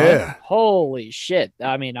Candyman. Yeah. Holy shit.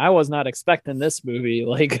 I mean, I was not expecting this movie.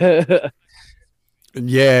 Like,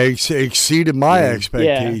 yeah, exceeded my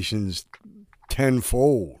expectations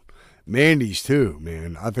tenfold. Mandy's too,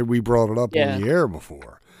 man. I think we brought it up on the air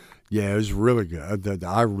before. Yeah, it was really good.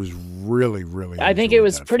 I was really. I think it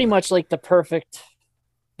was pretty much like the perfect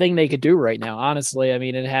thing they could do right now. Honestly, I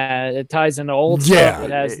mean, it ties into old stuff.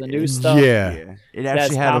 It has the new stuff. Yeah. It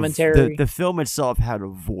actually had commentary. The film itself had a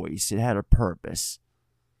voice. It had a purpose.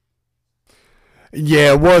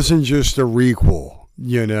 Yeah, it wasn't just a requel.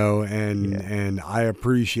 And I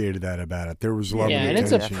appreciated that about it. There was lovely and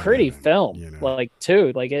it's a pretty film, like,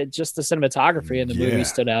 too. Like, it just the cinematography in the movie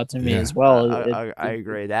stood out to me as well. I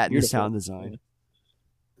agree. That and the sound design.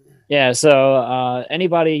 Yeah, so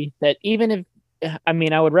anybody that, even if, I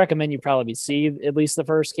mean, I would recommend you probably see at least the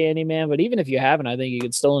first Candyman, but even if you haven't, I think you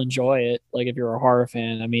could still enjoy it. Like, if you're a horror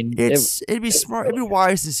fan, I mean, it'd be smart. It'd be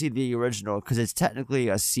wise to see the original because it's technically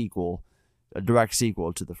a sequel a direct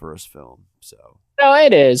sequel to the first film. So no,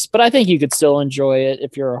 it is, but I think you could still enjoy it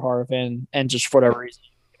if you're a horror fan, and just for whatever reason,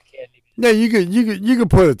 you can't even. Yeah, you could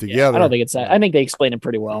put it together. Yeah, I don't think it's that. I think they explained it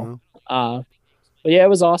pretty well. But yeah, it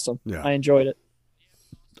was awesome. Yeah. I enjoyed it.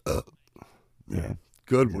 Yeah,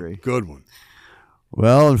 good one. Good one.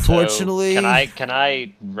 Well, unfortunately, so can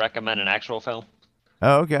I recommend an actual film?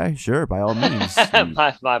 Oh, okay, sure, by all means.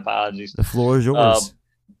 my apologies. The floor is yours.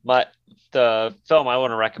 The film I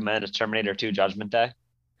want to recommend is Terminator 2: Judgment Day.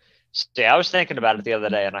 See, I was thinking about it the other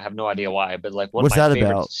day, and I have no idea why, but like, What's my that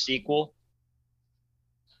favorite about? sequel.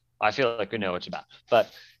 I feel like we know what it's about, but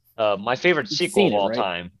my favorite You've sequel seen of it, all right?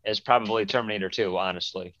 time is probably Terminator 2.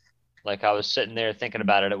 Honestly, like I was sitting there thinking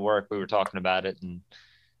about it at work. We were talking about it, and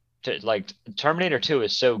Terminator 2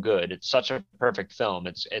 is so good. It's such a perfect film.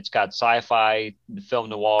 It's got sci-fi, film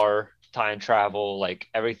noir, time travel, like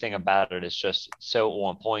everything about it is just so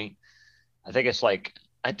on point. I think it's like,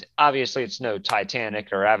 obviously it's no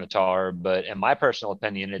Titanic or Avatar, but in my personal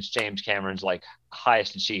opinion, it's James Cameron's like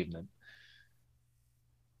highest achievement.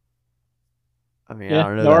 I mean, Yeah, I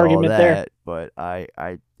don't know no about all argument that, there. but I,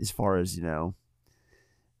 as far as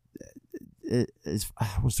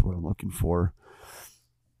what's the word I'm looking for?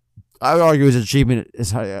 I would argue his achievement, his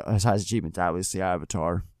highest achievement, obviously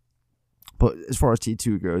Avatar. But as far as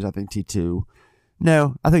T2 goes, I think T2.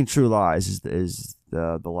 No, I think True Lies is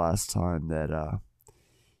the last time that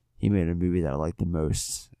he made a movie that I liked the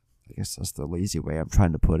most. I guess that's the lazy way I'm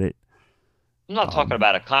trying to put it. I'm not talking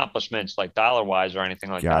about accomplishments like dollar wise or anything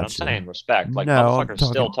like that. I'm Gotcha. saying respect. Like No, motherfuckers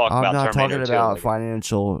still talk about I'm not Terminator talking 2. about like,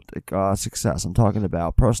 financial success. I'm talking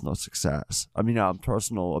about personal success. I mean,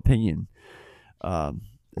 personal opinion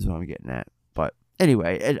is what I'm getting at. But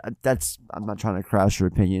anyway, I'm not trying to crash your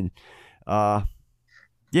opinion. Yeah,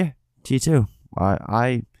 T2.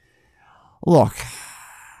 I look.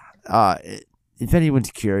 If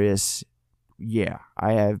anyone's curious, yeah,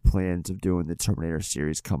 I have plans of doing the Terminator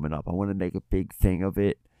series coming up. I want to make a big thing of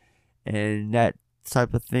it, and that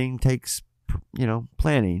type of thing takes,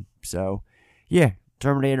 planning. So, yeah,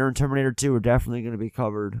 Terminator and Terminator 2 are definitely going to be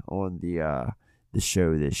covered on the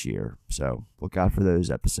show this year. So look out for those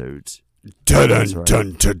episodes. Dun dun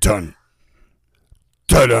dun dun dun.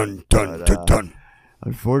 Dun dun dun dun.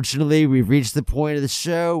 Unfortunately, we've reached the point of the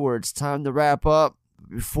show where it's time to wrap up.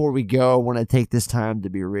 Before we go, I want to take this time to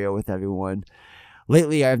be real with everyone.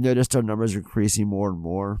 Lately, I've noticed our numbers are increasing more and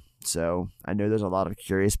more. So I know there's a lot of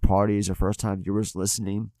curious parties or first-time viewers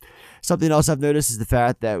listening. Something else I've noticed is the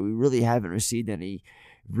fact that we really haven't received any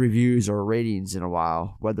reviews or ratings in a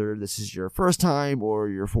while. Whether this is your first time or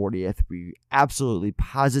your 40th, we absolutely,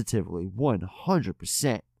 positively,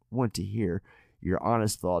 100% want to hear your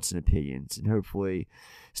honest thoughts and opinions, and hopefully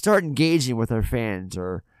start engaging with our fans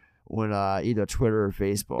or on either Twitter or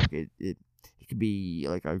Facebook. It could be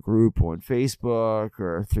like a group on Facebook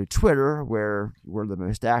or through Twitter where we're the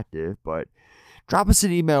most active, but drop us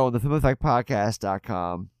an email on the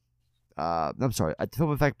FilmEffectPodcast.com. I'm sorry, at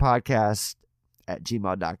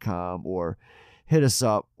FilmEffectPodcast@gmail.com, or hit us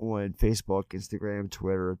up on Facebook, Instagram,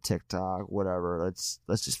 Twitter, TikTok, whatever. Let's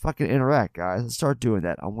just fucking interact, guys. Let's start doing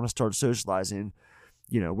that. I want to start socializing,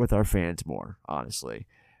 with our fans more, honestly.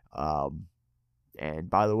 And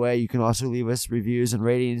by the way, you can also leave us reviews and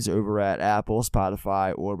ratings over at Apple,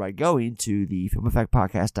 Spotify, or by going to the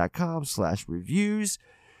FilmEffectPodcast.com/reviews.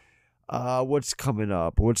 What's coming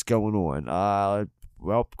up? What's going on?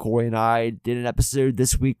 Well, Corey and I did an episode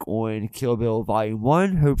this week on Kill Bill Volume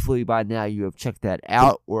 1. Hopefully by now you have checked that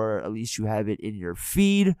out, or at least you have it in your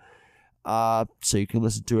feed, so you can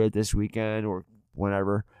listen to it this weekend or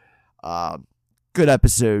whenever. Good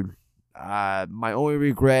episode. My only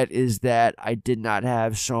regret is that I did not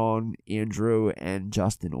have Sean, Andrew, and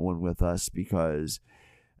Justin on with us, because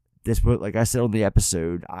like I said on the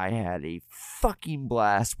episode, I had a fucking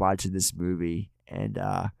blast watching this movie, and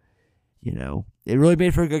it really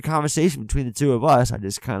made for a good conversation between the two of us. I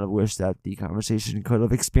just kind of wish that the conversation could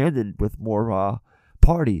have expanded with more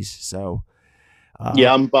parties. So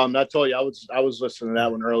yeah, I'm bummed. I told you I was listening to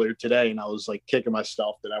that one earlier today, and I was like kicking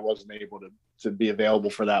myself that I wasn't able to be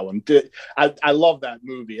available for that one. I love that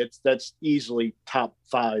movie. That's easily top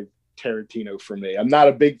 5 Tarantino for me. I'm not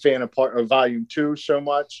a big fan of Volume 2 so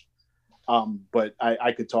much, but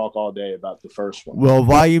I could talk all day about the first one. Well,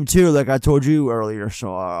 Volume 2, like I told you earlier,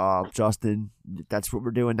 Justin, that's what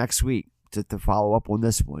we're doing next week to follow up on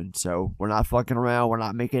this one. So we're not fucking around. We're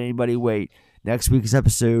not making anybody wait. Next week's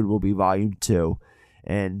episode will be Volume 2.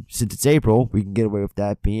 And since it's April, we can get away with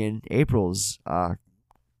that being April's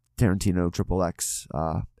Tarantino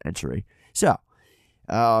XXX entry. So,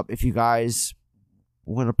 if you guys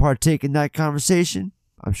want to partake in that conversation,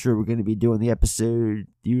 I'm sure we're going to be doing the episode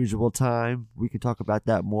the usual time. We can talk about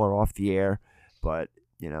that more off the air. But,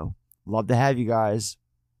 love to have you guys.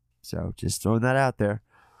 So just throwing that out there.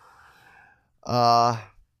 Well,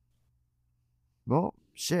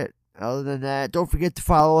 shit. Other than that, don't forget to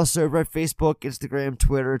follow us over at Facebook, Instagram,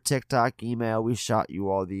 Twitter, TikTok, email. We shot you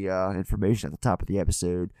all the information at the top of the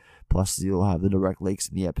episode. Plus, you'll have the direct links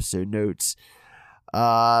in the episode notes.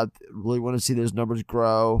 Really want to see those numbers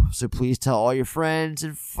grow. So please tell all your friends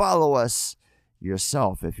and follow us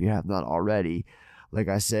yourself if you have not already. Like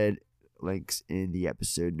I said, links in the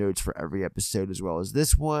episode notes for every episode as well as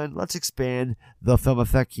this one. Let's expand the Film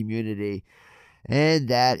Effect community. And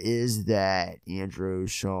that is that. Andrew,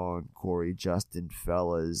 Sean, Corey, Justin,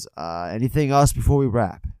 fellas. Anything else before we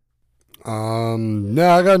wrap? No,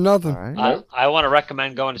 I got nothing. All right. I want to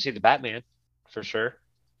recommend going to see the Batman for sure.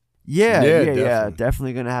 Yeah,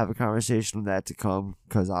 definitely going to have a conversation on that to come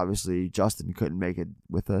because obviously Justin couldn't make it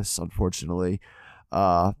with us, unfortunately.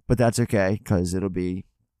 But that's okay because it'll be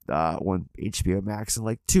on HBO Max in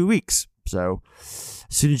like 2 weeks. So as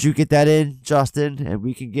soon as you get that in, Justin, and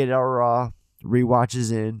we can get our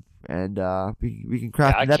rewatches in, and we can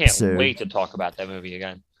craft an episode. I can't wait to talk about that movie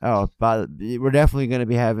again. Oh, we're definitely going to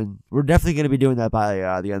be doing that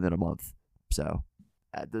by the end of the month. So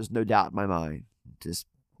there's no doubt in my mind. Just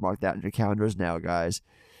mark that in your calendars now, guys.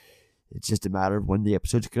 It's just a matter of when the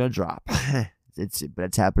episode's going to drop. But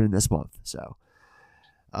it's happening this month. So,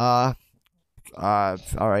 all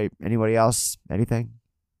right. Anybody else? Anything?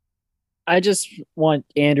 I just want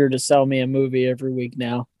Andrew to sell me a movie every week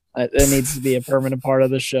now. That needs to be a permanent part of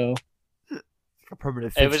the show. A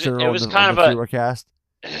permanent fixture it was on kind the of FEWERcast.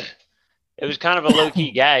 It was kind of a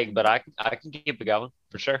low-key gag, but I can keep it going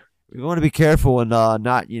for sure. We want to be careful and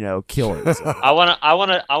not kill it. So. I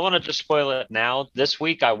want to just spoil it now. This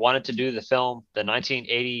week I wanted to do the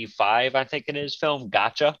 1985 I think it is film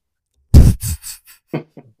Gotcha,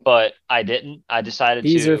 but I didn't. I decided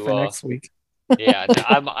Teaser to for next week. Yeah,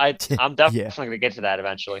 I'm definitely going to get to that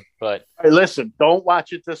eventually. But hey, listen, don't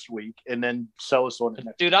watch it this week and then sell us on it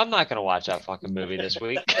next. Dude, I'm not going to watch that fucking movie this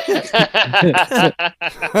week.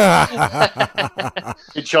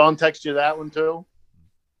 Did Sean text you that one too?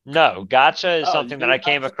 No, Gotcha is something that I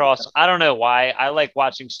came across. I don't know why. I like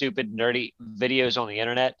watching stupid, nerdy videos on the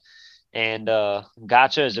internet. And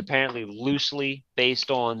Gotcha is apparently loosely based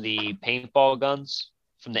on the paintball guns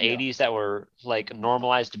from the 80s that were like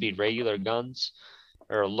normalized to be regular guns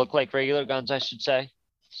or look like regular guns, I should say.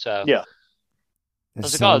 So yeah. I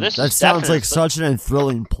was like, that sounds like such an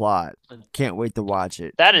thrilling plot. Can't wait to watch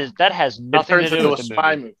it. That has nothing to do with the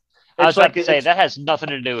movie. I was about to say that has nothing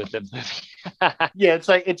to do with the movie. Yeah, it's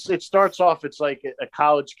like it starts off. It's like a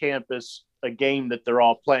college campus, a game that they're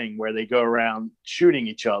all playing where they go around shooting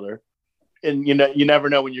each other, and you never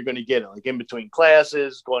know when you're going to get it. Like in between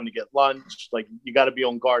classes, going to get lunch, like you got to be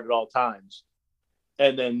on guard at all times.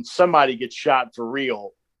 And then somebody gets shot for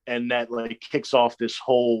real, and that like kicks off this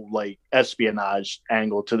whole like espionage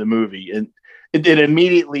angle to the movie, and it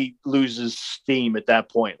immediately loses steam at that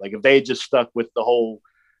point. Like if they had just stuck with the whole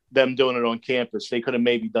them doing it on campus, they could have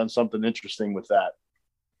maybe done something interesting with that.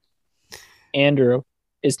 Andrew,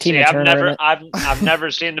 is Tina Turner in it? I've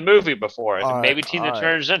never seen the movie before. Maybe Tina right.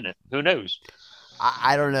 Turner's in it. Who knows?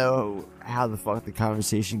 I don't know how the fuck the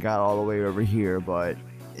conversation got all the way over here, but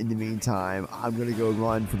in the meantime, I'm gonna go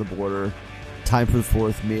run for the border. Time for the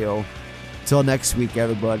fourth meal. Till next week,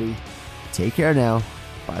 everybody. Take care now.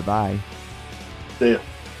 Bye-bye. See ya.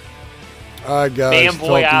 All right, guys. Talk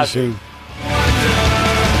to you soon.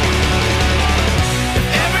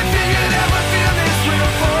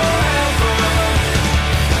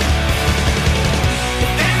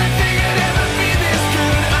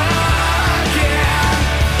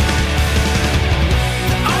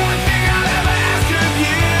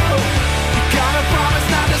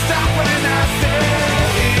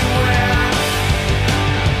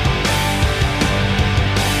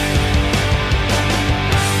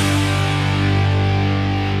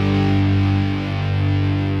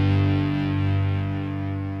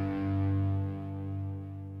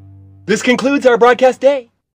 This concludes our broadcast day.